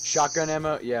computer. Shotgun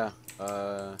ammo, yeah.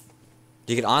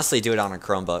 You can honestly do it on a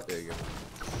Chromebook. There you go.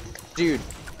 Dude,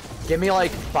 give me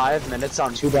like 5 minutes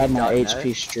on Too bad my Fortnite.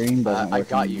 HP stream doesn't I work.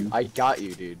 got you. anymore. I got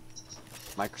you, dude.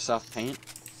 Microsoft Paint.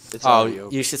 It's Oh, already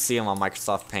open. you should see him on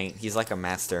Microsoft Paint. He's like a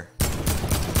master.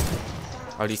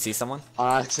 Oh, do you see someone?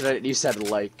 On accident, you said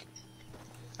like.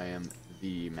 I am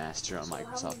the master on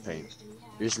Microsoft Paint.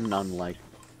 There's none like.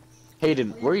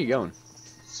 Hayden, where are you going?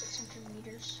 600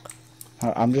 meters.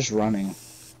 I'm just running.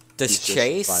 Does He's just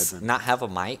Chase vibing. not have a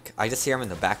mic? I just hear him in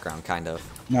the background, kind of.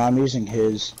 No, I'm using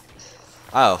his.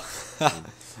 Oh.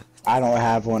 I don't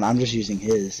have one. I'm just using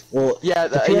his. Well, Yeah,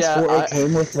 the PS4 yeah. it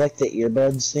came with like the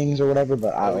earbuds things or whatever,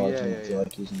 but I Oh, yeah, didn't yeah, feel yeah.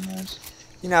 like using those.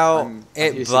 You know, I'm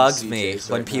it using bugs me CJs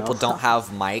when right people now. don't have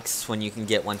mics when you can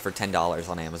get one for $10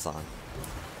 on Amazon.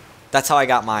 That's how I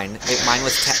got mine. Mine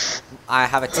was I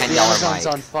have a $10 The Amazon's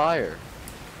mic. on fire.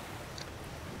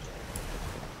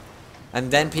 And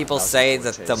then people How's say that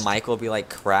that for the taste? mic will be like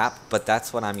crap, but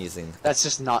that's what I'm using. That's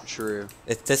just not true.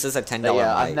 This is a $10 But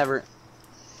yeah, mic.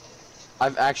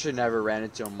 I've actually never ran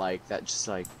into a mic that just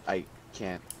like I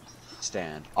can't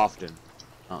stand often.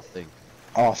 I don't think.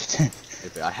 Often.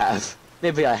 Maybe I have.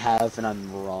 Maybe I have, and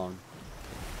I'm wrong.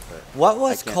 But What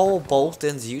was I can't Cole recall.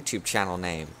 Bolton's YouTube channel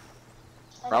name?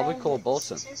 Probably Cole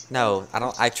Bolton. No, I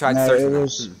don't. I tried No, searching it that.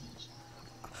 was.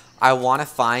 I want to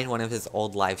find one of his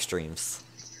old live streams,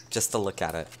 just to look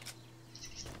at it.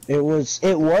 It was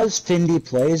Findy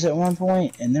Plays at one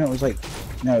point, and then it was like,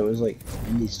 no, it was like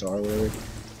Indie Star or whatever,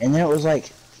 and then it was like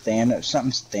Thanos,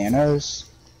 something's Thanos.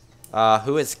 Who is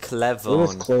Who is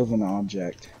Clevone? Cloven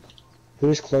Object? Who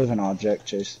is Cloven Object,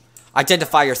 Chase?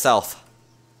 Identify yourself.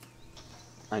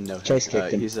 I know him. Chase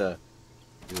kicked him. He's a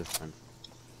friend.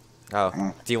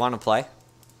 Oh, do you want to play?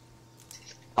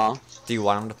 Huh? Do you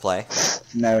want him to play?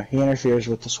 No, he interferes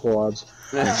with the squads.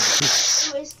 Who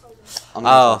is Cloven? I'm gonna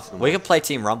talk Oh, to him. we could play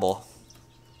Team Rumble.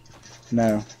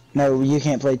 No, you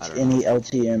can't play I don't any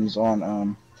LTMs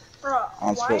on Bro,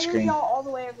 On why split are screen. y'all all the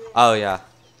way over there? Oh yeah.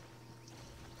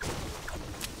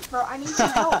 Bro, I need some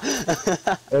help. Wait, are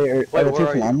Wait, there where are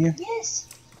people you? on you? Yes.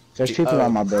 There's people Oh.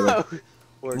 on my brother.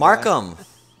 Where Mark did I- 'em.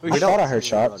 I thought I heard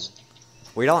shots.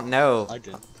 We don't know. I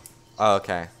did. Oh,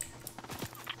 okay.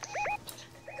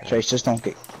 Chase, just don't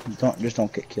get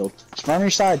killed. It's from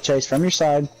your side, Chase. From your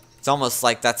side. It's almost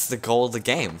like that's the goal of the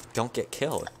game. Don't get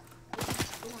killed.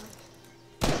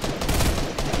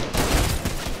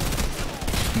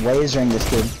 I'm lasering this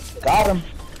kid. Got him.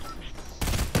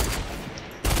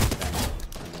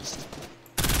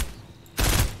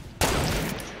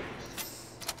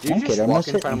 Did you Okay, just that walk must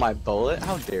in hit front of me. my bullet?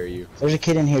 How dare you? There's a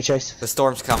kid in here, Chase. The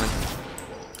storm's coming.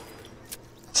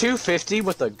 250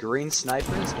 with a green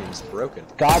sniper? This game's broken.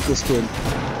 Got this kid.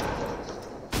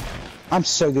 I'm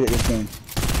so good at this game.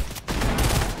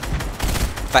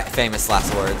 Famous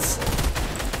last words.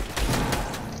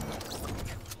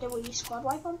 Did we squad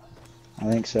wipe him? I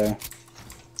think so.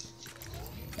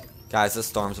 Guys, the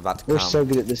storm's about to We're come. so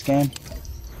good at this game.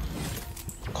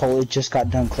 Cole, it just got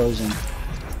done closing.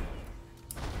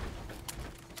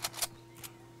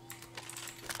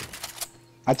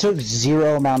 I took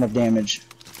 0 amount of damage.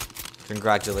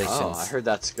 Congratulations. Oh, I heard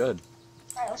that's good.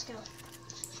 Alright, let's go.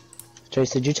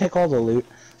 Chase, did you take all the loot?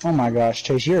 Oh my gosh,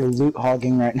 Chase, you're loot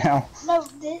hogging right now. No,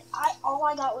 all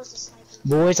I got was the sniper.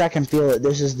 Boys, I can feel it.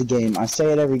 This is the game. I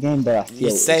say it every game, but I feel You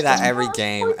it. say this that time. every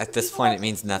game. At this point, it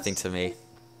means nothing to me.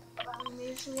 How many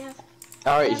meters do we have?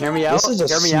 Alright, hear me out. This is a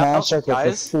hear me small out. circle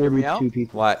Guys, for hear me out. 42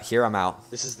 people. What? Here I'm out.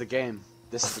 This is the game.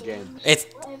 This is the game. It's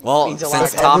well, Means a lot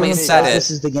since to Tommy Everyone said says it.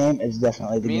 This is the game. It's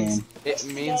definitely the game. It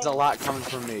means a lot coming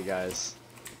from me, guys.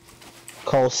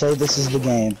 Cole, say this is the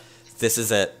game. This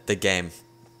is it. The game.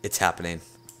 It's happening.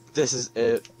 This is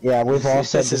it. Yeah, we've all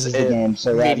said this is the it. game,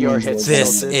 so that Meteor means hits it's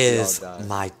This the This game. is all died.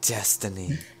 my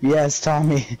destiny. Yes,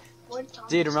 Tommy. Where'd Tom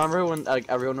Dude, go? remember when like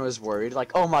everyone was worried?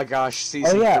 Like, oh my gosh,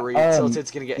 season Oh yeah, 3,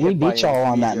 Tilted's gonna get hit we by beat a y'all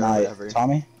on that meteor or night, whatever.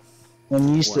 Tommy. When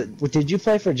you used to, did you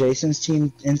play for Jason's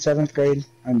team in 7th grade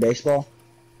on baseball?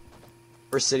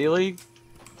 For City League?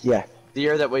 Yeah. The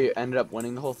year that we ended up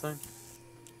winning the whole thing?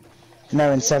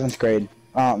 No, in 7th grade.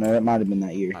 I don't know. It might have been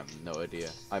that year. I have no idea.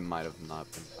 I might have not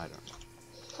been. I don't know.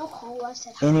 So cool, I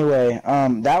said. Anyway,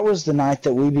 that was the night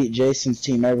that we beat Jason's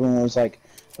team. Everyone was like,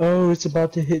 "Oh, it's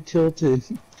about to hit Tilted."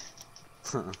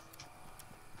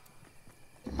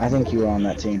 I think you were on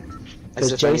that team.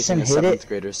 As if Jason anything a hit 7th it.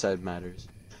 grader said matters.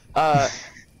 I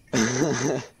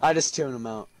just tuned him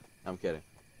out. I'm kidding.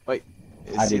 Wait,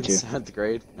 I is he do in too. 7th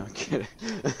grade? No, I'm kidding.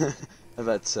 I'm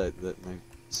about to say that. No,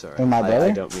 sorry, Who, my brother?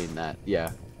 I don't mean that.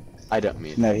 Yeah, I don't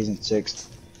mean. No, he's in 6th.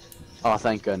 Oh,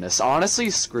 thank goodness. Honestly,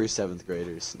 screw 7th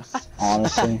graders.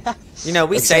 Honestly. You know,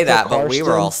 we Except say for that, but we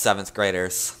were all Karsten. 7th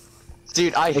graders.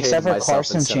 Dude, I hated Except for myself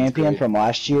Carson in 7th Champion grade. from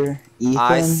last year, Ethan,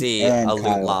 I see and a loot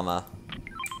Kyle. llama.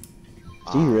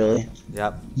 Do you really?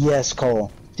 Yep. Yes,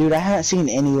 Cole. Dude, I haven't seen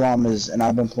any llamas, and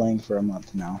I've been playing for a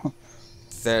month now.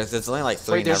 There's only like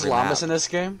 3 Wait, in there's every llamas map. in this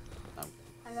game?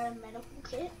 I got a medical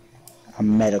kit. A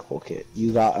medical kit.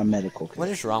 You got a medical kit. What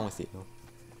is wrong with you?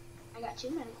 I got 2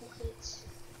 medical kits.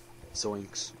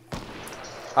 Zoinks.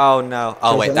 Oh no.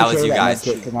 Oh wait, that was you guys.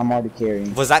 Because I'm already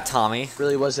carrying. Was that Tommy?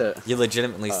 Really was it? You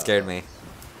legitimately scared me.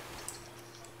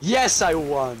 Yes, I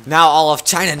won. Now all of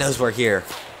China knows we're here.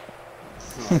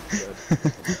 Oh, good.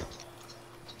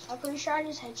 I'm pretty sure I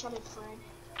just headshotted Fred.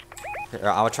 Here,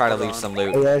 I'll try to leave some Oh,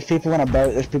 yeah, loot. there's people in a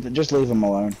boat. There's people. Just leave them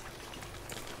alone.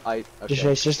 Okay.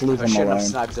 Just leave I them shouldn't alone. have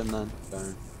sniped him then.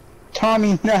 Darn.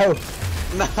 Tommy, no.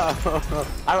 No,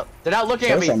 I don't. They're not looking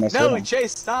at Chase me. almost No, hit him.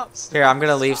 Chase, stop. Here, I'm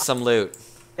gonna leave some loot.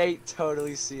 They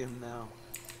totally see him now.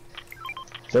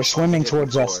 They're swimming Did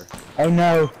towards us. before. Oh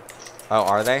no. Oh,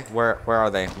 are they? Where are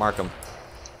they? Mark them.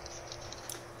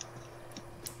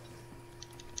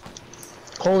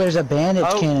 Cole, there's a bandage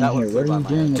Oh, cannon that here. one What flew are you by my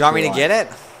doing? head. Do with you want me your to get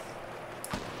life?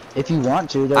 it? If you want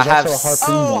to, there's I have also a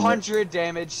harpoon. Oh, gun that 100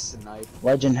 damage snipe.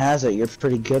 Legend has it. You're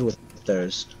pretty good with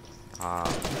those.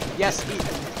 Yes, eat.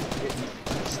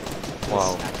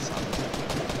 Whoa.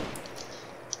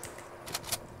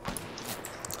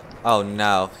 Oh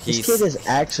no, This kid is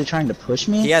actually trying to push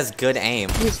me. he has good aim.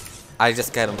 I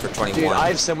just got him for 21. Dude, I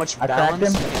have so much I cracked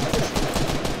balance.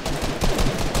 him.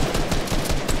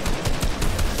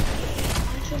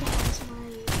 I'm sure that's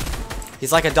my,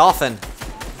 He's like a dolphin.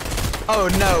 Oh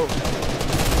no.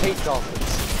 Hate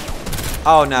dolphins.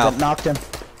 Oh no. That knocked him.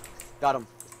 Got him.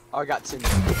 Oh, I got 10.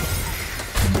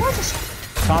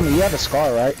 Tommy, you have a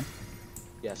scar, right?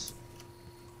 Yes.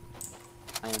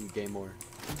 I am gamer.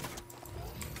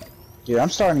 Dude, I'm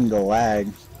starting to lag.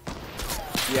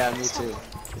 Yeah, me too.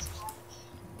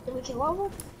 Did we kill all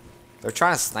of them? They're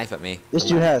trying to snipe at me. This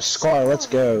dude has a scar. Let's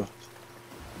go.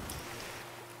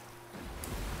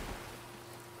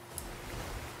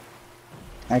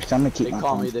 Actually, I'm gonna keep They my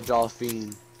call phone. me the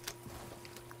dolphin.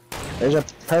 There's a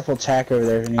purple tack over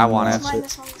there. If I anyone want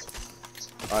wants This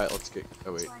one. Alright, let's get.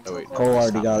 Oh wait, oh wait. Cole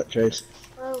already got it, Trace.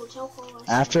 Bro, tell Cole.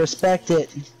 I have to respect it.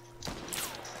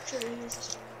 Sure, he is a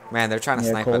streamer. Man, they're trying to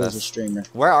Yeah, snipe Cole at is a us. streamer.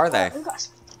 Where are they? We got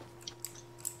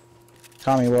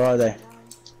Tommy, where are they?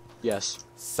 Yes.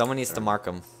 Someone needs to mark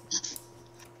them.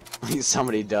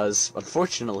 Somebody does.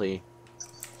 Unfortunately.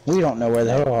 We don't know where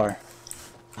they are.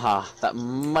 That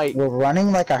might. We're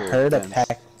running like a Cool, herd of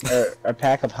thanks. a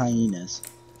pack of hyenas.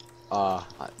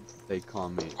 They call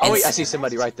me. Oh wait, I see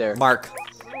somebody right there. Mark.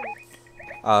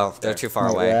 Oh, they're too far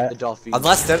Where away. they're The at. dolphin.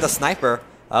 Unless they're the sniper.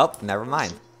 Oh, never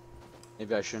mind.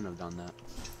 Maybe I shouldn't have done that.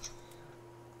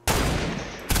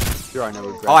 There are no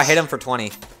regrets. Oh, I hit him for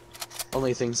 20.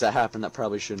 Only things that happen that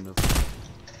probably shouldn't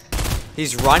have.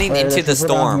 He's running Wait, are into there the people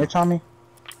down storm. here, Tommy?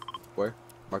 Where?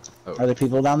 Mark. Oh. Are there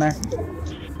people down there?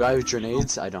 Do I have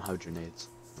grenades? I don't have grenades.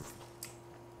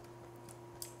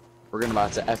 We're gonna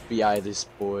about to FBI this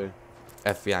boy.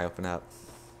 FBI, open up.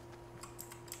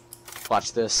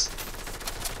 Watch this.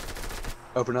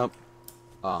 Open up.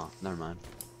 Oh, never mind.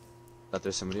 Thought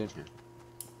there's somebody in here.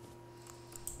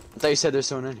 I thought you said there's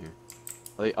someone in here.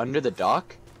 Are they under the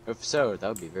dock? If so, that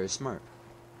would be very smart.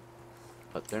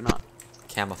 But they're not.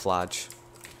 Camouflage.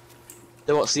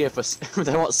 They won't see us.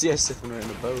 They won't see us if we're in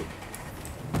a boat.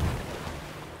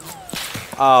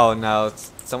 Oh no,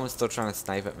 someone's still trying to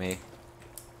snipe at me.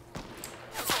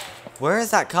 Where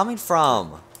is that coming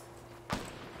from?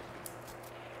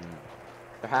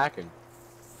 They're hacking.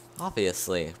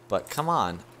 Obviously, but come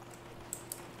on.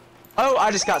 Oh,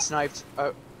 I just got sniped.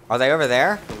 Oh, Are they over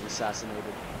there? getting assassinated.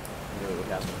 I knew it would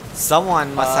happen.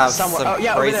 Someone must have somewhere. some Oh,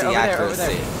 yeah, over crazy there, over there, over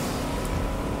accuracy.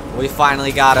 there. We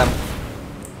finally got him.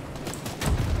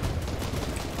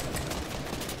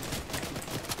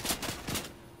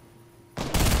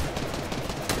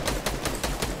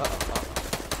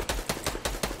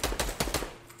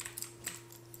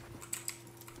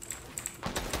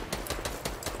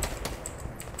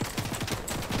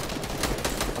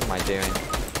 What am I doing?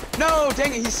 No,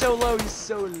 dang it, he's so low, he's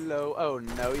so low. Oh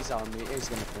no, he's on me. He's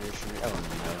gonna finish me. Oh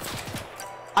no.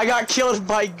 I got killed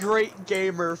by Great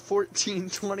Gamer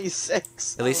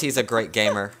 1426. At least he's a great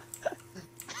gamer.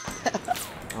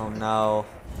 Oh no.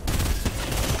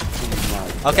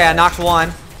 Oh my Okay, I knocked one.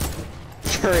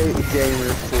 Great gamer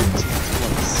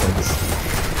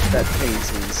 1426. That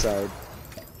pains me inside.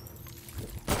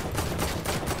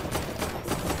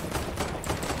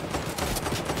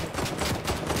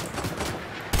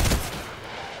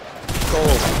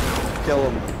 Cole, kill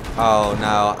him. Oh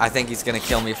no, I think he's gonna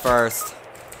kill me first.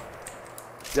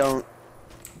 Don't.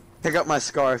 Pick up my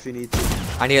scar if you need to.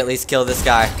 I need to at least kill this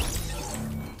guy.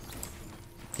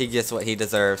 He gets what he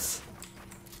deserves.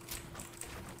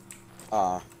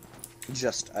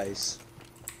 Just ice.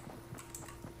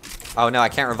 Oh no, I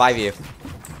can't revive you.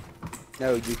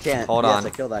 No, you can't. Hold you on.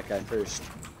 have to kill that guy first.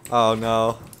 Oh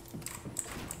no.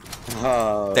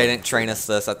 Oh. They didn't train us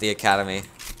this at the academy.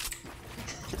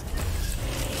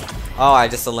 Oh, I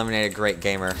just eliminated a great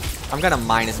gamer. I'm gonna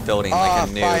mine his building like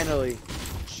a noob. Finally.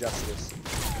 Justice.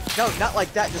 No, not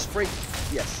like that. Just break.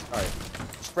 Yes. All right.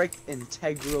 Just break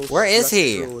integral. Where is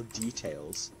he? structural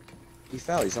details. He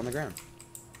fell. He's on the ground.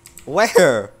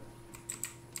 Where?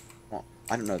 Well,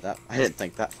 I don't know that. I didn't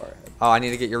think that far ahead. Oh, I need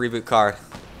to get your reboot card.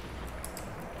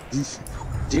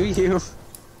 Do you?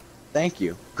 Thank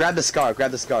you. Grab the scar.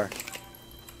 Grab the scar.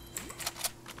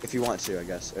 If you want to, I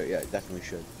guess. Oh, yeah, definitely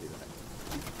should do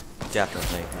that.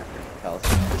 Definitely. Health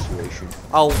situation.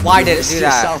 Oh, why did it Missed do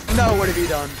that? yourself. No, what have you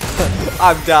done?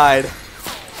 I've died.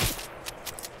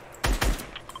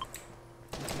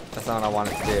 That's not what I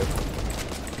wanted to do.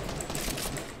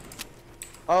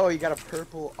 Oh, you got a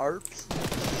purple ARP?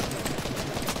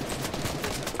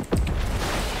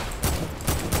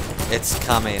 It's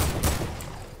coming.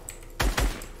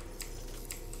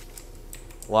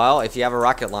 Well, if you have a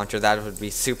rocket launcher, that would be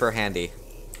super handy.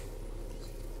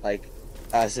 Like,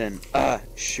 as in,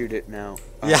 shoot it now.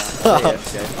 Yeah.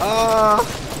 Okay.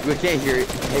 We can't hear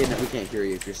it. Hey, no, we can't hear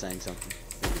you if you're saying something.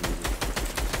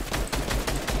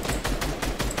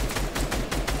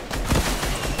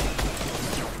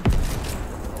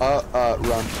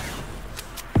 Run.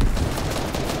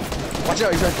 Watch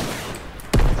out, he's running.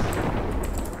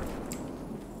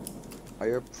 Are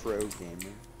you a pro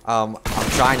gamer? I'm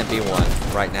trying to be one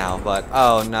right now, but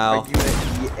oh no. Are you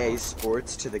an EA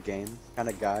Sports to the game kind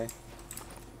of guy?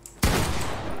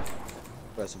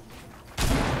 Press him.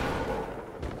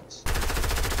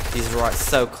 He's right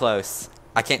so close.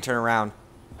 I can't turn around.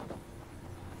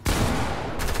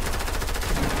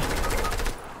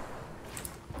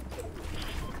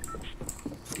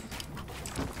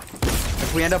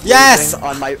 If we end up Yes! losing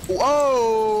on my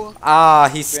whoa! Ah,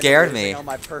 he If we end up scared losing me. On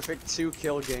my perfect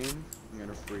 2-kill game, I'm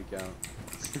gonna freak out.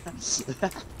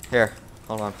 Here,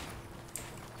 hold on.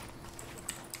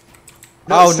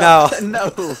 No, Oh stop. no. No,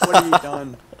 what have you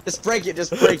done? Just break it,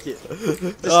 just break it.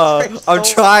 Just break I'm the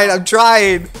trying, wall. I'm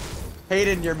trying.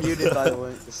 Hayden, you're muted by the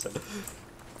way.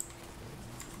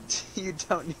 You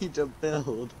don't need to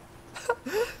build.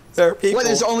 There are people. Wait,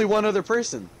 there's only one other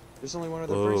person. There's only one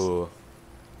other person. Ooh.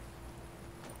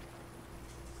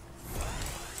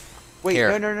 Wait,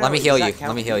 Here, no. let me does heal that you. count?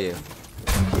 Let me heal you.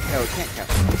 No, it can't count.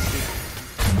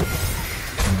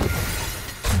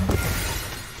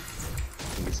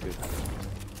 It's good.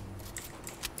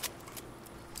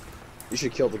 You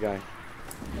should kill the guy.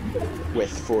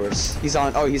 With force. He's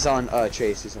on, he's on,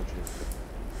 Chase. He's on Chase.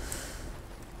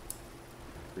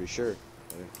 Pretty sure.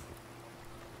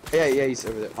 Yeah, he's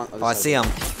over there. Oh, I see him.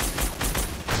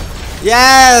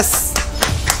 Yes!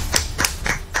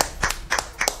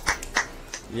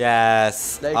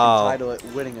 Yes. They can Oh, title it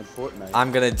winning in Fortnite.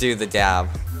 I'm gonna do the dab.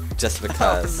 Just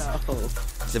because. Oh, no.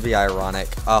 To be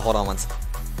ironic. Hold on one second.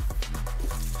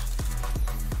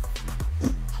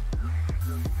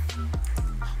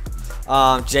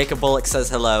 Jacob Bullock says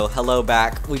hello. Hello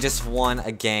back. We just won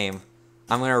a game.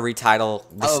 I'm gonna retitle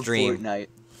the stream. Fortnite.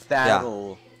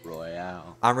 Battle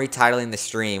Royale. I'm retitling the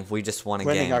stream. We just won a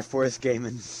Winning game. our 4th game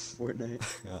in Fortnite.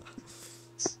 Yeah.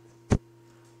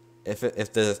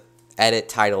 If the edit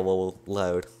title will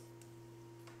load.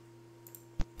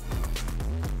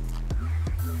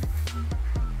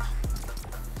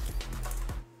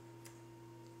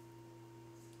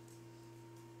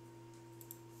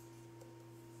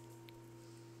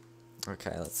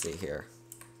 Okay, let's see here.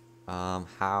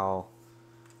 How?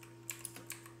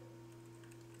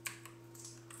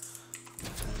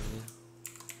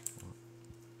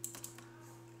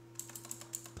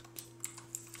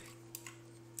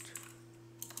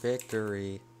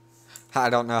 Victory. I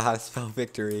don't know how to spell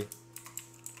victory.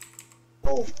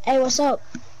 Oh, hey, what's up?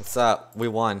 What's up? We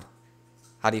won.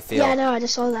 How do you feel? Yeah, I know, I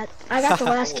just saw that. I got the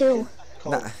last kill.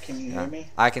 Cole, Nah, can you yeah. hear me?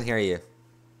 I can hear you.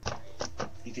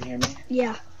 You can hear me?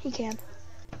 Yeah, he can.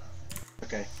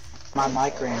 Okay. My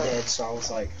mic ran dead, so I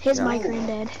was like, His Yeah. mic ran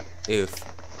dead. Oof.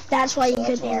 That's why you so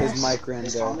that's couldn't why hear His us. mic ran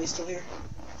is dead. Tommy still here?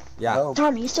 Yeah. hope.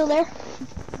 Tommy, you still there?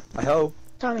 I hope.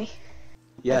 Tommy.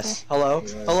 Yes. Okay. Hello.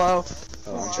 Hello.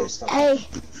 Come on, Oh, Chase, stop. Hey.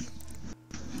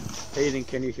 Hayden,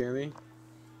 can you hear me?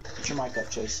 Put your mic up,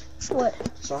 Chase. What?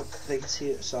 So they can see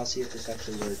it. So I'll see if this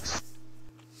actually works.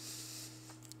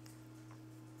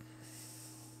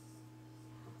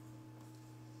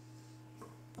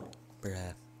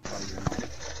 Bruh.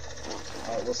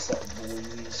 Alright, what's up,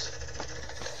 boys?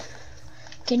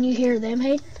 Can you hear them,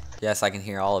 Hayden? Yes, I can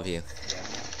hear all of you.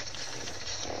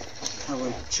 Hello,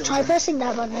 Try children. pressing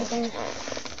that button right there.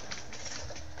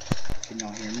 Can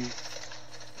y'all hear me?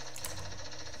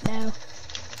 No.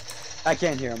 I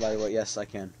can hear him, by the way. Yes, I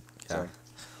can. Yeah. Sorry.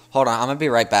 Hold on, I'm gonna be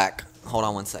right back. Hold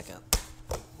on 1 second.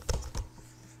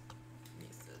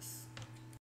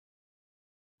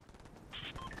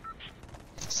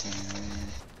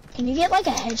 Can you get like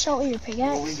a headshot with your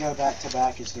Will we pickaxe? go back to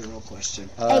back is the real question.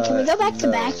 Hey, can we go back to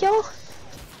no. back, y'all?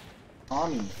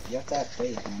 Tommy, you have to have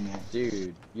faith in me.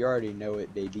 Dude, you already know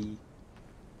it, baby.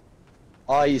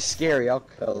 Oh, he's scary. I'll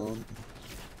kill him.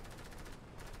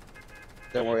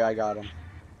 Don't worry, I got him.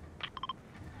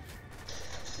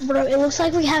 Bro, it looks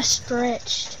like we have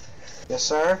stretched. Yes,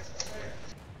 sir.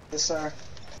 Yes, sir.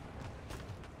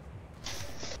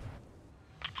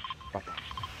 We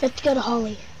have to go to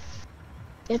Holly.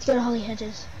 We have to go to Holly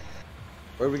Hedges.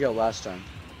 Where'd we go last time?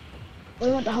 We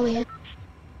went to Holly Hedges.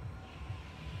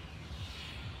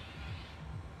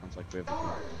 Sounds like we have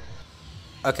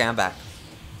a Okay, I'm back.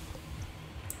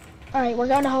 Alright, we're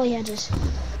going to Holly Hedges.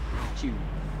 Q.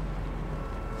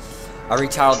 I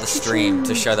retitled the stream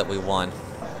to show that we won.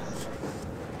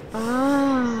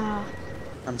 Ah.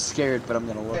 I'm scared, but I'm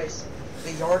gonna look. Chase,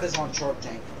 the yard is on Shark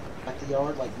Tank. At the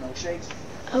yard, like milkshakes.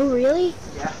 Oh, really?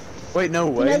 Yeah. Wait, no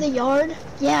You way. know the yard?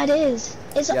 Yeah, it is.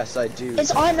 It's Yes, I do.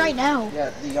 it's on right now.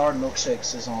 Yeah, the yard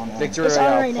milkshakes is on. Victory It's on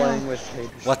Royale right now. playing with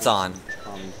Hayden. What's on?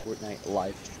 Fortnite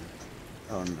live stream.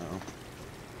 Oh no.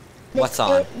 What's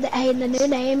on? Hey, the new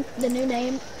name.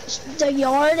 The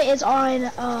yard is on.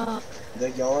 The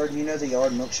yard, you know the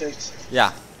yard milkshakes?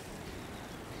 Yeah.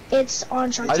 It's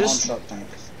on Shark I Tank. just- on Shark Tank.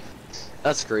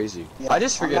 That's crazy. Yeah, I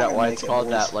just I'm figured not out gonna why make it's it called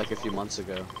worse. that like a few months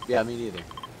ago. Yeah, me neither.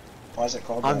 Why is it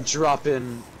called I'm that?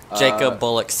 dropping. Jacob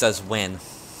Bullock says win.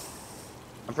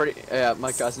 I'm pretty. Yeah,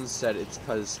 my cousin said it's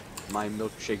because my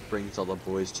milkshake brings all the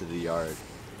boys to the yard.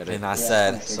 That And it- I Yeah,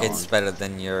 said it's it's better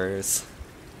than yours.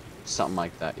 something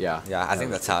like that. Yeah. Yeah, I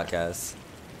think that's how it goes.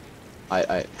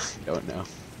 I don't know.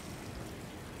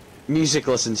 Music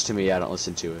listens to me. I don't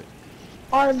listen to it.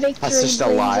 Our victory That's just a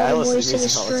brings lie. I our listen to voice to the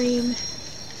music all the time.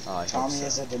 stream. Oh, I hope Tommy so.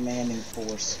 is a demanding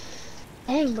force.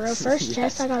 Dang, bro. First Yes.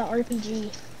 chest, I got an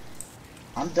RPG.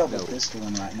 I'm double No.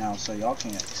 pistoling right now, so y'all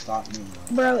can't stop me.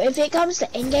 Bro, if it comes to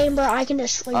in-game, bro, I can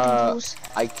destroy people's.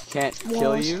 I can't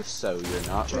kill Walls. you, so you're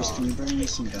not Chase, can wrong. you bring me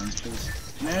some guns, please?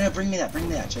 No, bring me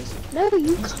that, Chase. No,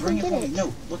 you Just come bring it get for me. it.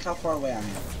 No, look how far away I am.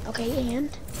 Okay, and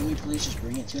Can you please just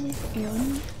bring it to me?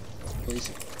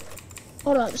 Please.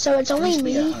 hold up. So it's only Please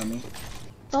be a me. homie.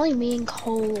 It's only me and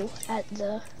Cole at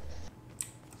the.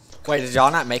 Wait, did y'all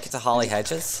not make it to Holly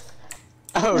Hedges?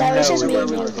 Oh No, it's just we me were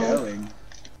and you. not. Going.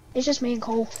 It's just me and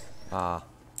Cole. Ah.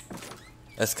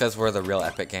 That's because we're the real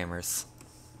epic gamers.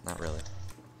 Not really.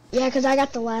 Yeah, cause I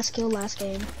got the last kill last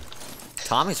game.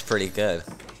 Tommy's pretty good.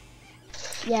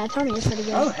 Yeah, Tony is pretty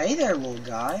good. Oh, hey there, little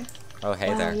guy. Oh, hey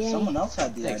Wow, there. yeah. Someone else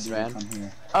had the Thanks, idea man. to come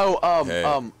here. Oh, Hey.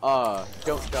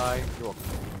 don't die. You're welcome.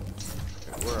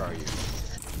 Where are you?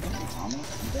 Tommy,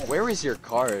 I'm dead. Where is your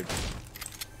card?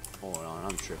 Hold on,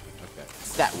 I'm tripping. Okay,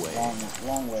 that way.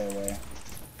 Long way away.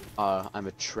 I'm a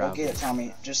Go traveler. get it,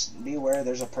 Tommy. Just be aware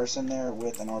there's a person there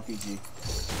with an RPG.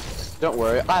 Don't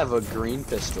worry, I have a green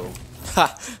pistol.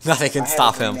 Ha! Nothing can I have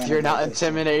stop a him. green If you're not pistol.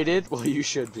 intimidated, well, you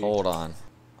should be. Hold on.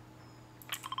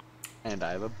 And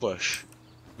I have a bush.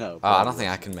 No. Oh, I don't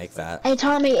think I can make that. Hey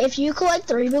Tommy, if you collect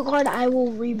the reboot card, I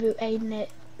will reboot Aiden at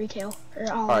retail. Or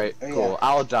I'll. Alright, Oh, cool. yeah.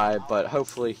 I'll die, but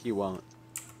hopefully he won't.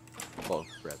 Well,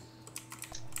 Red.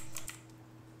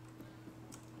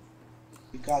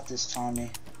 You got this,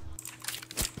 Tommy.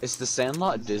 Is The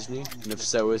Sandlot Disney? And if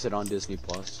so, is it on Disney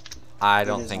Plus? I It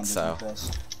don't is think on so. Disney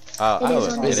Plus. Oh, It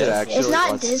is on it Is Disney. it is. actually? It's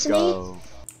not Let's Disney. go.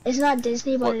 It's not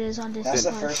Disney, but What? it is on Disney. That's the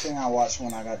Plus. first thing I watched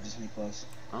when I got Disney Plus.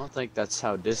 I don't think that's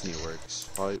how Disney works.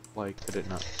 Why could it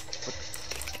not?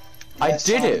 Yes, I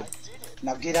did Tommy. it!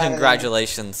 Now get out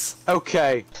Congratulations.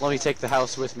 Okay, let me take the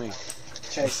house with me.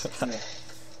 of there. Chase, come here.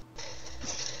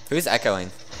 Who's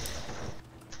echoing?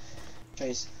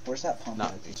 Chase, where's that pump No.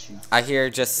 that hit you? I hear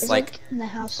just It's like in the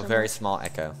house. a somewhere. very small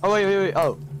echo. Oh, wait.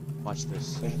 Oh, watch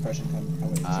this. There's a person coming. Oh,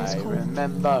 wait. I cool.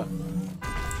 remember.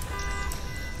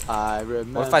 I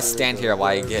remember. What if I stand here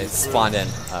while you get spawned in?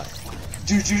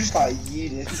 Dude, you just got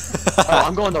yeeted. Oh,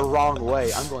 I'm going the wrong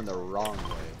way. I'm going the wrong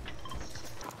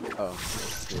way. Oh,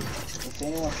 dude. If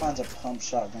anyone finds a pump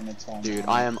shotgun, it's all Dude, mine.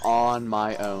 I am on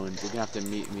my own. You're gonna have to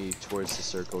meet me towards the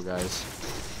circle, guys.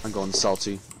 I'm going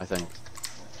salty, I think.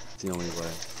 It's the only way.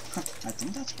 I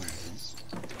think that's where it is.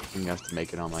 I'm gonna have to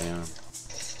make it on my own.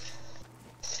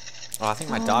 Oh, I think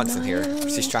my dog's in here.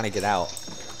 She's trying to get out.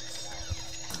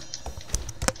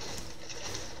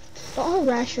 Don't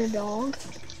harass your dog.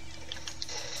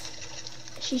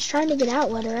 She's trying to get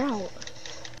out, let her out.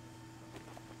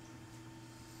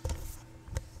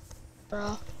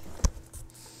 Bro.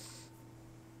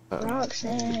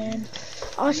 Roxanne.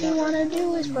 All she wanna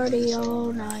do is party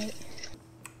all night.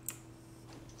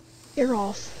 You're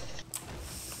off.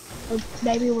 Or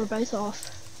maybe we're both off.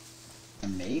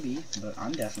 Maybe, but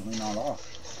I'm definitely not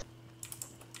off.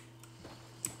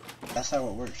 That's how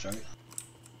it works, right?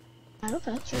 I don't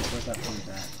know. Chase, where's that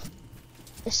pump at?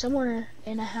 It's somewhere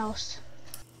in a house.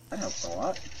 That helps a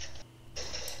lot.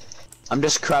 I'm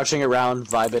just crouching around,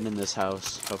 vibing in this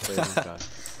house. Hopefully I don't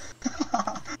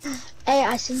die. Hey,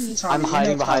 I see you. I'm You know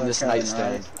hiding behind Tyler this Cohen,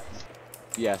 nightstand. right?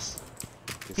 Yes.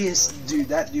 He is, dude,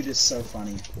 that dude is so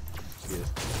funny. He is.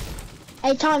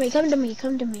 Hey, Tommy, come to me,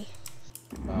 come to me.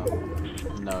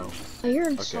 No. Oh, you're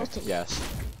Okay, insulting. yes.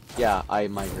 Yeah, I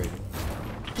migrated.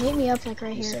 Meet me up like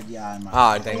right He here. said, yeah, I might.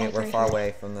 Ah, dang it, Like we're right far here.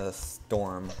 away from the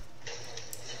storm.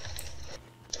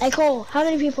 Hey, Cole, how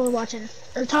many people are watching?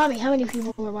 Or Tommy, how many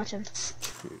people are watching?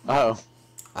 Oh.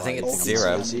 I think I it's think I'm 0.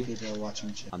 How busy. many people are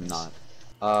watching Chickens? I'm not.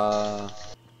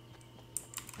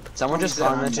 Someone Who just said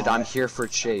I'm commented, not? I'm here for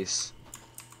Chase.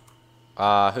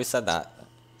 Who said that?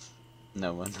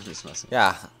 No one, I'm just messing.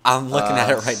 Yeah, I'm looking at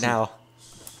it right now.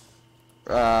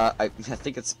 I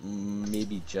think it's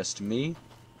maybe just me.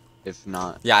 If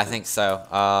not, Yeah, I think so.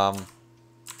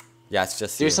 Yeah, it's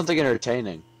just do you. something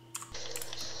entertaining.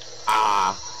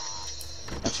 Ah!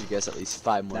 That should guess at least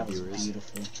 5 more That was viewers.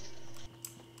 beautiful.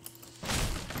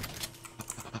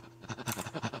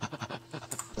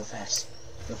 Go fast.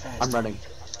 Go fast. I'm running.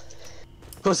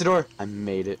 Close the door. I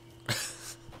made it.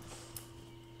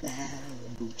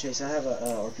 Chase, I have a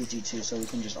RPG too, so we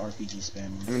can just RPG spam.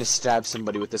 I'm gonna stab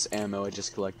somebody with this ammo I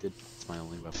just collected. It's my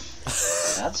only weapon.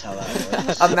 That's how that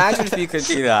works. Imagine if you could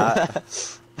do that.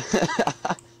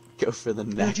 Go for the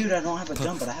No, neck. dude, I don't have a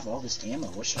gun, but I have all this ammo.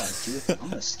 What should I do with it? I'm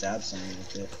gonna stab somebody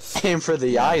with it. Aim for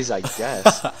the eyes, I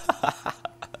guess.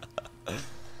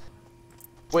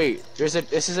 Wait, this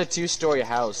is a 2-story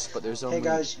house, but there's only Hey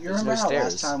guys, you there's remember no how stairs.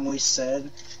 last time we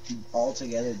said all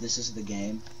together this is the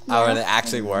game? Oh, and it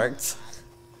actually worked?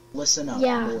 Listen up,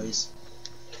 Yeah. boys.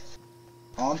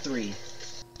 On 3.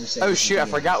 we say Oh this is shoot, the I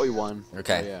game. forgot we won.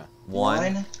 Okay. Oh, yeah.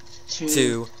 1, 2,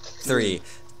 2, 3.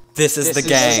 This is This the is-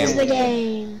 This is game. the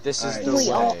game. This is Alright, the we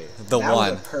all- way. The that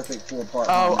one. was a perfect 4-part.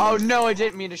 Oh no, I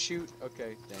didn't mean to shoot.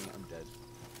 Okay, dang it, I'm dead.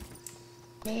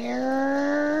 Tommy,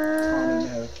 There.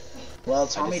 no. Well,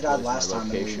 Tommy just died closed my last time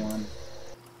and we location. won.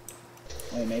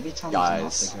 Wait, maybe Tommy's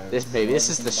Guys, not the this goat. maybe this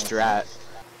is the What do you think about strat.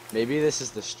 Maybe this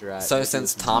is the strat. So Maybe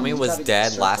since this is- Tommy You was gotta get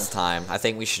dead circle. last time, I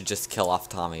think we should just kill off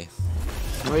Tommy.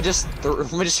 let me just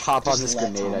hop on Just this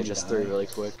let grenade I Tommy just die. threw really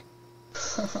quick.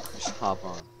 Just hop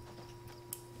on.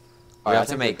 We Alright, have I to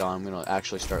think make- they're gone. I'm gonna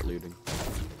actually start looting.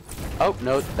 Oh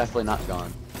no, definitely not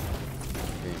gone.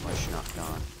 Very much not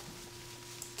gone.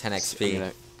 10 I'm XP.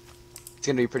 gonna- It's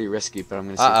gonna be pretty risky, but I'm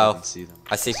gonna see if Uh-oh. I can see them.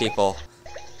 I see people.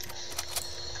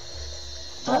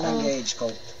 Don't Uh-oh. engage,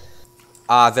 Cole.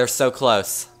 They're so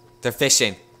close. They're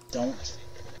fishing. Don't.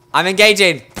 I'm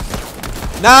engaging.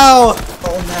 No!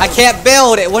 Oh no. I can't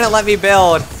build. It wouldn't let me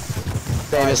build.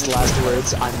 Famous last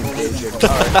words. I'm engaging.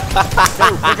 Alright.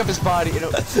 No, pick up his body. You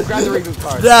know, grab the reboot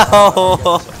card.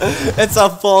 No! It's a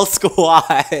full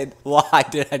squad. Why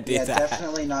did I do Yeah, that?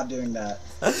 definitely not doing that.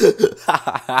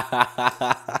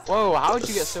 Whoa, how would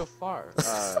you get so far?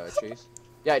 Chase.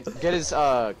 Yeah, get his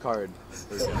card.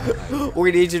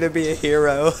 We need you to be a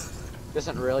hero.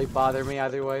 Doesn't really bother me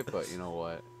either way, but you know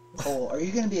what? Cole, are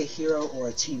you gonna be a hero or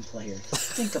a team player?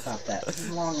 Think about that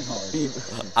long and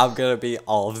hard. I'm gonna be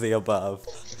all of the above.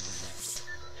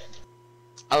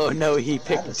 Oh no, he That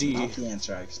picked is D. not the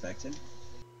answer I expected.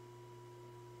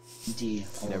 D.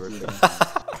 All Never of the picked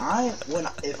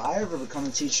above. If I ever become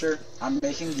a teacher, I'm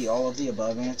making the all of the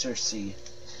above answer C.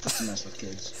 Just to mess with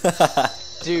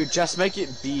kids. Dude, just make it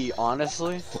B,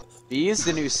 honestly. B is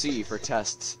the new C for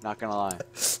tests, not gonna lie.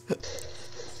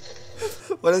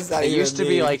 What does that It even used to be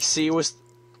mean? like C was...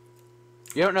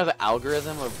 You don't know the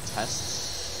algorithm of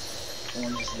tests?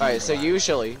 Alright, so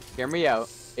usually, hear me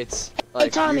out, it's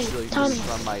like Tommy, usually Tommy,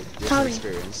 from my recent Tommy,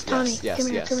 experience. Tommy, Yes, come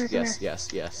here, yes, come here, come yes, here. yes,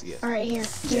 yes, yes, yes. Alright, here.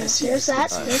 Yes, There's yes, that.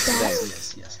 yes, There's that.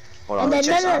 yes, yes. Hold And on. then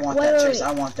Chase, I no, want wait, that, wait, Chase. wait.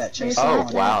 I want that, Chase. There's I Oh want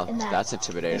that, wow, and that. that's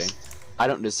intimidating. I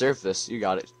don't deserve this. You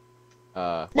got it.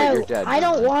 Wait, No, you're dead. I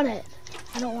don't want it.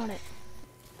 I don't want it.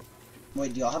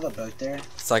 Wait, do y'all have a boat there?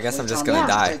 So I guess Wait, I'm just Tommy, gonna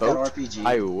you die. take that Boat? RPG.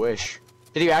 I wish.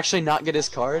 Did you actually not get his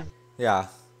card? Yeah.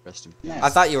 Rest him. Nice. I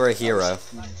thought you were a hero.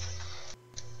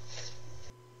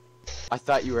 I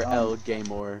thought you were El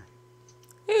Gamer.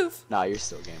 Oof. Nah, you're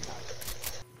still Gamer.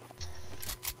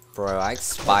 Bro, I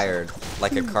expired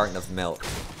like a carton of milk.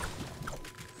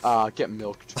 Get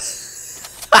milked.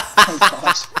 Oh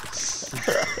gosh.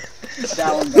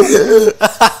 That one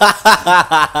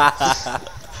got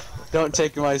Don't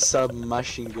take my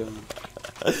submachine gun.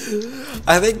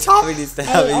 I think Tommy needs to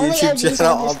have a only YouTube OGs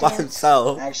channel all by understand.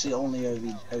 himself. actually only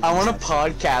OV. I want a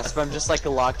podcast, but I'm just like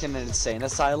locked in an insane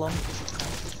asylum.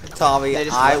 Tommy, They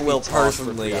just I let me will talk for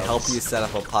personally 3 help hours. you set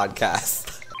up a podcast.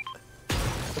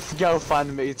 Go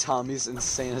find me Tommy's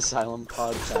Insane Asylum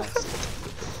podcast.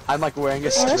 I'm like wearing a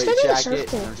let's straight go to the jacket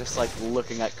circle. and I'm just like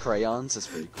looking at crayons. It's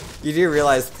pretty cool. You do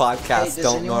realize Hey, podcasts does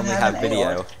don't anyone normally have have an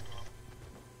video. AR?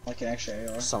 Like an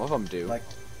extra AR. Some of them do. Like,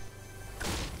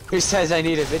 Who says I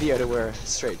need a video to wear a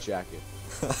straight jacket?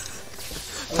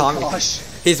 oh Tommy, gosh.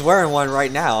 he's wearing one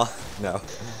right now. No.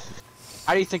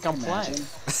 How do you think I'm Imagine. playing?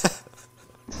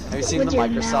 Have you seen With the your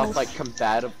Microsoft mouth. like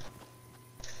compatible?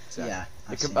 Yeah.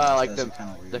 The I've com seen it. like Those the are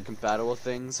kinda weird. the compatible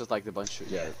things with like the bunch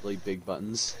of really big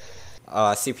buttons. Oh,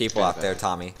 I see people out there,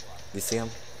 Tommy. You see them?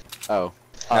 Oh.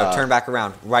 No, turn back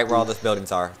around. Right where all those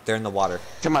buildings are. They're in the water.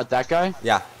 Come on, that guy?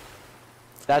 Yeah.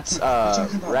 That's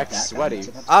Talking about Rex that guy, Sweaty. what's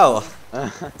about-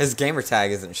 Oh, his gamer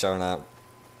tag isn't showing up.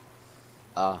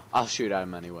 I'll shoot at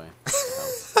him anyway.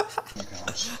 Oh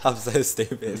gosh. I'm so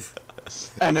stupid.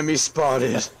 Enemy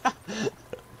spotted.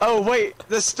 Oh wait,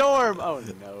 the storm! Oh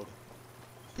no.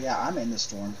 Yeah, I'm in the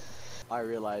storm. I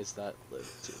realized that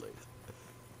too late.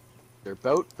 Their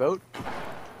boat? Uh-oh.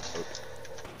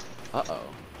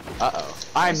 Uh-oh.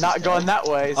 I'm not going that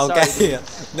way. Sorry, Okay, dude.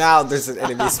 now there's an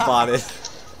enemy spotted.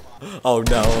 Oh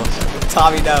no.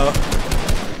 Tommy, no.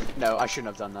 No, I shouldn't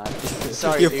have done that.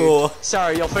 Sorry, You dude. fool.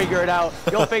 Sorry, you'll figure it out.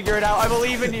 You'll figure it out. I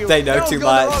believe in you. They know No, too go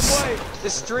much. The wrong way. The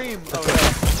stream. Oh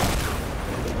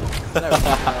no. No.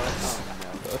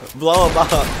 Oh Blow him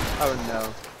up. no. Oh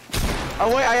no.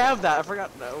 Oh wait, I have that. I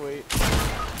forgot. No, wait.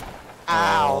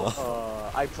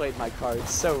 Ow. I played my cards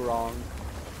so wrong.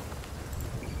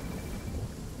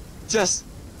 Just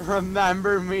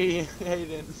remember me,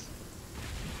 Hayden.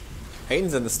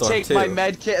 Hayden's in the storm Take too. my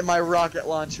med kit and my rocket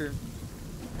launcher.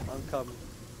 I'm coming.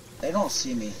 They don't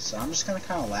see me, so I'm just gonna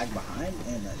kind of lag behind,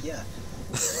 and yeah.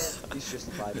 He's just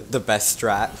vibing. The best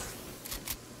strat.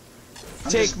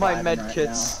 I'm Take just my vibing med right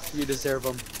kits. You deserve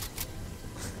them.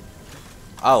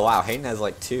 Oh wow, Hayden has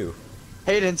like 2.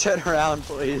 Hayden, turn around,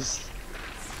 please.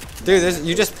 Dude,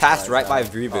 you just passed right by a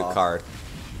reboot Aw. card.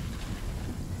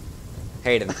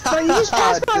 Hayden. Bro, you just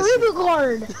passed my reboot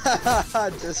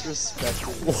card.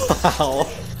 Disrespectful. Wow.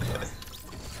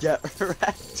 Get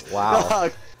wrecked. Wow.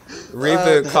 Dog.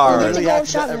 Reboot I card. literally Gold have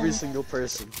to shotgun. every single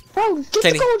person. Bro, get Can the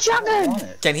he- gold now. I shotgun. want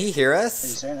it. Can he hear Are you us?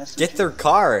 saying that's Get their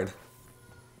card.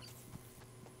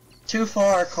 Too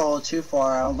far, Cole. Too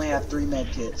far. I only have 3 med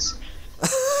kits.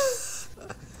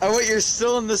 Oh wait, you're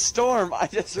still in the storm. I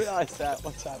just realized that.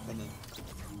 What's happening?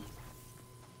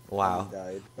 Wow.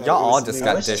 Died. Y'all all It was just me.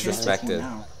 got What's it taking disrespected.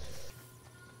 now?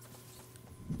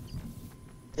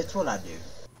 It's what I do.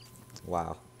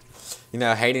 Wow. You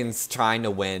know, Hayden's trying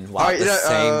to win while Alright, at the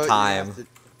same you time. have to-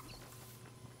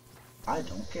 I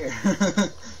don't care.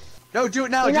 No, do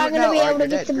it now. You're do not it gonna now. be able Alright, to you're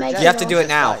get dead, the you're med dead. You have to do it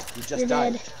now. You just You're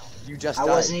died. dead. You just I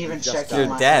died. wasn't even You just checking died. You're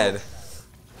my dead.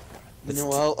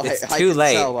 Well, It's I too can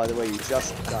late. Tell, by the way, you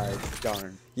just died.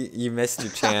 Darn. You missed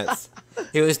your chance.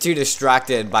 He was too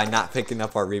distracted by not picking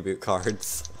up our reboot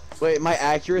cards. Wait, my No,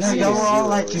 accuracy y'all is were all zero.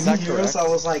 like, Is "Can that you hear us?" correct? I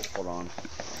was like, Hold on.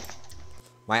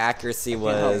 My accuracy Can't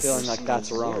help feeling was... like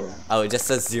that's wrong. Oh, it just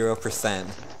says 0%.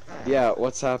 Yeah,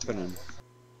 what's happening?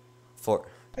 For...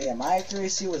 oh, yeah, my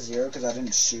accuracy was 0 because I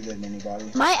didn't shoot at anybody.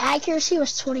 My accuracy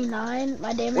was 29.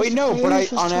 My damage Wait, no, but I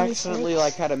range was unaccidentally 26.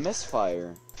 like had a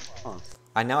misfire.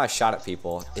 I know I shot at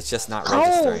people. It's just not Oh.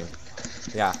 registering.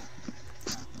 Yeah.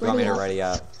 You want me to Ready ready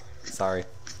up? Sorry.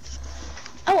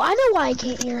 Oh, I know why I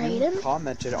can't hear Hayden.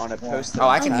 Commented on a post. Oh,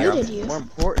 I can I hear muted him. you. More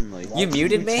importantly, You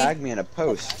muted me? Tagged me in a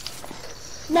post.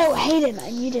 No, Hayden.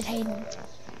 I muted Hayden.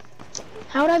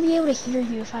 How would I be able to hear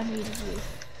you if I muted you?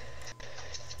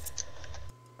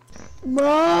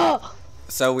 Bro!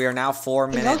 So we are now 4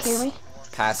 Can y'all hear minutes me?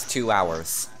 past 2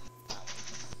 hours.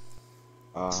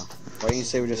 Why don't you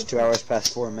say we're just 2 hours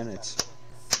past 4 minutes?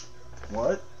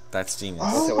 What? That's genius.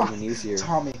 Oh That my- would have been easier.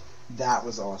 Tommy, that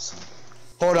was awesome.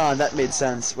 Hold on, that made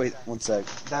sense. Wait, one sec.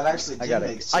 That actually did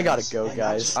make sense. I gotta go, and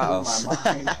guys. that just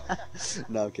blew my mind.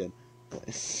 No, I'm kidding.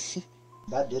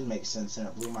 That did make sense and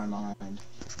it blew my mind.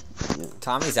 Yeah.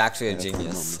 Tommy's actually a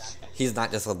genius. He's not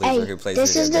just a loser who plays this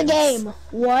video is the games. game.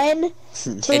 1,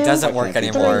 2, It doesn't work Okay.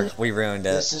 anymore. 3. We ruined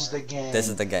it. This is the game. This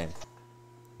is the game.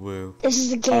 Woo. This is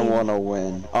the I game. wanna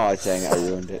win. Oh dang, I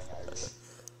ruined it.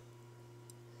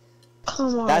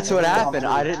 Come on. That's what happened.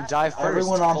 I didn't die first.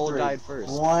 Everyone on Cole 3. died first.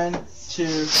 1,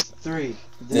 2, 3.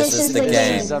 This is the This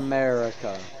game. is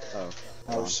America. Oh.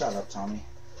 Oh, shut up, Tommy.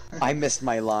 I missed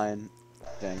my line.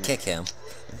 Dang it. Kick him.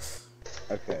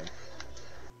 Okay.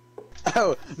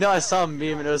 Oh, no, I saw a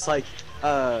meme and it was like,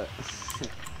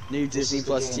 new Disney is the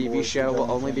Plus game, TV boys. show We're will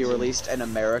going only be into it. released in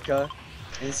America.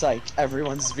 And it's like,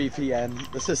 everyone's VPN.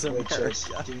 This is Wait, Chase,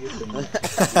 America. do you think?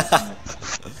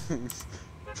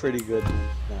 Pretty good,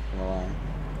 not gonna lie.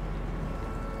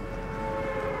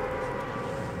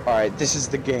 Alright, this is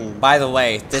the game. By the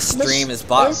way, this stream is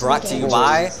brought to you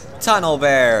by Tunnel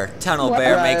Bear. Tunnel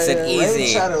Bear makes it Right. easy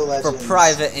Shadow for Legends.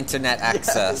 private internet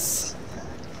access.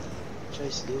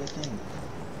 Chase, do your thing.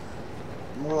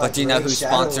 More But like do you know Raid who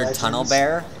Shadow sponsored Legends. Tunnel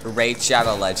Bear? Raid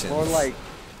Shadow Legends. Or like,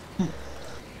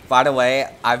 By the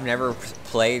way, I've never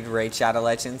played Raid Shadow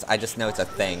Legends. I just know it's a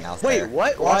thing out there. wait,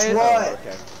 what? Watch Why? what? Oh,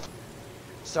 okay.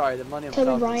 Sorry, the money I'm Kobe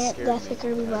talking Bryant. scared That's me. the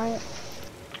Kobe Bryant.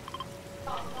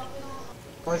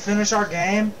 Can we finish our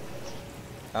game?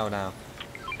 Oh no.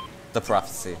 The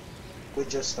prophecy. We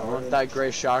just You want started. that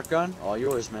gray shotgun? All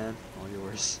yours, man. All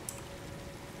yours.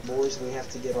 Boys, we have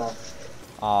to get off.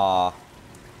 Aw.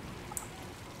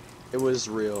 It was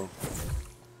real.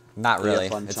 Not We had really.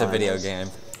 fun It's a video times. game.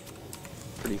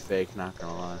 Pretty fake, not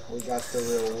gonna lie. We got the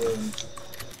real win.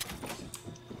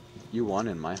 You won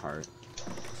in my heart.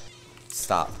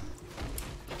 Stop.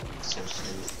 So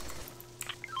sweet.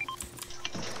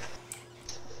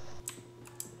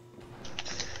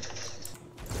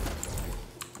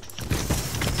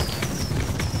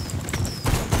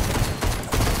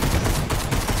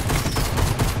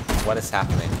 What is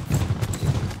happening?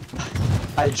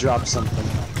 I dropped something.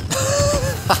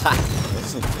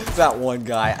 That one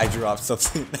guy, I dropped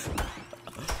something.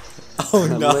 Oh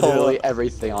no. Literally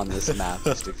everything on this map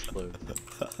just exploded.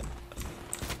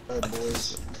 Alright,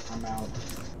 boys, I'm out.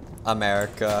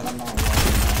 America. I'm not logging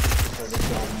off because it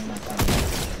killed me. My time.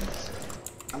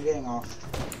 I'm getting off.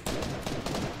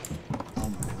 Oh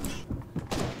my gosh.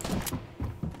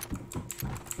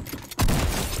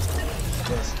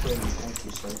 Yes, please. Thank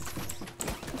you, sir.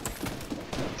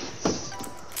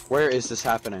 Where is this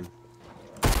happening?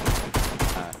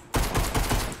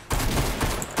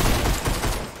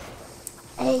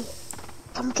 Hey,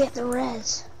 come get the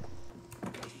res.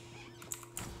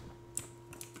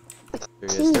 There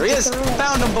he is. There he is! Get the res.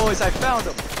 Found him, boys! I found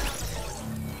him!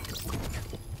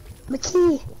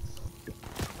 McKee.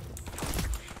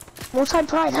 Multi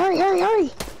pride. Hurry, hurry, hurry.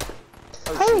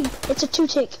 Oh, Hurry. It's a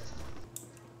 2-tick.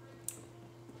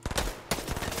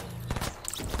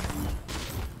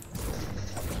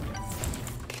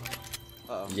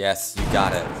 Uh-oh. Yes, you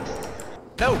got it.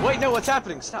 No, wait, no, what's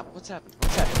happening? Stop. What's happening?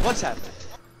 What's happening? What's happening?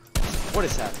 What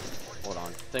is happening? Hold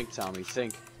on. Think, Tommy.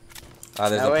 Think. Oh,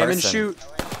 there's Now a aim person. and shoot.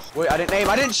 Wait, I didn't aim.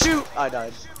 I didn't shoot. I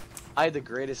died. I had the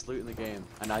greatest loot in the game,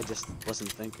 and I just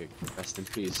wasn't thinking. Rest in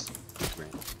peace.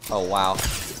 Grant. Oh wow.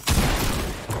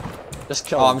 Just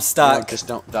kill Oh, him. I'm stuck. No, just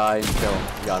don't die and kill him.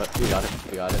 You got it. You got it.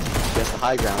 You got it. He has the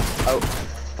high ground. Oh,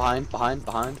 behind, behind,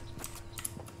 behind.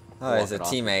 Oh, there's a Walk it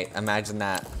off. teammate. Imagine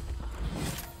that.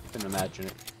 Can imagine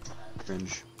it.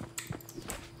 Cringe.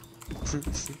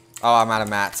 Oh, I'm out of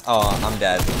mats. Oh, I'm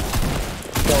dead.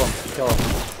 Kill him. Kill him.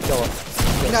 Kill him.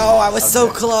 Kill No, I was so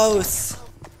Okay. close.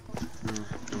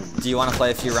 Do you want to play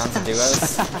a few rounds of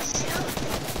duos?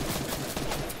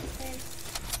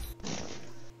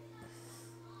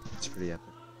 It's pretty epic.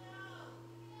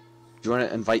 Do you want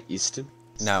to invite Easton?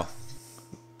 No.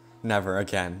 Never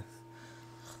again.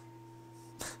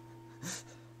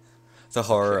 The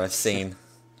horror I've seen.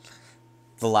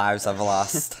 The lives I've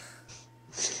lost.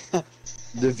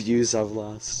 The views I've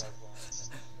lost.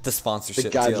 The The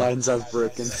sponsorship deal. guidelines I've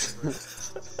broken.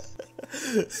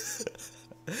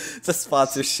 The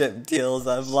sponsorship deals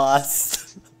I've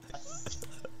lost.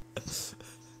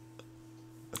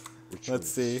 Let's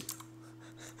see.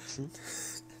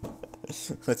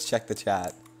 Let's check the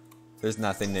chat. There's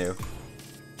nothing new.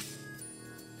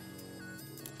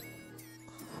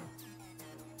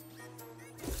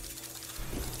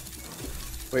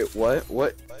 Wait, what?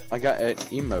 What? I got an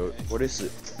emote. What is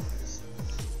it?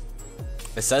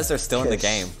 It says they're still in the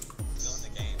Kiss.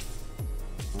 game.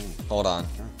 Hold on.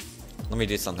 Let me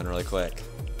do something really quick.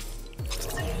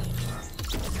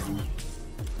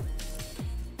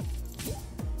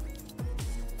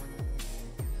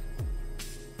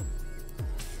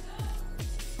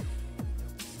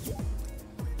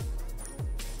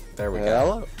 There we go.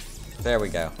 Hello. There we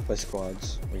go. Play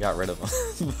squads. We got rid of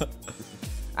them.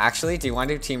 Actually, do you want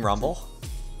to do Team Rumble?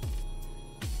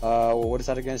 Well, what is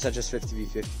that again? Is that just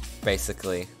 50v50?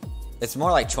 Basically. It's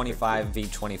more like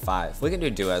 25v25. We can do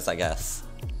duos, I guess.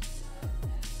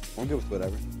 I'm good with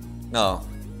whatever. No.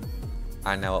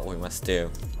 I know what we must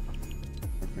do.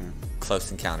 Okay.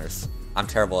 Close encounters. I'm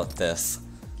terrible at this.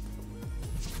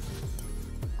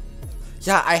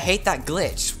 Yeah, I hate that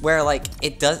glitch where like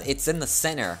it's in the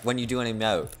center when you do an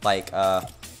emote. Like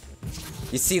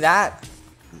you see that?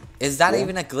 Is that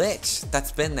even a glitch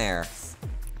that's been there?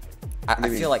 I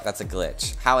feel like that's a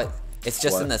glitch. How it's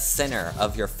just in the center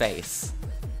of your face.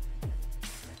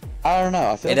 I don't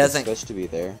know. I feel It like it's doesn't- supposed to be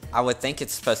there. I would think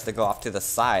it's supposed to go off to the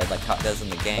side like how it does in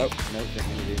the game. Nope, nope,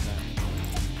 definitely do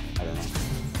that. I don't know.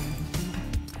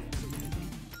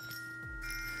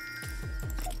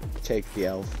 Take the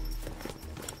elf.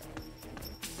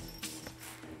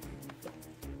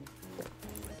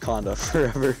 Wakanda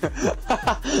forever.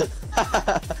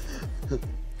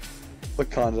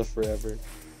 Wakanda forever.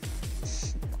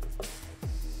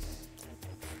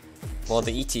 Well,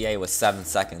 the ETA was 7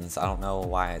 seconds. I don't know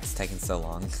why it's taking so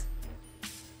long.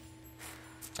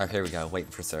 Oh, here we go.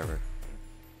 Waiting for server.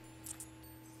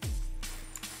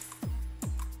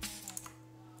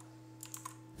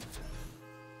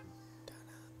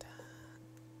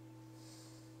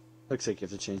 Looks like you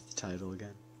have to change the title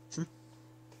again.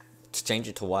 To change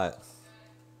it to what?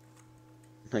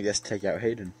 I guess take out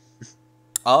Hayden.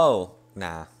 Oh,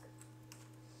 nah.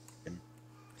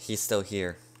 He's still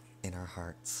here in our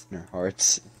hearts. In our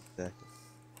hearts. Exactly.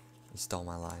 You stole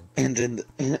my line. And in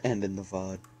the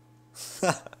VOD.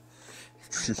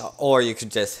 Or you could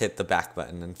just hit the back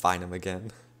button and find him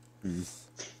again.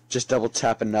 Just double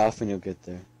tap enough and you'll get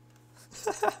there.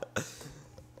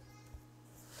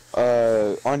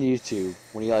 On YouTube,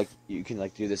 when you can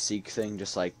do the seek thing,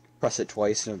 just press it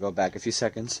twice and it'll go back a few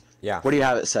seconds. Yeah. What do you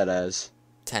have it set as?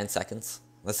 10 seconds.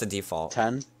 That's the default.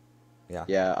 10? Yeah.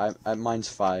 Yeah, mine's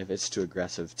 5. It's too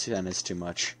aggressive. 10 is too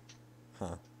much. Huh.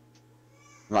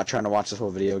 I'm not trying to watch this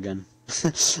whole video again.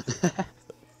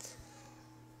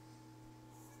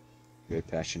 Very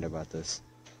passionate about this.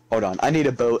 Hold on, I need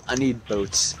a boat. I need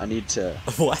boats. I need to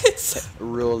What?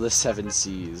 rule the 7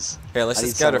 seas. Here, let's I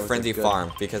just need go to someone with a Frenzy good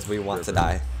Farm because we want to river.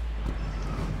 die.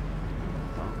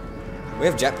 We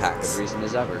have Good jetpacks. reason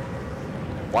as ever.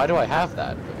 Why do I have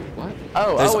that? What?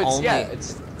 Oh, There's it's only- yeah,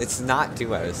 It's not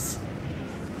duos.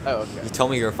 oh, okay. You told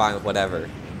me you were fine with whatever.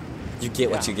 You get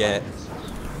what you get.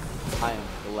 I am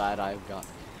glad I've got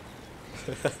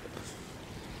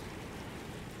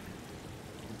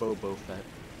Boba Fett.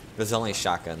 There's only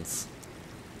shotguns.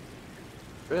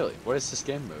 Really? What is this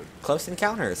game mode? Close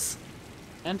encounters.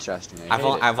 Interesting.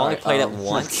 I've only played it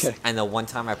once, once, and the one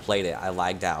time I played it, I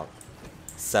lagged out.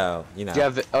 So, you know. Do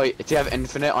you have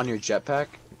infinite on your jetpack?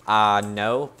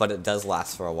 No, but it does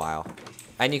last for a while.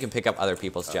 And you can pick up other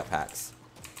people's jetpacks.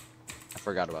 I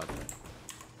forgot about that.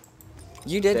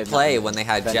 You did They've play not when they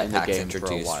had been in the jetpacks game for a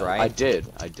introduced, while. right? I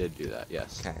did do that,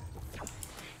 yes. Okay.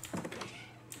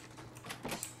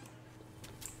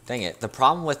 Dang it. The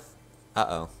problem with...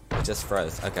 Uh-oh. It just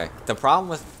froze. Okay. The problem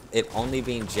with it only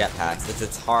being jetpacks is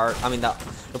it's hard... I mean,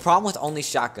 the problem with only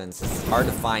shotguns is it's hard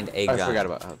to find a gun. I forgot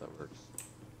about how that works.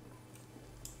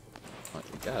 I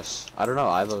guess. I don't know.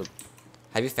 I have a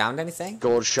Have you found anything?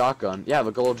 gold shotgun. Yeah, I have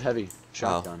a gold heavy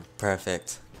shotgun. Oh,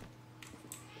 perfect.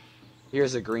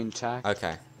 Here's a green tack.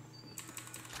 Okay.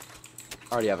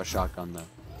 I already have a shotgun, though.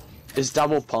 Is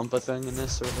double pump a thing in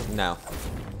this server? No.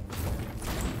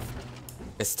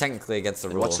 It's technically against the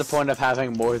rules. What's the point of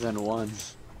having more than one?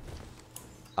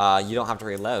 You don't have to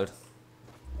reload.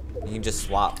 You can just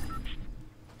swap.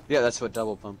 Yeah, that's what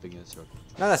double pumping is. No,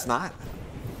 that's not.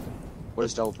 What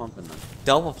is double pumping then?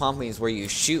 Double pumping is where you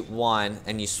shoot one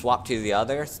and you swap to the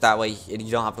other, so that way you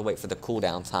don't have to wait for the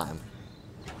cooldown time.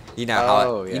 You know how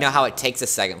Oh, you yeah. know how it takes a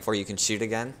second before you can shoot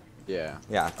again? Yeah.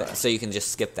 Yeah, so you can just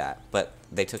skip that, but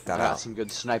they took that I got out. some good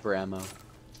sniper ammo.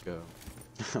 Let's go.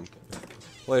 I'm kidding.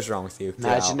 What is wrong with you? Get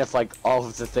Imagine out. if all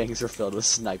of the things were filled with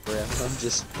sniper ammo.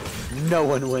 Just no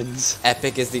one wins.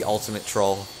 Epic is the ultimate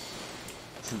troll.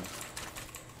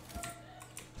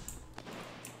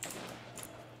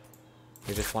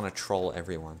 You just want to troll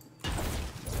everyone.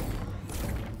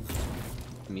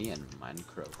 Me and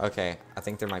Minecraft. Okay, I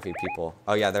think there might be people.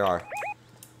 Oh yeah, there are.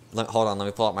 Hold on, let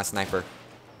me pull out my sniper.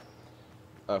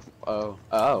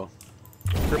 Oh.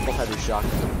 Triple heavy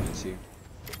shotgun is here.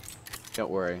 Don't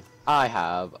worry. I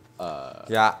have,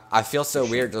 Yeah, I feel so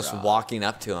weird just Shit, walking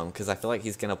up to him because I feel like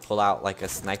he's gonna pull out like a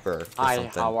sniper or Hi,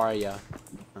 something. how are ya?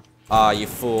 Aw, you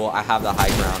fool! I have the high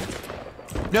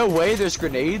ground. No way, there's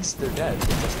grenades. They're dead.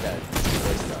 They're just dead.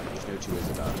 There's no two ways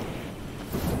about it.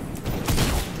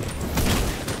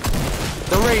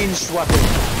 The ranged weapon.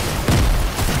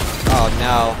 Oh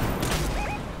no.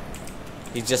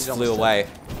 He just flew away.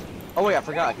 Oh wait, I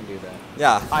forgot I can do that.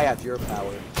 Yeah. I have your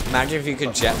power. Imagine if you could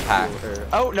jetpack.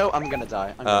 Oh no, I'm gonna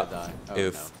die. I'm gonna die. Oh,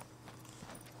 oof. No.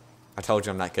 I told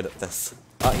you I'm not good at this.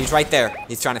 Oh, he's right there.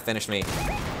 He's trying to finish me.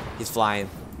 He's flying.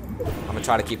 I'm gonna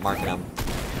try to keep marking him.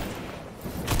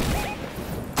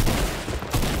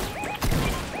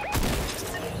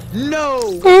 No!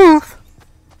 Oof.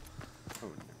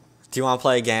 Do you want to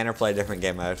play again or play a different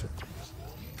game mode?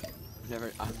 Never.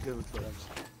 I'm good with whatever.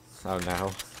 Oh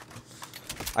no.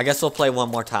 I guess we'll play one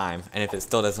more time, and if it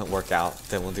still doesn't work out,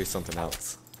 then we'll do something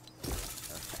else.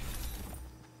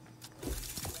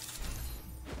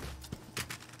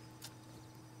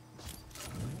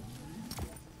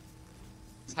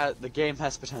 The game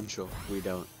has potential. We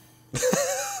don't.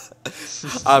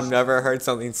 I've never heard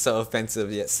something so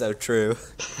offensive yet so true.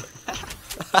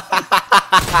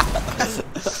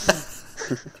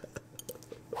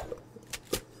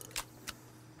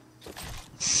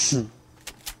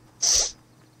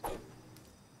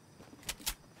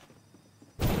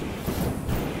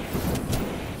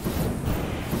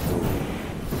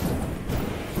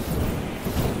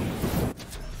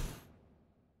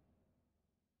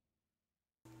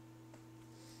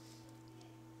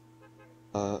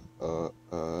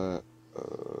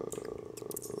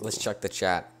 Let's check the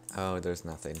chat. Oh, there's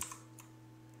nothing.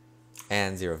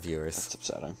 And 0 viewers. That's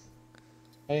upsetting.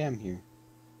 I am here.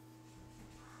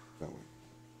 Don't worry.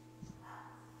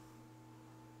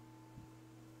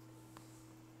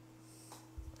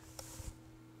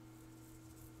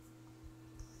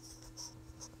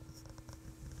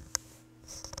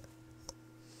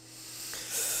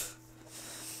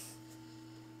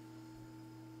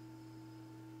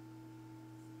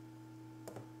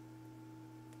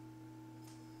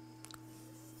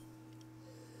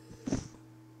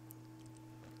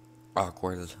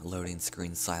 Awkward loading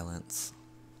screen silence.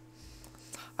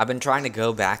 I've been trying to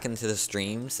go back into the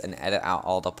streams and edit out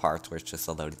all the parts where it's just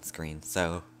a loading screen,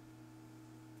 so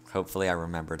hopefully I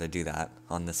remember to do that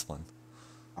on this one.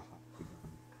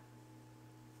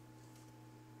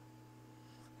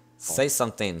 Say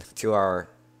something to our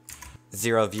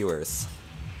 0 viewers.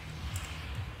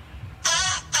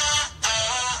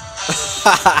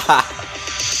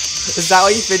 Is that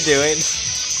what you've been doing?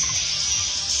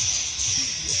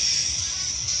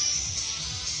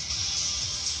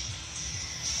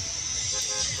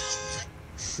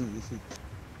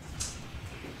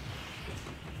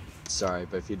 Sorry,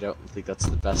 but if you don't think that's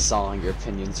the best song, your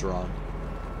opinion's wrong.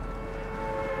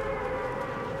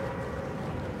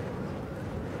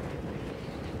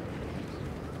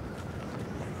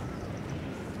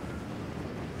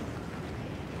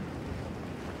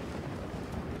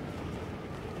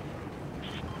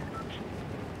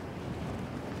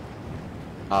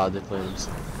 They play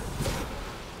themselves.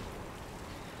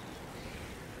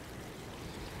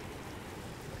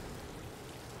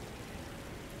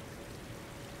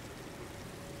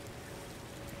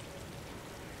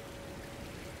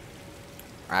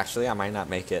 Actually, I might not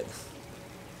make it.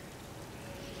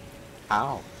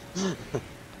 Ow. If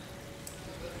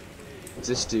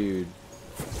this dude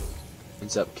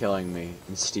ends up killing me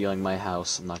and stealing my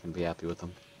house, I'm not gonna be happy with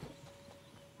him.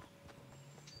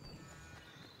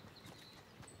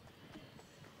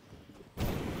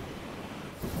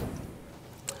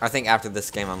 I think after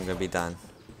this game, I'm gonna be done.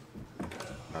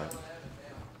 Alright.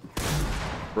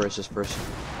 Where is this person?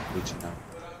 Need to know.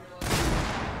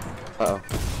 Uh-oh.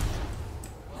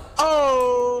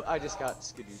 Oh! I just got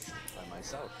skidooshed by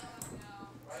myself.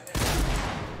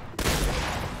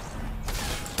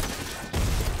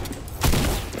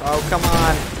 Oh, come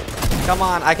on. Come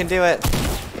on, I can do it.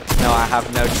 No, I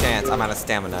have no chance. I'm out of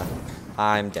stamina.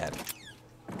 I'm dead.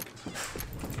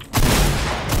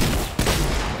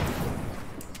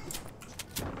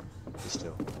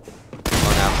 Still.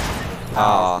 Oh, no.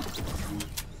 Aw.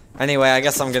 Anyway, I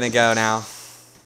guess I'm gonna go now.